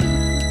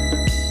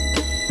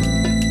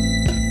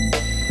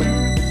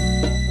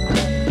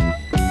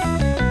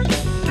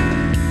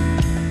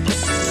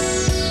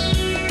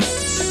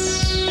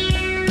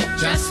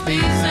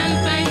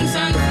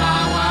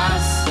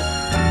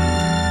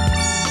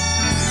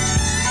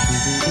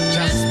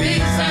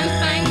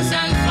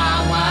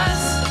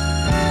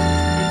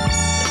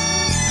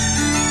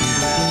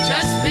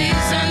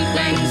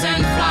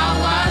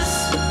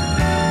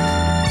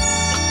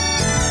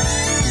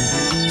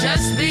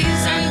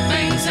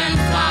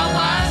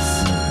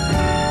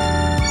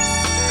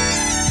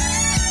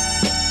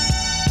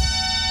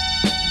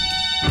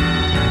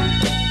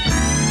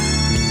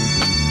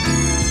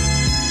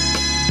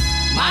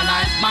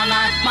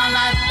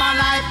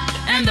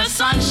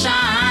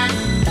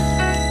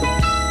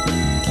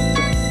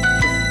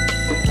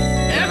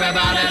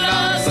 Everybody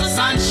loves the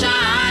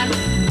sunshine.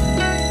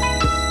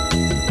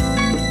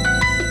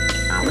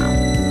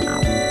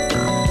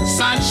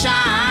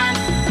 Sunshine.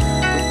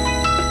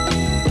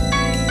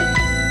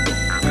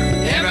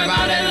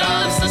 Everybody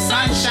loves the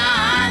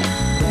sunshine.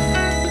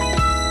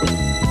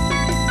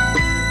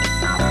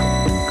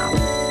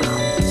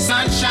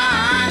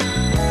 Sunshine.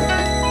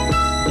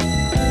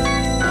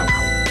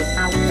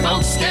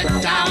 Folks get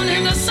down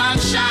in the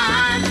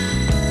sunshine.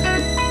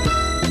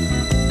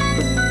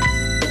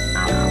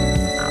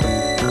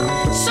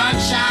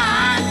 Sunshine.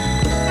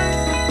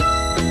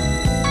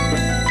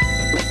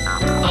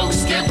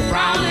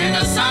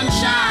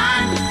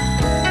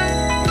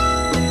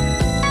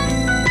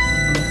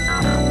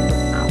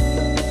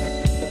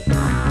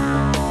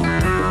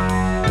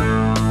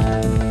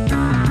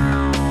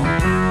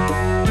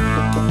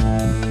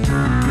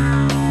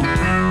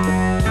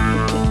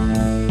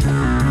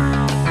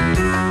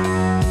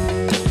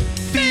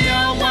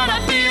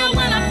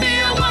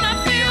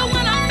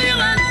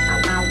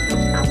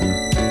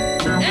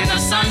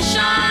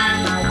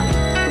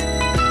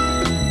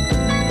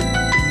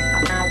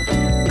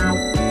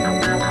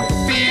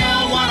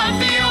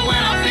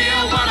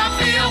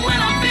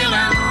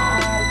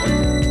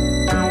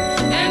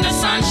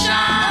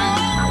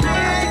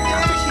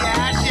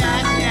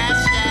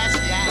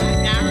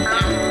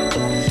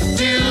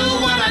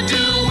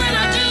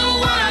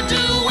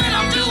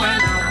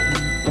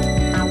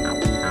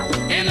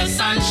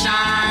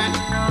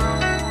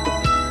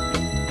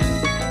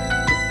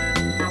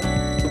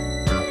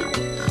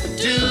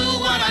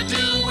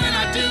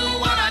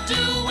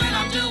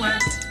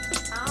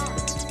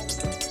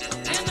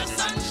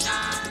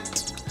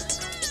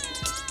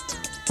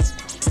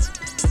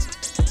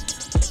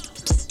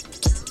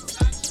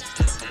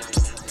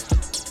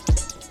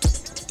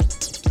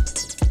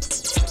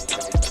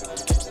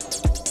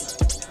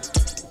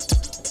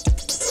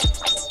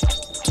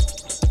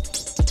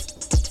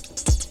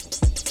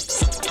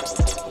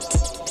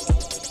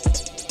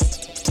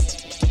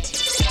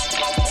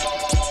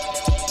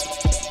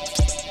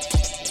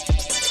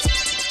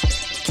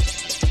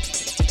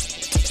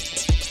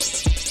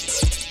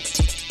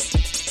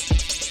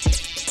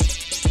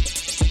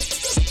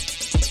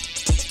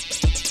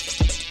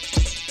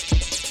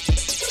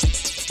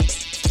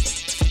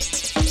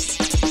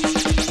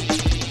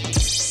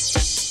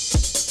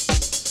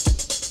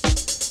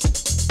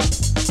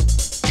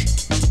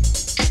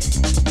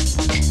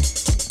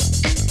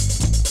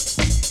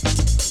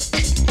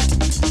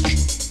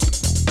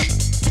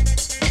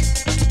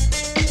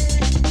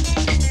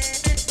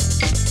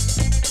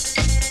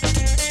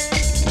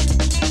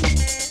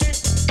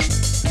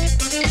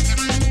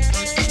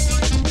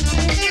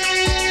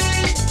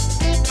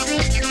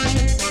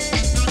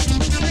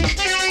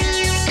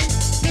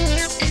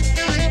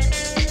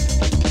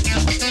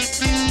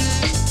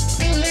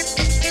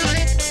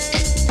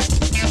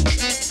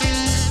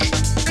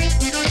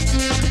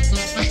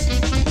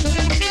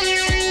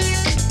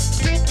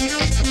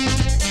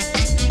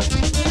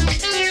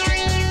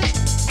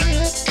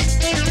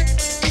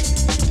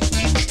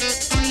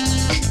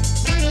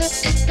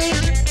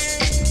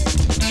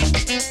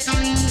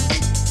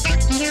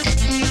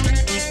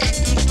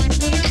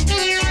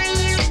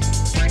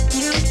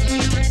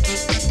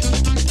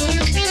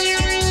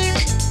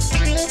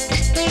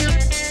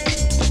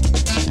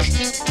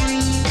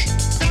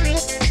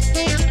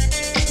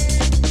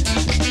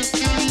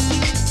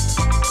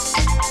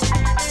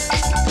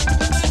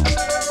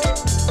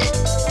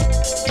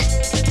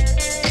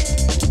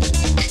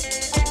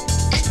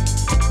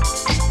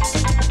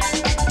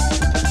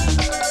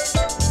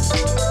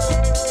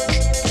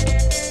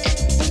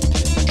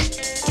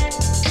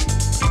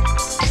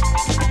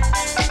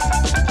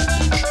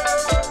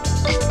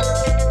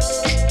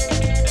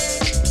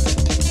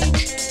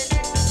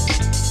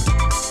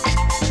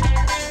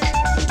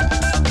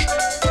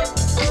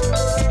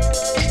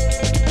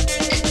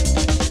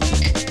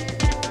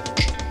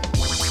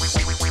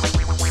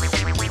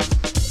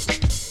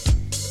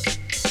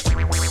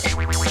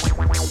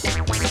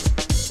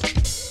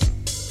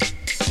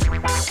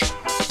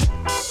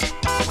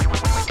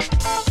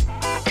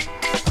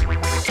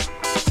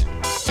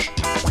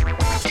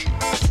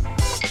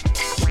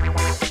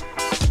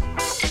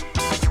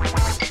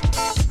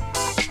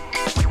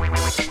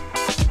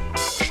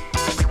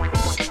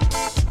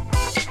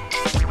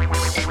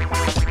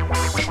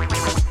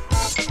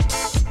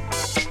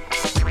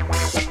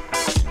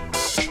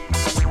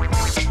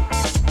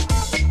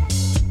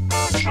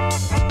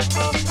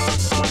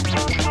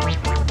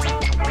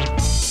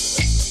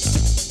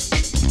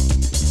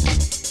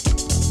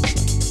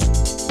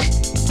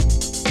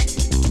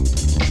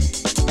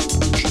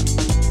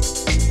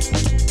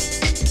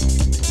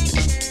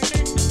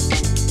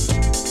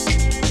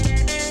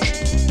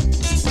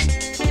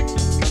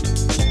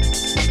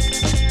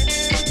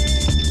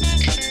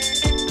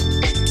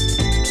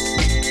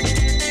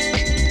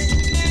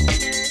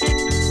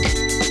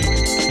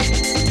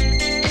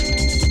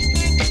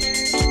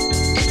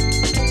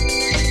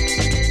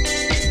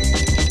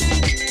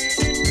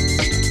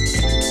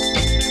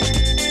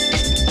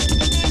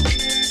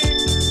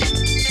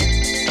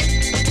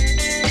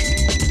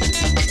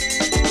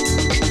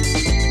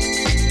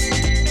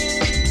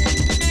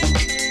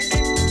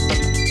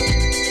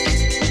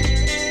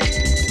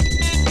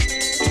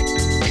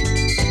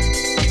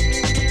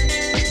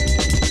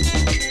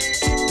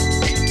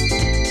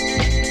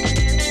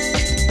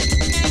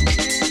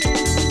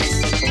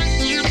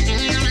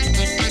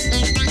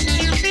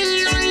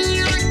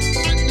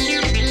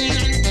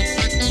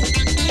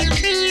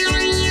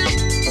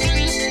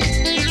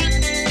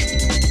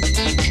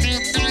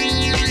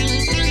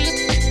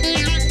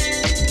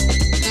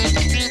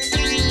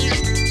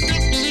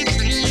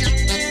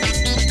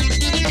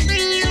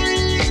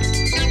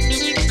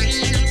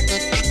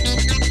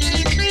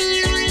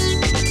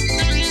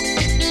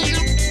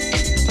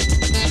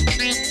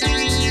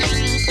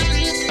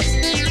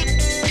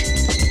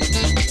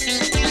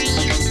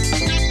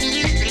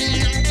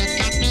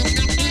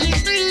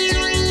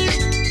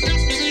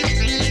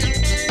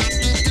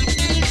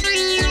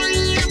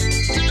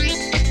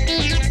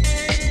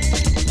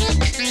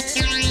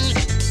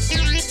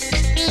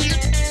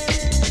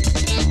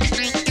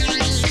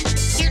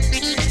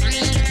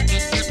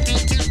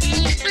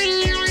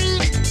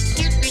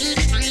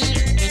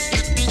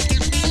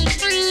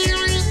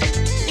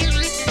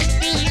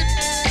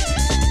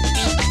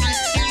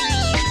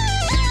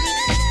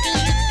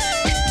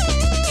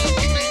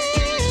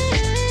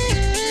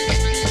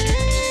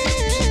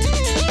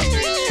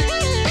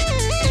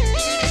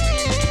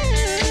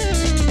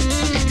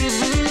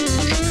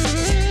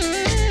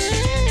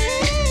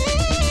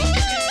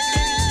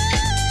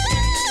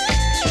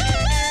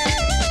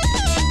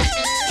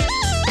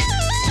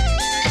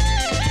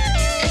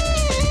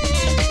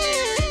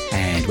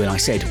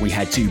 said we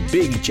had two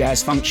big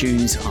jazz funk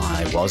tunes,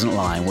 I wasn't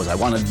lying, was I?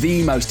 One of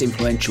the most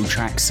influential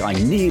tracks. I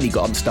nearly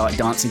got up and started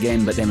dancing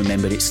again, but then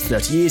remembered it's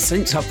 30 years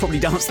since I've probably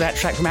danced that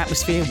track from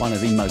Atmosphere, one of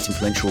the most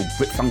influential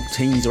Brit funk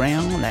tunes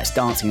around. That's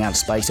Dancing in Outer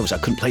Space. Obviously, I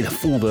couldn't play the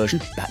full version,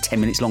 about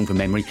 10 minutes long from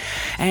memory.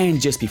 And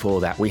just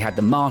before that, we had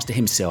the master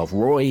himself,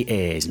 Roy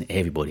Ayers, and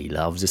Everybody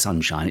Loves the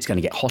Sunshine. It's going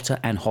to get hotter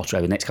and hotter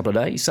over the next couple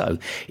of days, so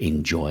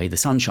enjoy the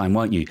sunshine,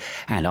 won't you?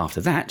 And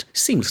after that,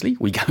 seamlessly,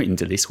 we go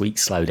into this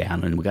week's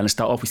Slowdown, and we're going to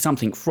start off with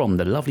something from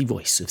the lovely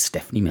voice of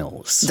Stephanie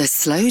Mills. The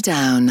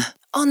Slowdown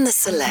on the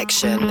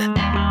Selection.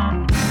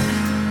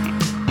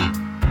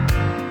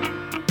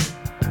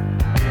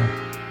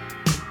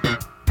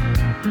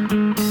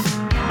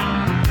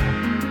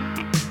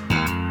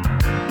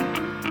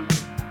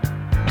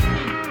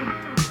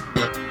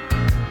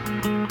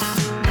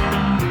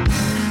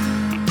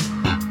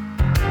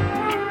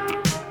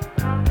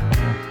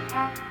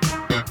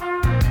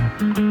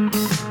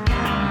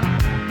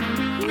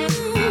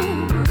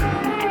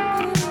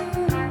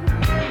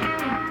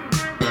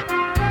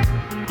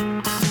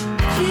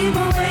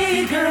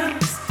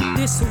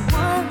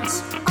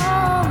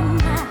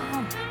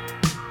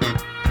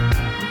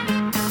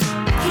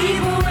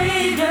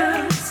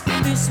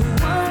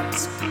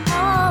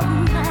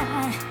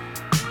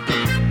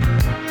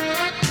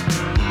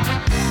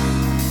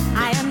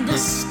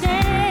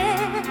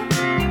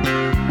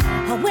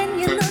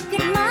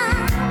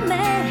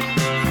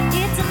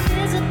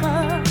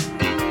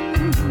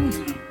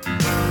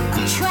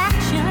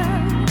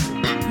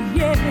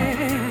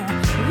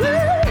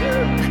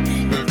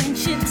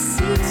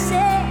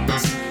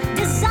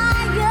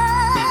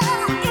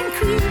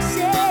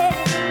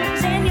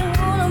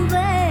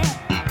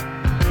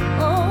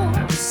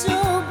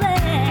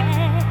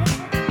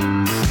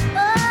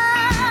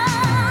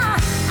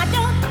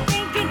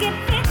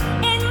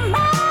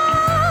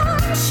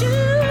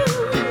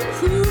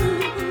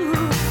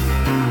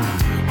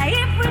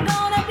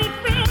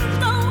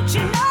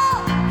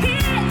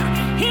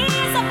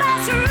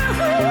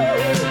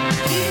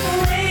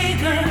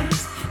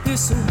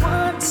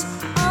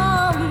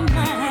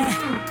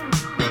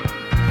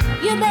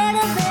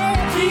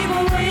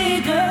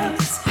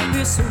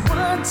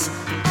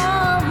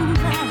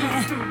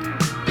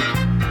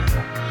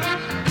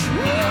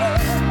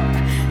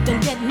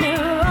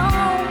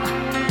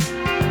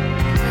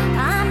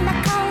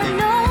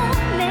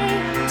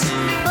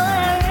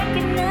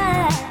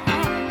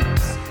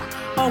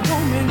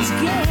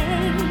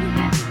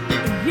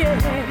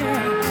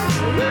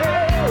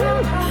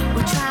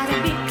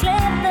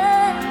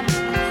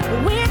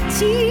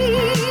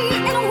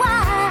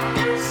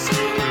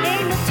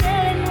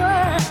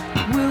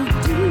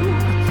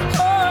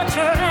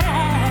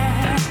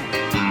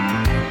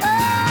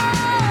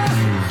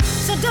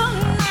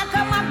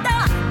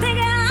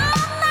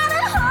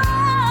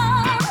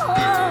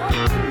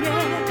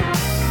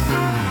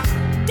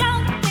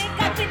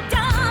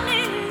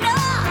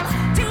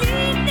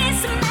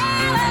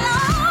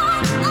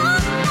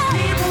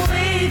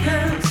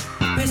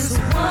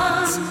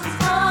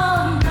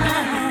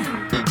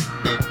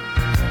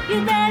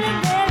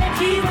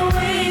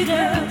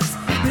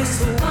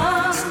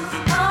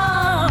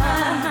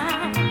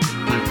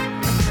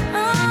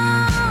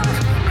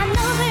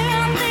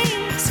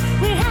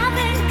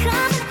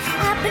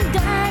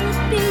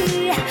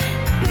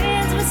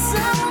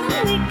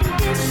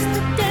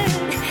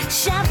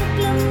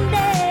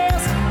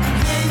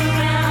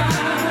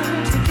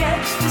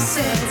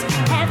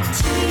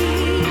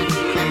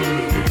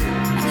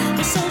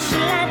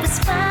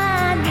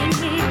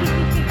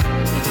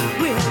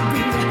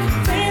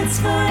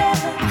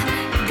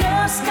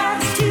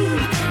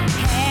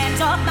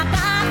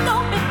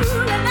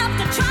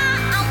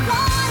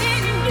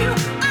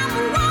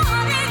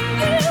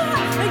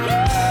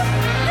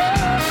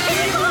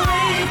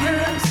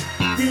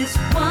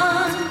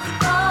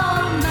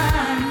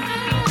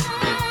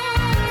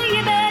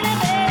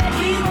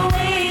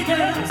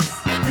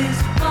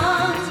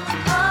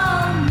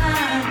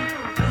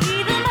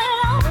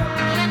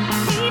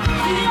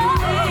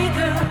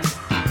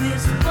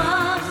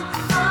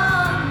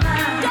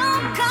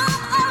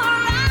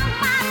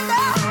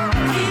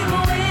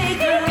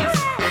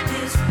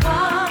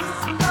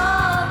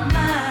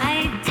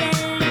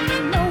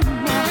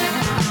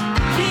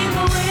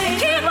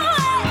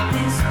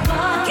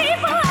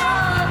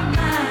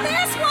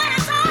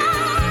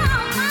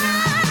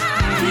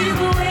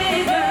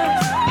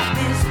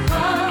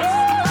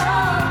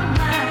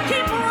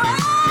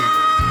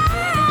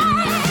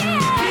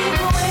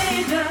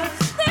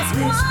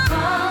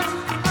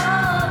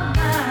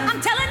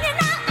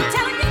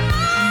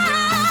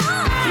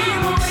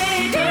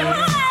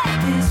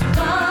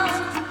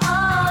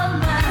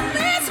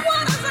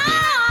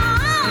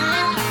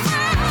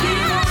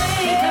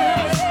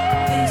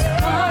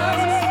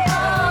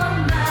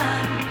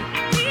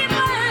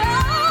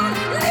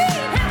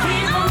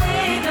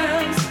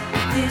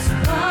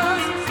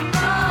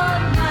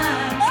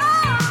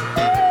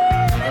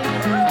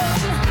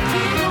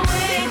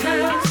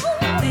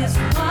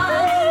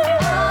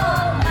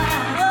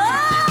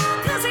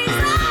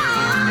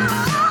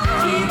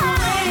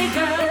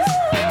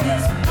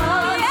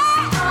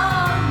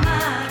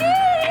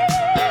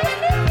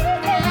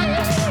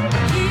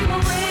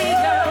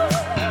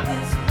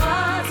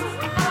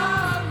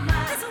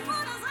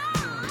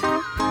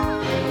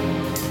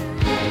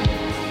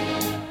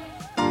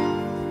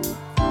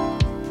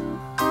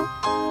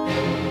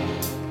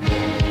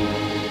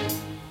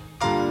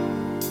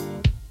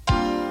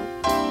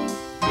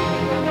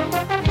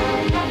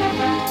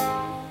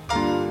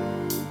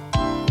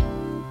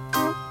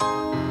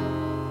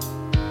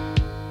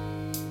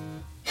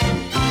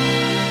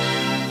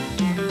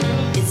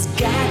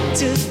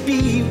 to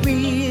be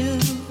real.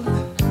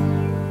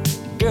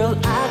 Girl,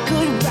 I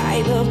could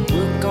write a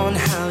book on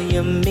how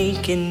you're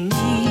making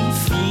me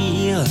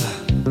feel.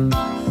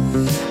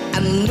 I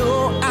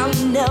know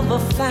I'll never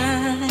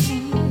find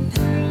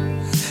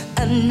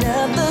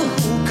another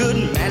who could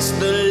match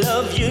the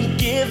love you're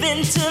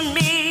giving to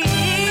me.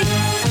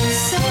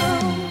 So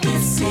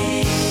this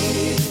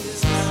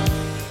is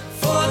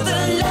for the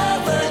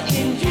lover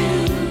in you.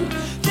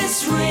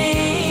 This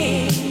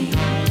ring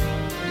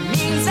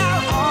means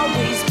I'll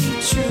always be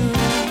true.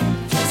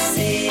 This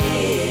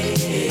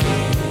is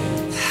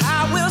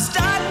I will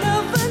start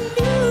loving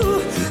you.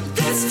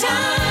 This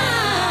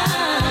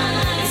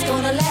time it's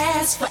gonna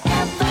last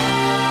forever.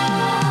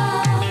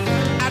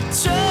 I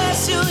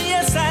trust you,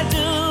 yes I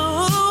do.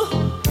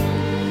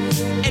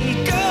 And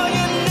girl,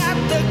 you're not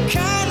the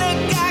kind of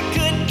guy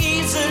could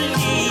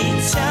easily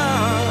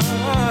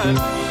charm.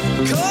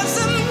 'Cause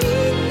the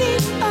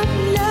meaning of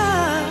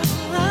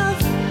love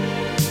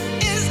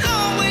is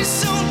always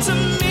shown to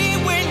me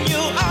when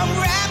you are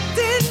wrapped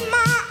in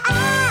my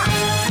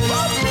arms.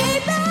 Oh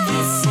baby,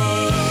 this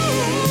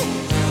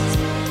is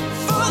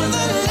for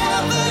the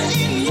lover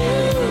in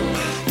you.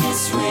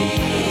 This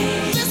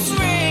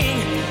ring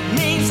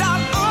means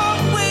I'll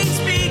always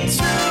be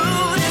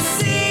true. This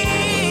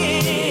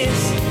is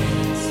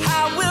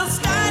how we'll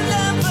start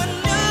loving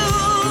new.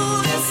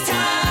 This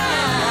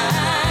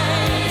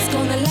time it's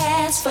gonna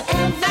last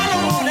forever. I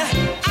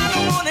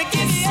don't wanna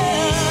give you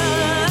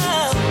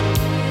up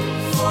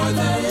for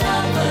the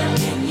lover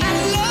in you. I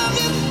love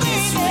you,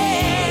 baby.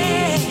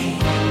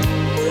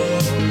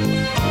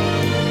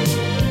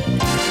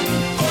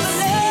 For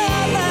the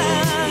lover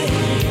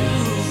in you,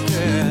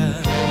 girl.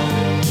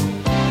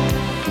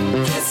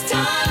 This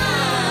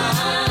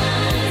time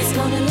it's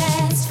gonna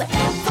last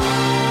forever.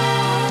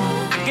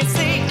 I can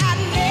say I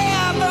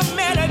never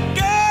met a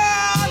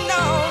girl,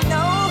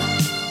 no,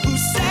 who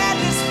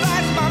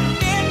satisfies my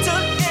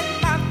mental and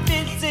my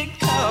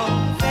physical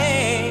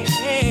pain.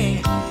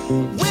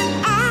 When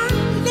I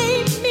lay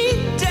me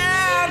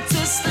down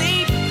to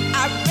sleep,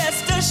 I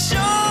rest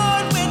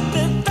assured with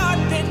the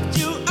thought that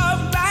you are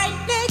right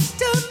next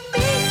to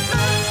me,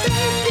 my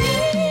baby.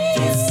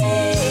 This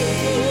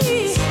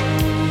is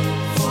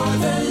for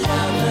the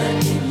lover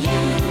in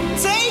you.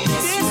 Take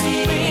this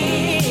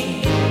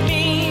ring, it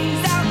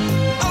means I'll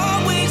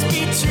always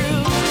be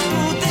true.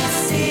 This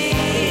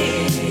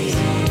is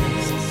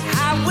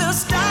I will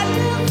start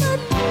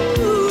loving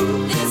you.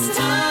 This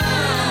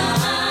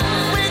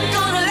time we're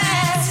gonna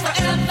last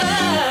forever.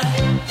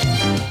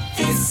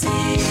 This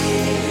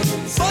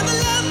is for the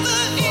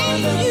lover in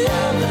you.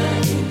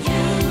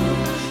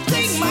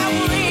 Take my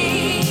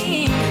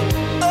ring.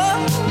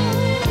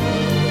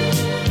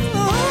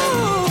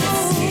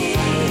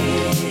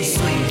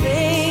 Sweet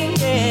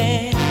baby.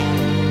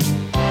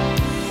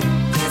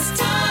 This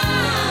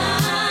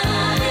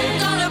time we're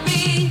gonna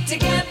be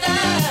together.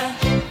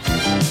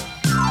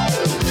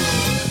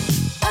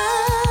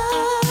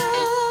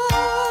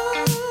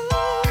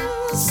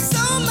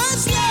 So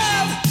much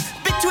love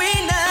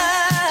between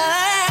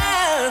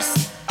us.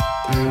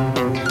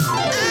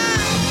 I'll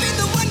be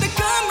the one to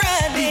come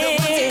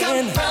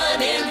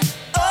running.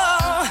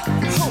 Oh,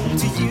 home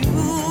to you.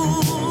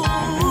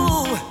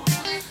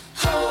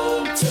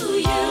 Home to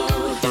you.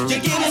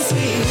 You're giving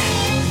sweet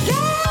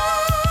love.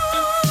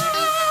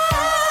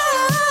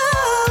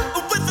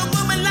 With a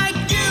woman like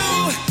you,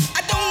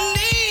 I don't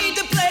need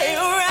to play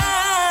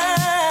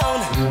around.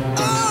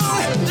 Oh,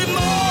 you're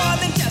more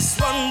than just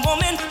one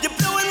woman. You're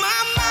blowing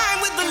my mind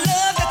with the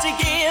love that you're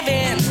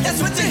giving. That's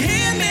what you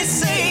hear me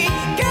say,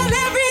 girl,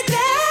 every day.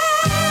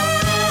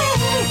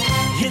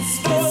 It's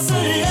for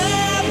the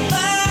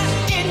lover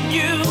in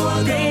you,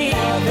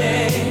 baby.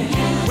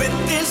 With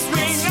this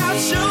ring, I'll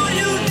show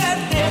you that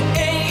there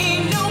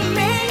ain't no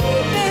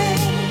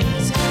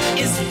maybes.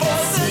 It's for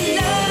the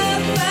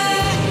lover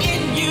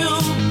in you,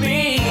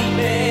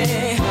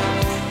 baby.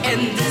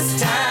 And this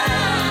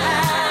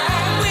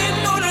time we're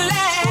gonna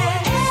last.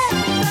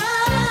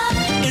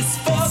 It's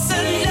for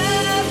the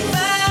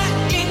lover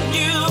in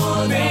you,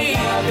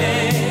 baby.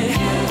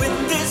 With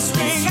this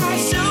ring, I'll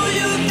show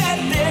you that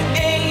there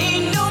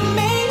ain't no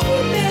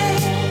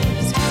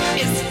maybes.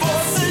 It's for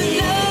the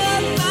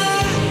lover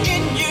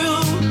in you,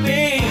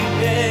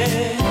 baby.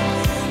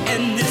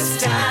 And this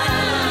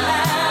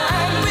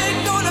time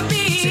we're gonna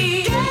be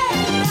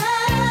together.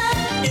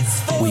 It's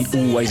for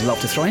We always love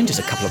to throw in just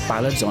a couple of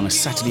ballads on a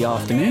Saturday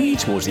afternoon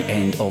towards the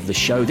end of the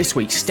show. This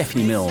week,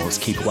 Stephanie Mills,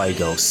 Keep Away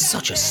Girl.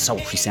 Such a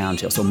sultry sound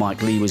to it. I saw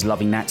Mike Lee was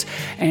loving that.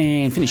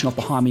 And finishing off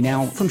behind me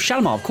now from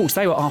Shalimar. Of course,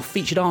 they were our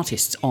featured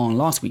artists on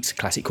last week's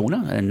Classic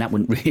Corner, and that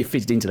wouldn't really have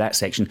fitted into that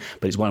section,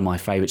 but it's one of my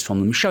favourites from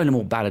them. Showing the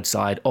more ballad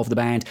side of the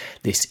band.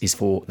 This is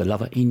for the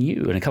lover in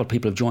you. And a couple of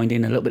people have joined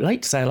in a little bit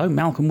late to say hello.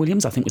 Malcolm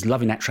Williams, I think, was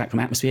loving that track from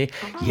Atmosphere.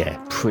 Yeah,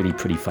 pretty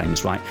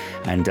famous, right?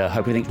 And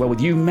hope everything's well with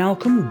you,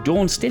 Malcolm.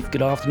 Dawn Stiff,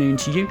 good afternoon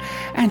to you.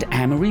 And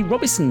Anne-Marie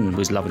Robinson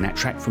was loving that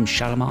track from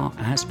Shalimar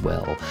as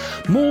well.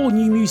 More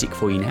new music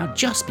for you now,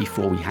 just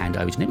before we hand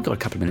over to Nick. We've got a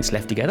couple of minutes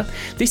left together.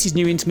 This is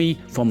New Into Me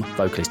from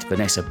vocalist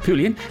Vanessa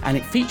Pullian, and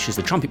it features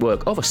the trumpet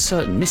work of a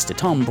certain Mr.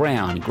 Tom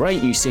Brown.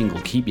 Great new single,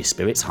 Keep Your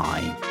Spirits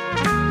High.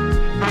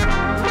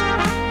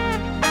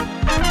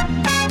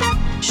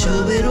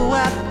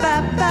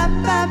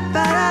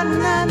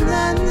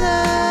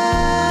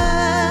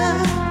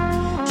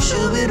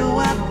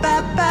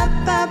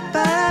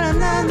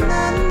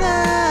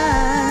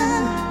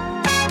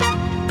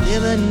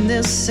 Living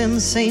this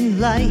insane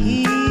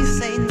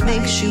life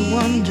makes you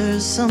wonder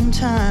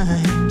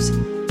sometimes,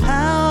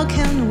 how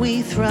can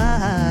we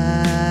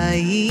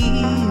thrive? We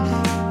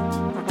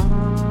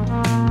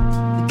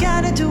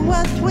gotta do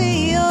what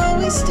we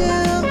always do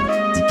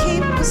to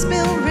keep our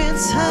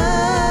spirits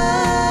high.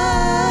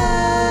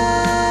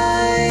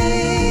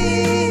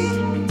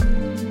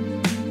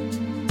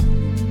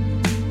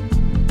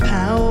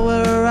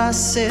 Power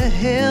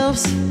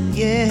ourselves,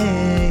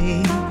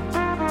 yeah.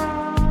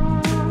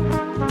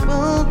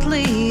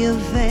 Worldly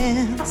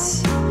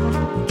events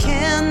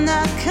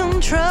cannot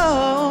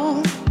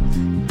control.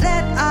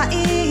 Let our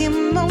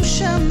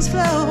emotions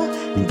flow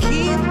and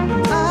keep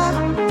our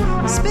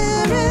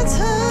spirits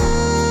high.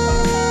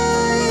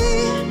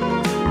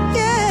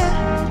 Yeah.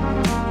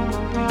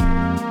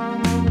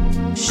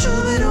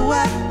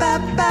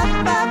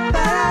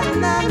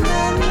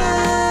 Shoo-be-doo-wop-bop-bop-bop-ba-na-na-na.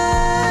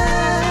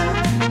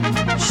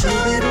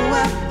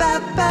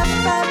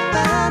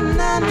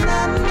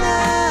 Shoo-be-doo-wop-bop-bop-bop-ba-na-na-na.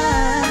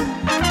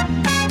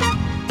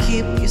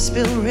 Keep your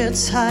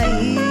spirits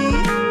high.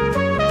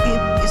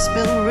 Keep your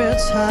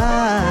spirits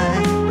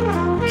high.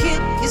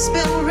 Keep your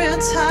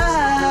spirits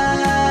high.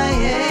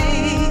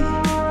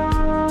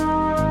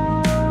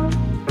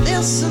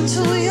 Listen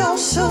to your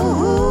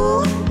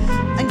soul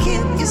and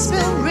keep your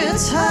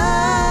spirits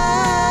high.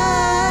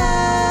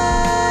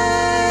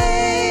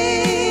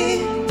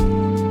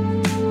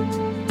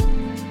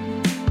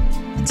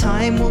 The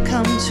time will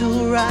come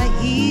to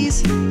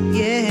rise,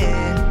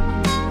 yeah.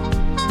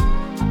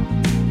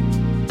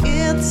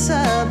 It's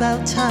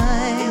about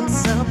time.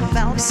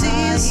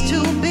 Cease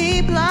to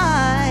be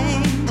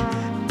blind.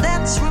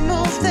 Let's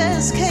remove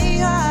this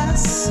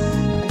chaos.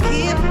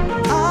 Keep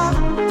our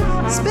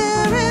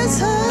spirits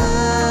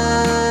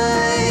high.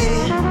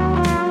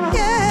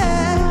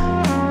 Yeah.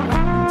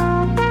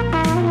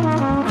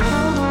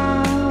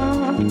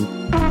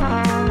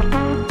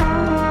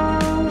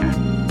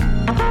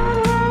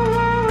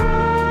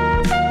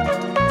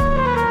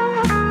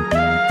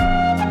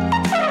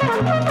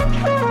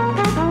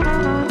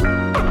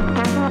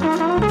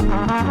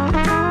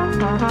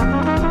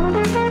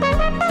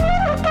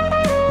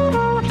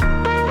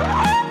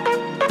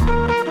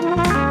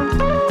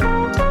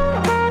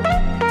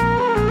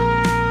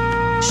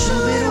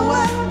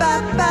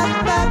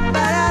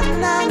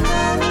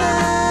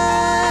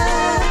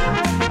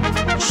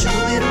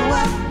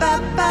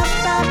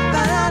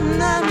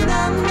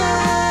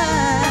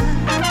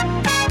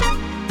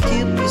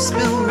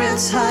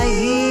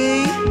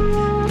 High.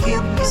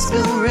 Keep your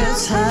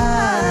spirits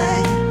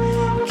high.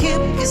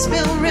 Keep your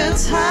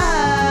spirits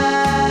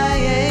high.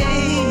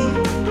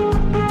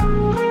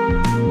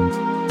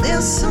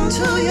 Listen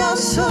to your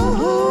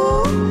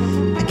soul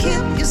and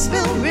keep your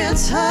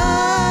spirits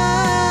high.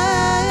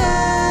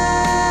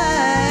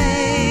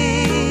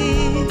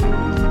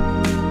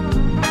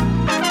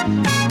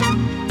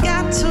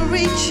 Got to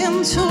reach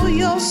into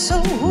your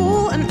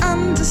soul and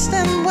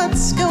understand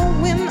what's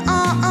going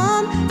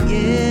on.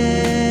 Yeah.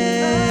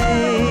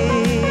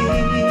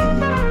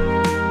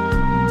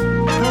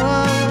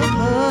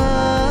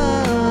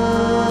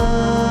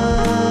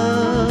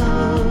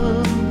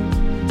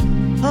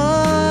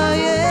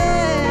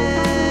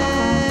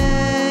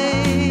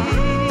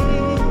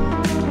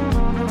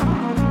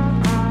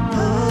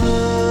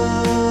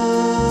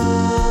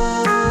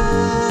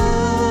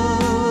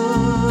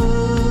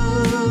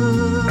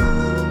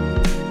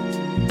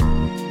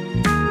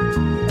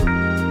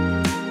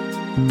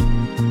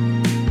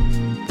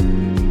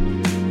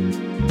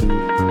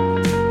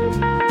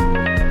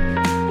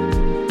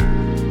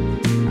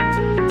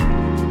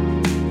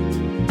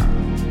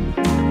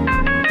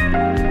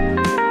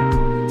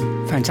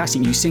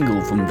 Fantastic new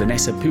single from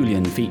Vanessa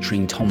Pullian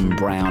featuring Tom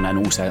Brown and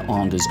also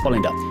Anders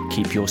Ollander,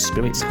 Keep Your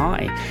Spirits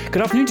High.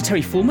 Good afternoon to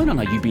Terry Foreman. I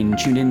know you've been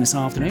tuned in this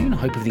afternoon. I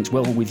hope everything's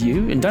well with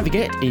you. And don't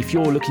forget, if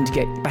you're looking to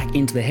get back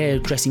into the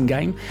hairdressing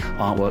game,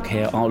 Artwork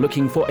Hair are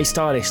looking for a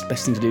stylist.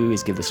 Best thing to do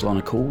is give the salon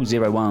a call,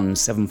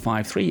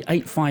 01753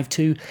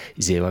 852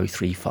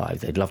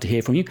 035. They'd love to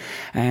hear from you.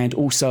 And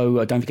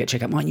also, don't forget to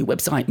check out my new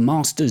website,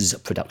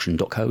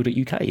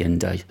 mastersproduction.co.uk. And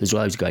there's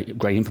loads of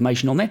great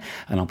information on there.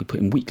 And I'll be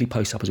putting weekly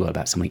posts up as well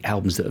about some of the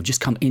albums that have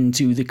just come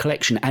into the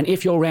collection. And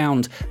if you're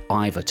around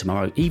either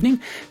tomorrow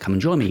evening, come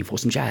and join me for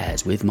some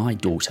jazz with my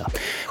daughter.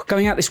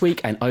 Going out this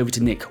week and over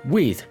to Nick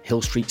with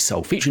Hill Street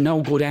Soul featuring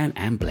Noel Gordon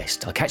and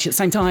Blessed. I'll catch you at the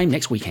same time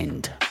next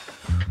weekend.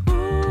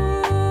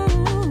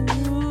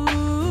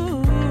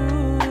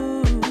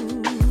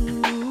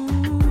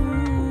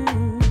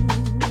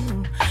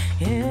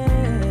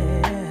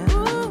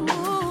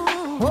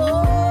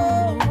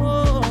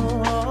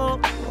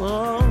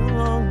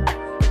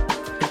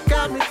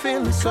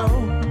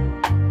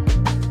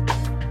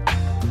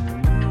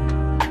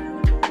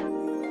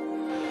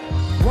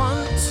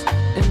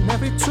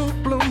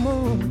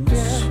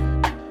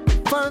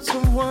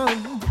 find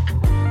someone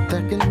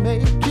that can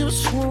make you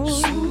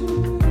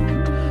swoon,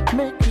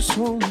 make you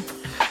swoon.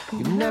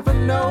 You never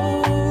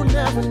know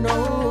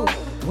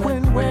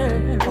when,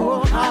 where,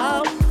 or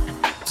how.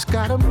 Just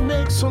gotta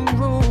make some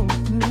room,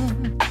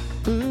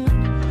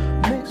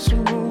 make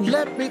some room.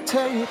 Let me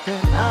tell you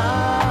that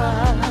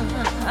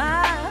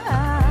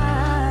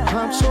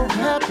I'm so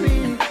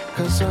happy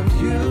 'cause of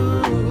you,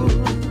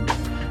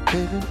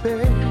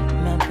 baby.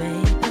 My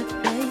baby.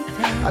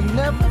 I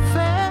never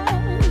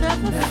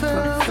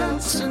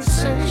felt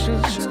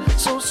sensations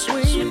so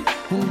sweet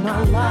in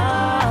my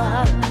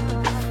life.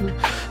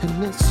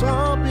 And it's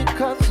all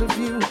because of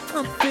you.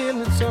 I'm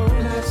feeling so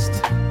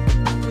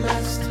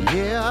blessed,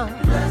 yeah,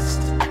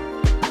 blessed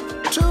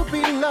to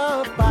be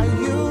loved by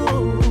you.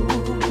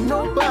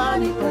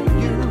 Nobody but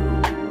you.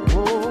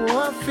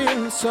 Oh, I'm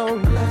feeling so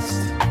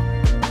blessed.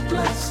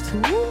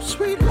 Ooh,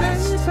 sweet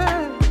baby,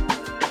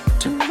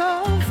 to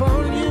love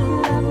on you.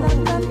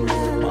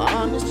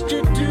 Honest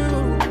you do.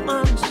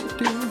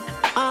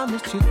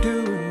 You do.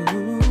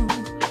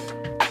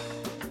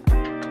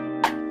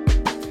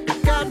 You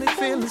got me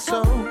feeling so.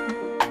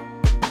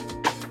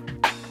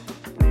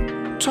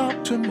 Talk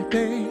to me,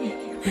 baby.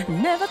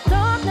 Never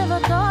thought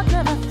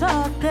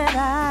that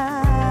I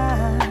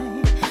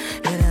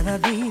could ever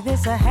be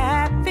this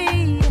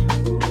happy.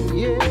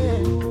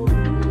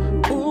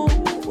 Yeah. Ooh.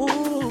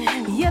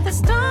 Yeah, the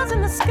stars in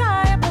the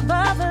sky up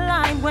above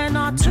aligned when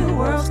our two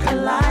worlds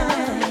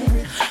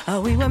collided.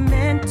 We were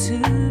meant to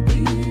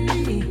be.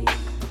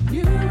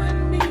 You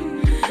and me,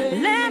 baby.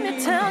 Let me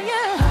tell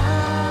you, I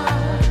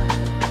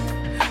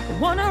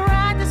wanna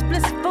ride this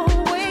blissful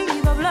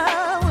wave of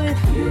love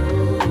with you.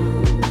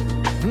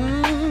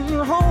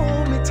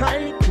 Hold me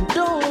tight and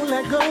don't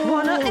let go.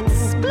 Wanna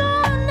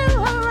explore new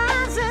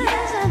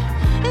horizons and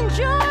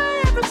enjoy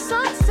every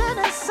sunset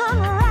and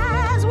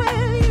sunrise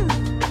with you.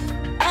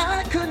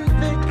 I couldn't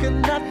think of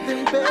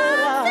nothing better.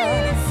 I'm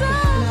feeling so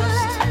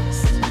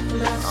blessed.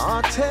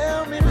 Oh, tell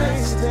me, baby.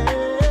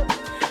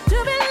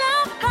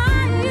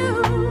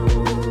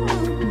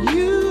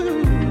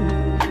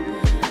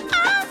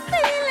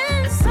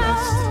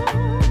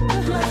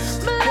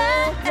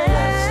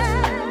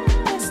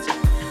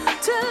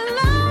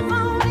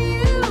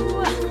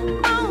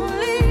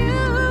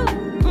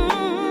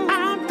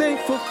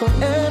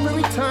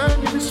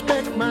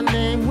 My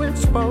name when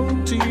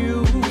spoke to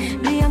you.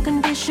 The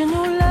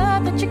unconditional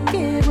love that you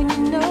give when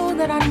you know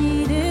that I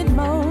need it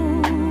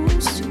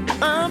most.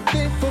 I'm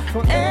thankful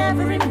for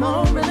every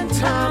moment and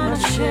time I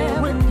share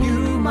with you,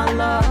 my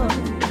love.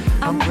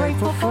 I'm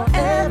grateful for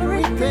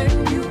everything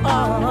you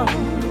are.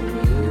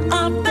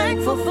 I'm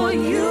thankful for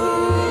you.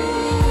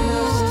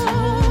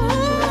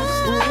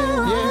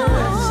 Yeah.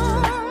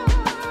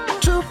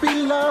 To be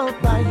loved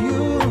by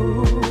you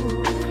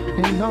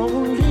and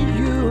only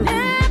you.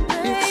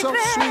 It's so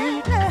sweet.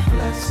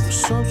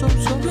 So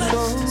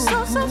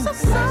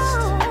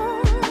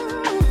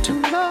to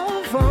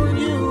love on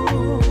you.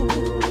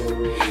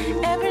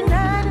 Every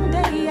night and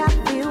day I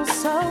feel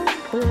so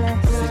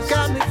blessed. You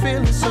got me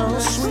feeling so